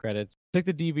 Sorry, no credits. Took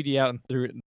the DVD out and threw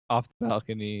it off the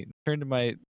balcony. Turned to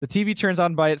my. The TV turns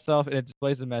on by itself, and it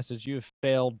displays a message: "You have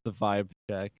failed the vibe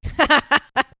check."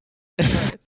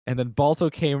 course. And then Balto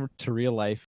came to real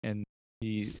life, and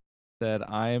he said,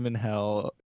 "I am in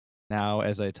hell now."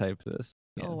 As I type this.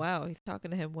 Yeah. Oh wow, he's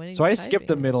talking to him when he's So I skipped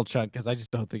the typing. middle chunk because I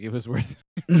just don't think it was worth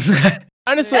it.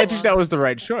 Honestly, I think Well, that was the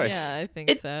right choice. Yeah, I think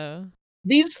It- so.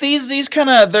 These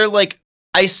kind of, they're like,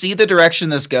 I see the direction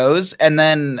this goes, and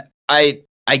then I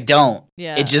don't.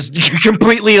 Yeah. It just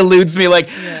completely eludes me. Like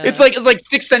Yeah. it's like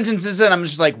 6 sentences in. I'm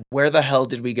just like, where the hell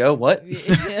did we go? What?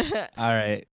 Yeah. All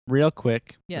right, real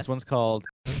quick. Yes. This one's called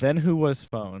 "Then Who Was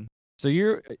Phone." So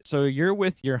you're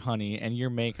with your honey and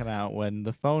you're making out when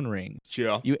the phone rings.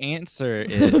 Chill. You answer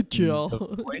it. and Chill.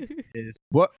 The voice is,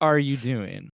 "What are you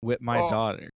doing with my Oh.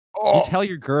 daughter?" You Oh, tell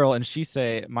your girl, and she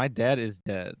say, "My dad is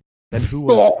dead." Then who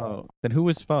was phone? Then who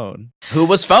was phone? Who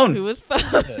was phone? Who was phone?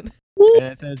 And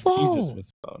it says Jesus Phone.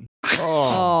 was phone.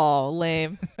 oh, Oh,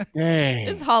 lame. dang.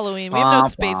 It's Halloween. We have no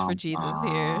space for Jesus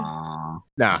here.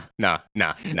 Nah.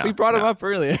 We brought him up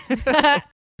earlier. This is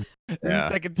Yeah. the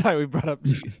second time we brought up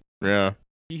Jesus. Yeah.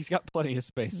 He's got plenty of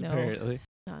space, No. apparently.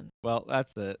 None. Well,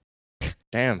 that's it.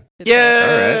 Damn. It's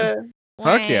Yeah.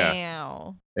 Heck yeah.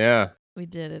 Wow. Yeah. We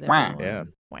did it. Wow.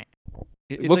 Everyone. Yeah.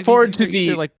 It's Look like forward these to things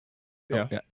are the- like. Yeah.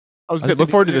 yeah. I was I gonna was say, look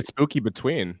forward to thinking- the spooky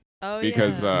between. Oh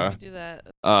Because, yeah. we do that.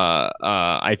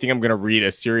 I think I'm gonna read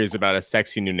a series about a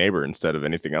sexy new neighbor instead of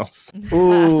anything else.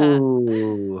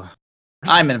 Ooh.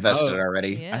 I'm invested Oh.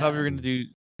 already. Yeah. I thought we were gonna do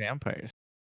vampires.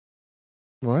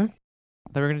 What?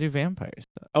 I thought we were gonna do vampires.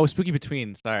 Oh, spooky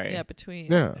between. Sorry. Yeah,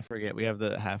 between. Yeah. I forget. We have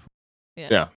the half.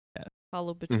 Yeah.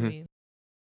 Follow between.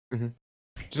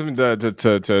 Just something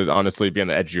to honestly be on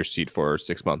the edge of your seat for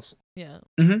 6 months. Yeah.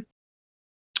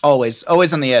 Always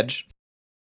on the edge.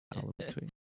 All in between.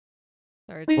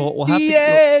 Sorry. Well, we'll have to.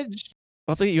 edge.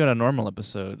 We'll have to get you on a normal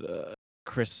episode,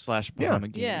 Chris / Yeah. Bahama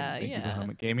Gaming. Yeah, Thank you, yeah.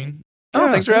 Bahama Gaming. Oh,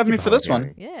 Yeah, thanks for thank having you, me for this Paul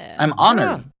one. Gary. Yeah. I'm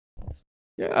honored.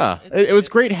 Yeah, It's it was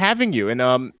good. great having you.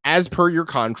 And as per your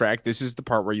contract, this is the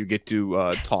part where you get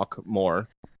to talk more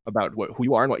about who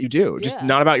you are and what you do. Just Yeah.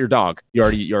 not about your dog. You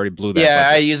already blew that. Yeah,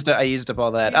 I bucket. used up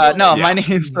all that. You know No, it. my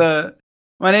name's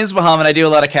Bahamut. I do a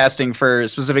lot of casting for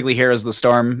specifically Heroes of the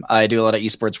Storm. I do a lot of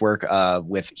esports work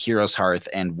with Heroes Hearth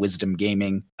and Wisdom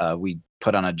Gaming. We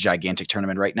put on a gigantic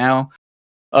tournament right now.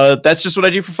 That's just what I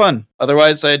do for fun.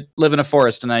 Otherwise, I live in a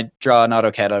forest and I draw an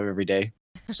AutoCAD of every day.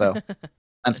 So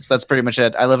That's pretty much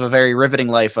it. I live a very riveting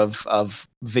life of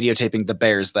videotaping the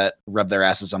bears that rub their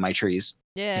asses on my trees.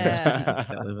 Yeah.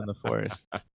 That live in the forest.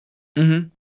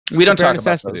 Mm-hmm. We don't Bare talk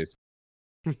about those.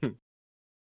 necessities.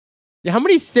 Yeah, how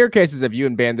many staircases have you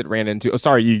and Bandit ran into? Oh,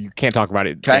 sorry, you can't talk about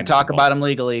it. Can't talk about them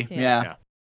legally. Can't. Yeah.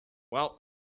 Well,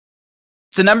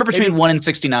 It's a number between 1 and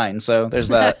 69, so there's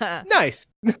that. nice.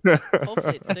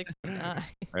 Hopefully it's 69.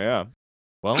 Yeah.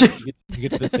 Well, You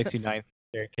get to the 69th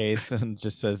staircase and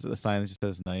just says the sign just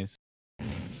says nice.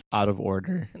 Out of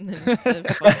order. And then it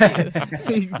said, "Fuck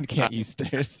you." You can't use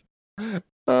stairs.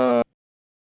 all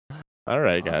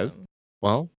right, guys. Awesome.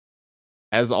 Well,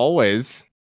 as always.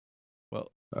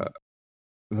 Well,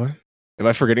 what? Am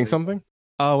I forgetting something?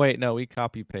 oh wait, no, we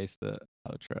copy paste the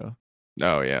outro.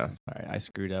 Oh yeah. All right, I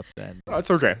screwed up then.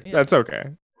 That's okay. Yeah. That's okay.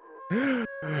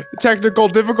 Technical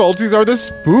difficulties are the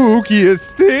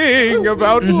spookiest thing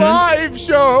about live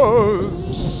shows.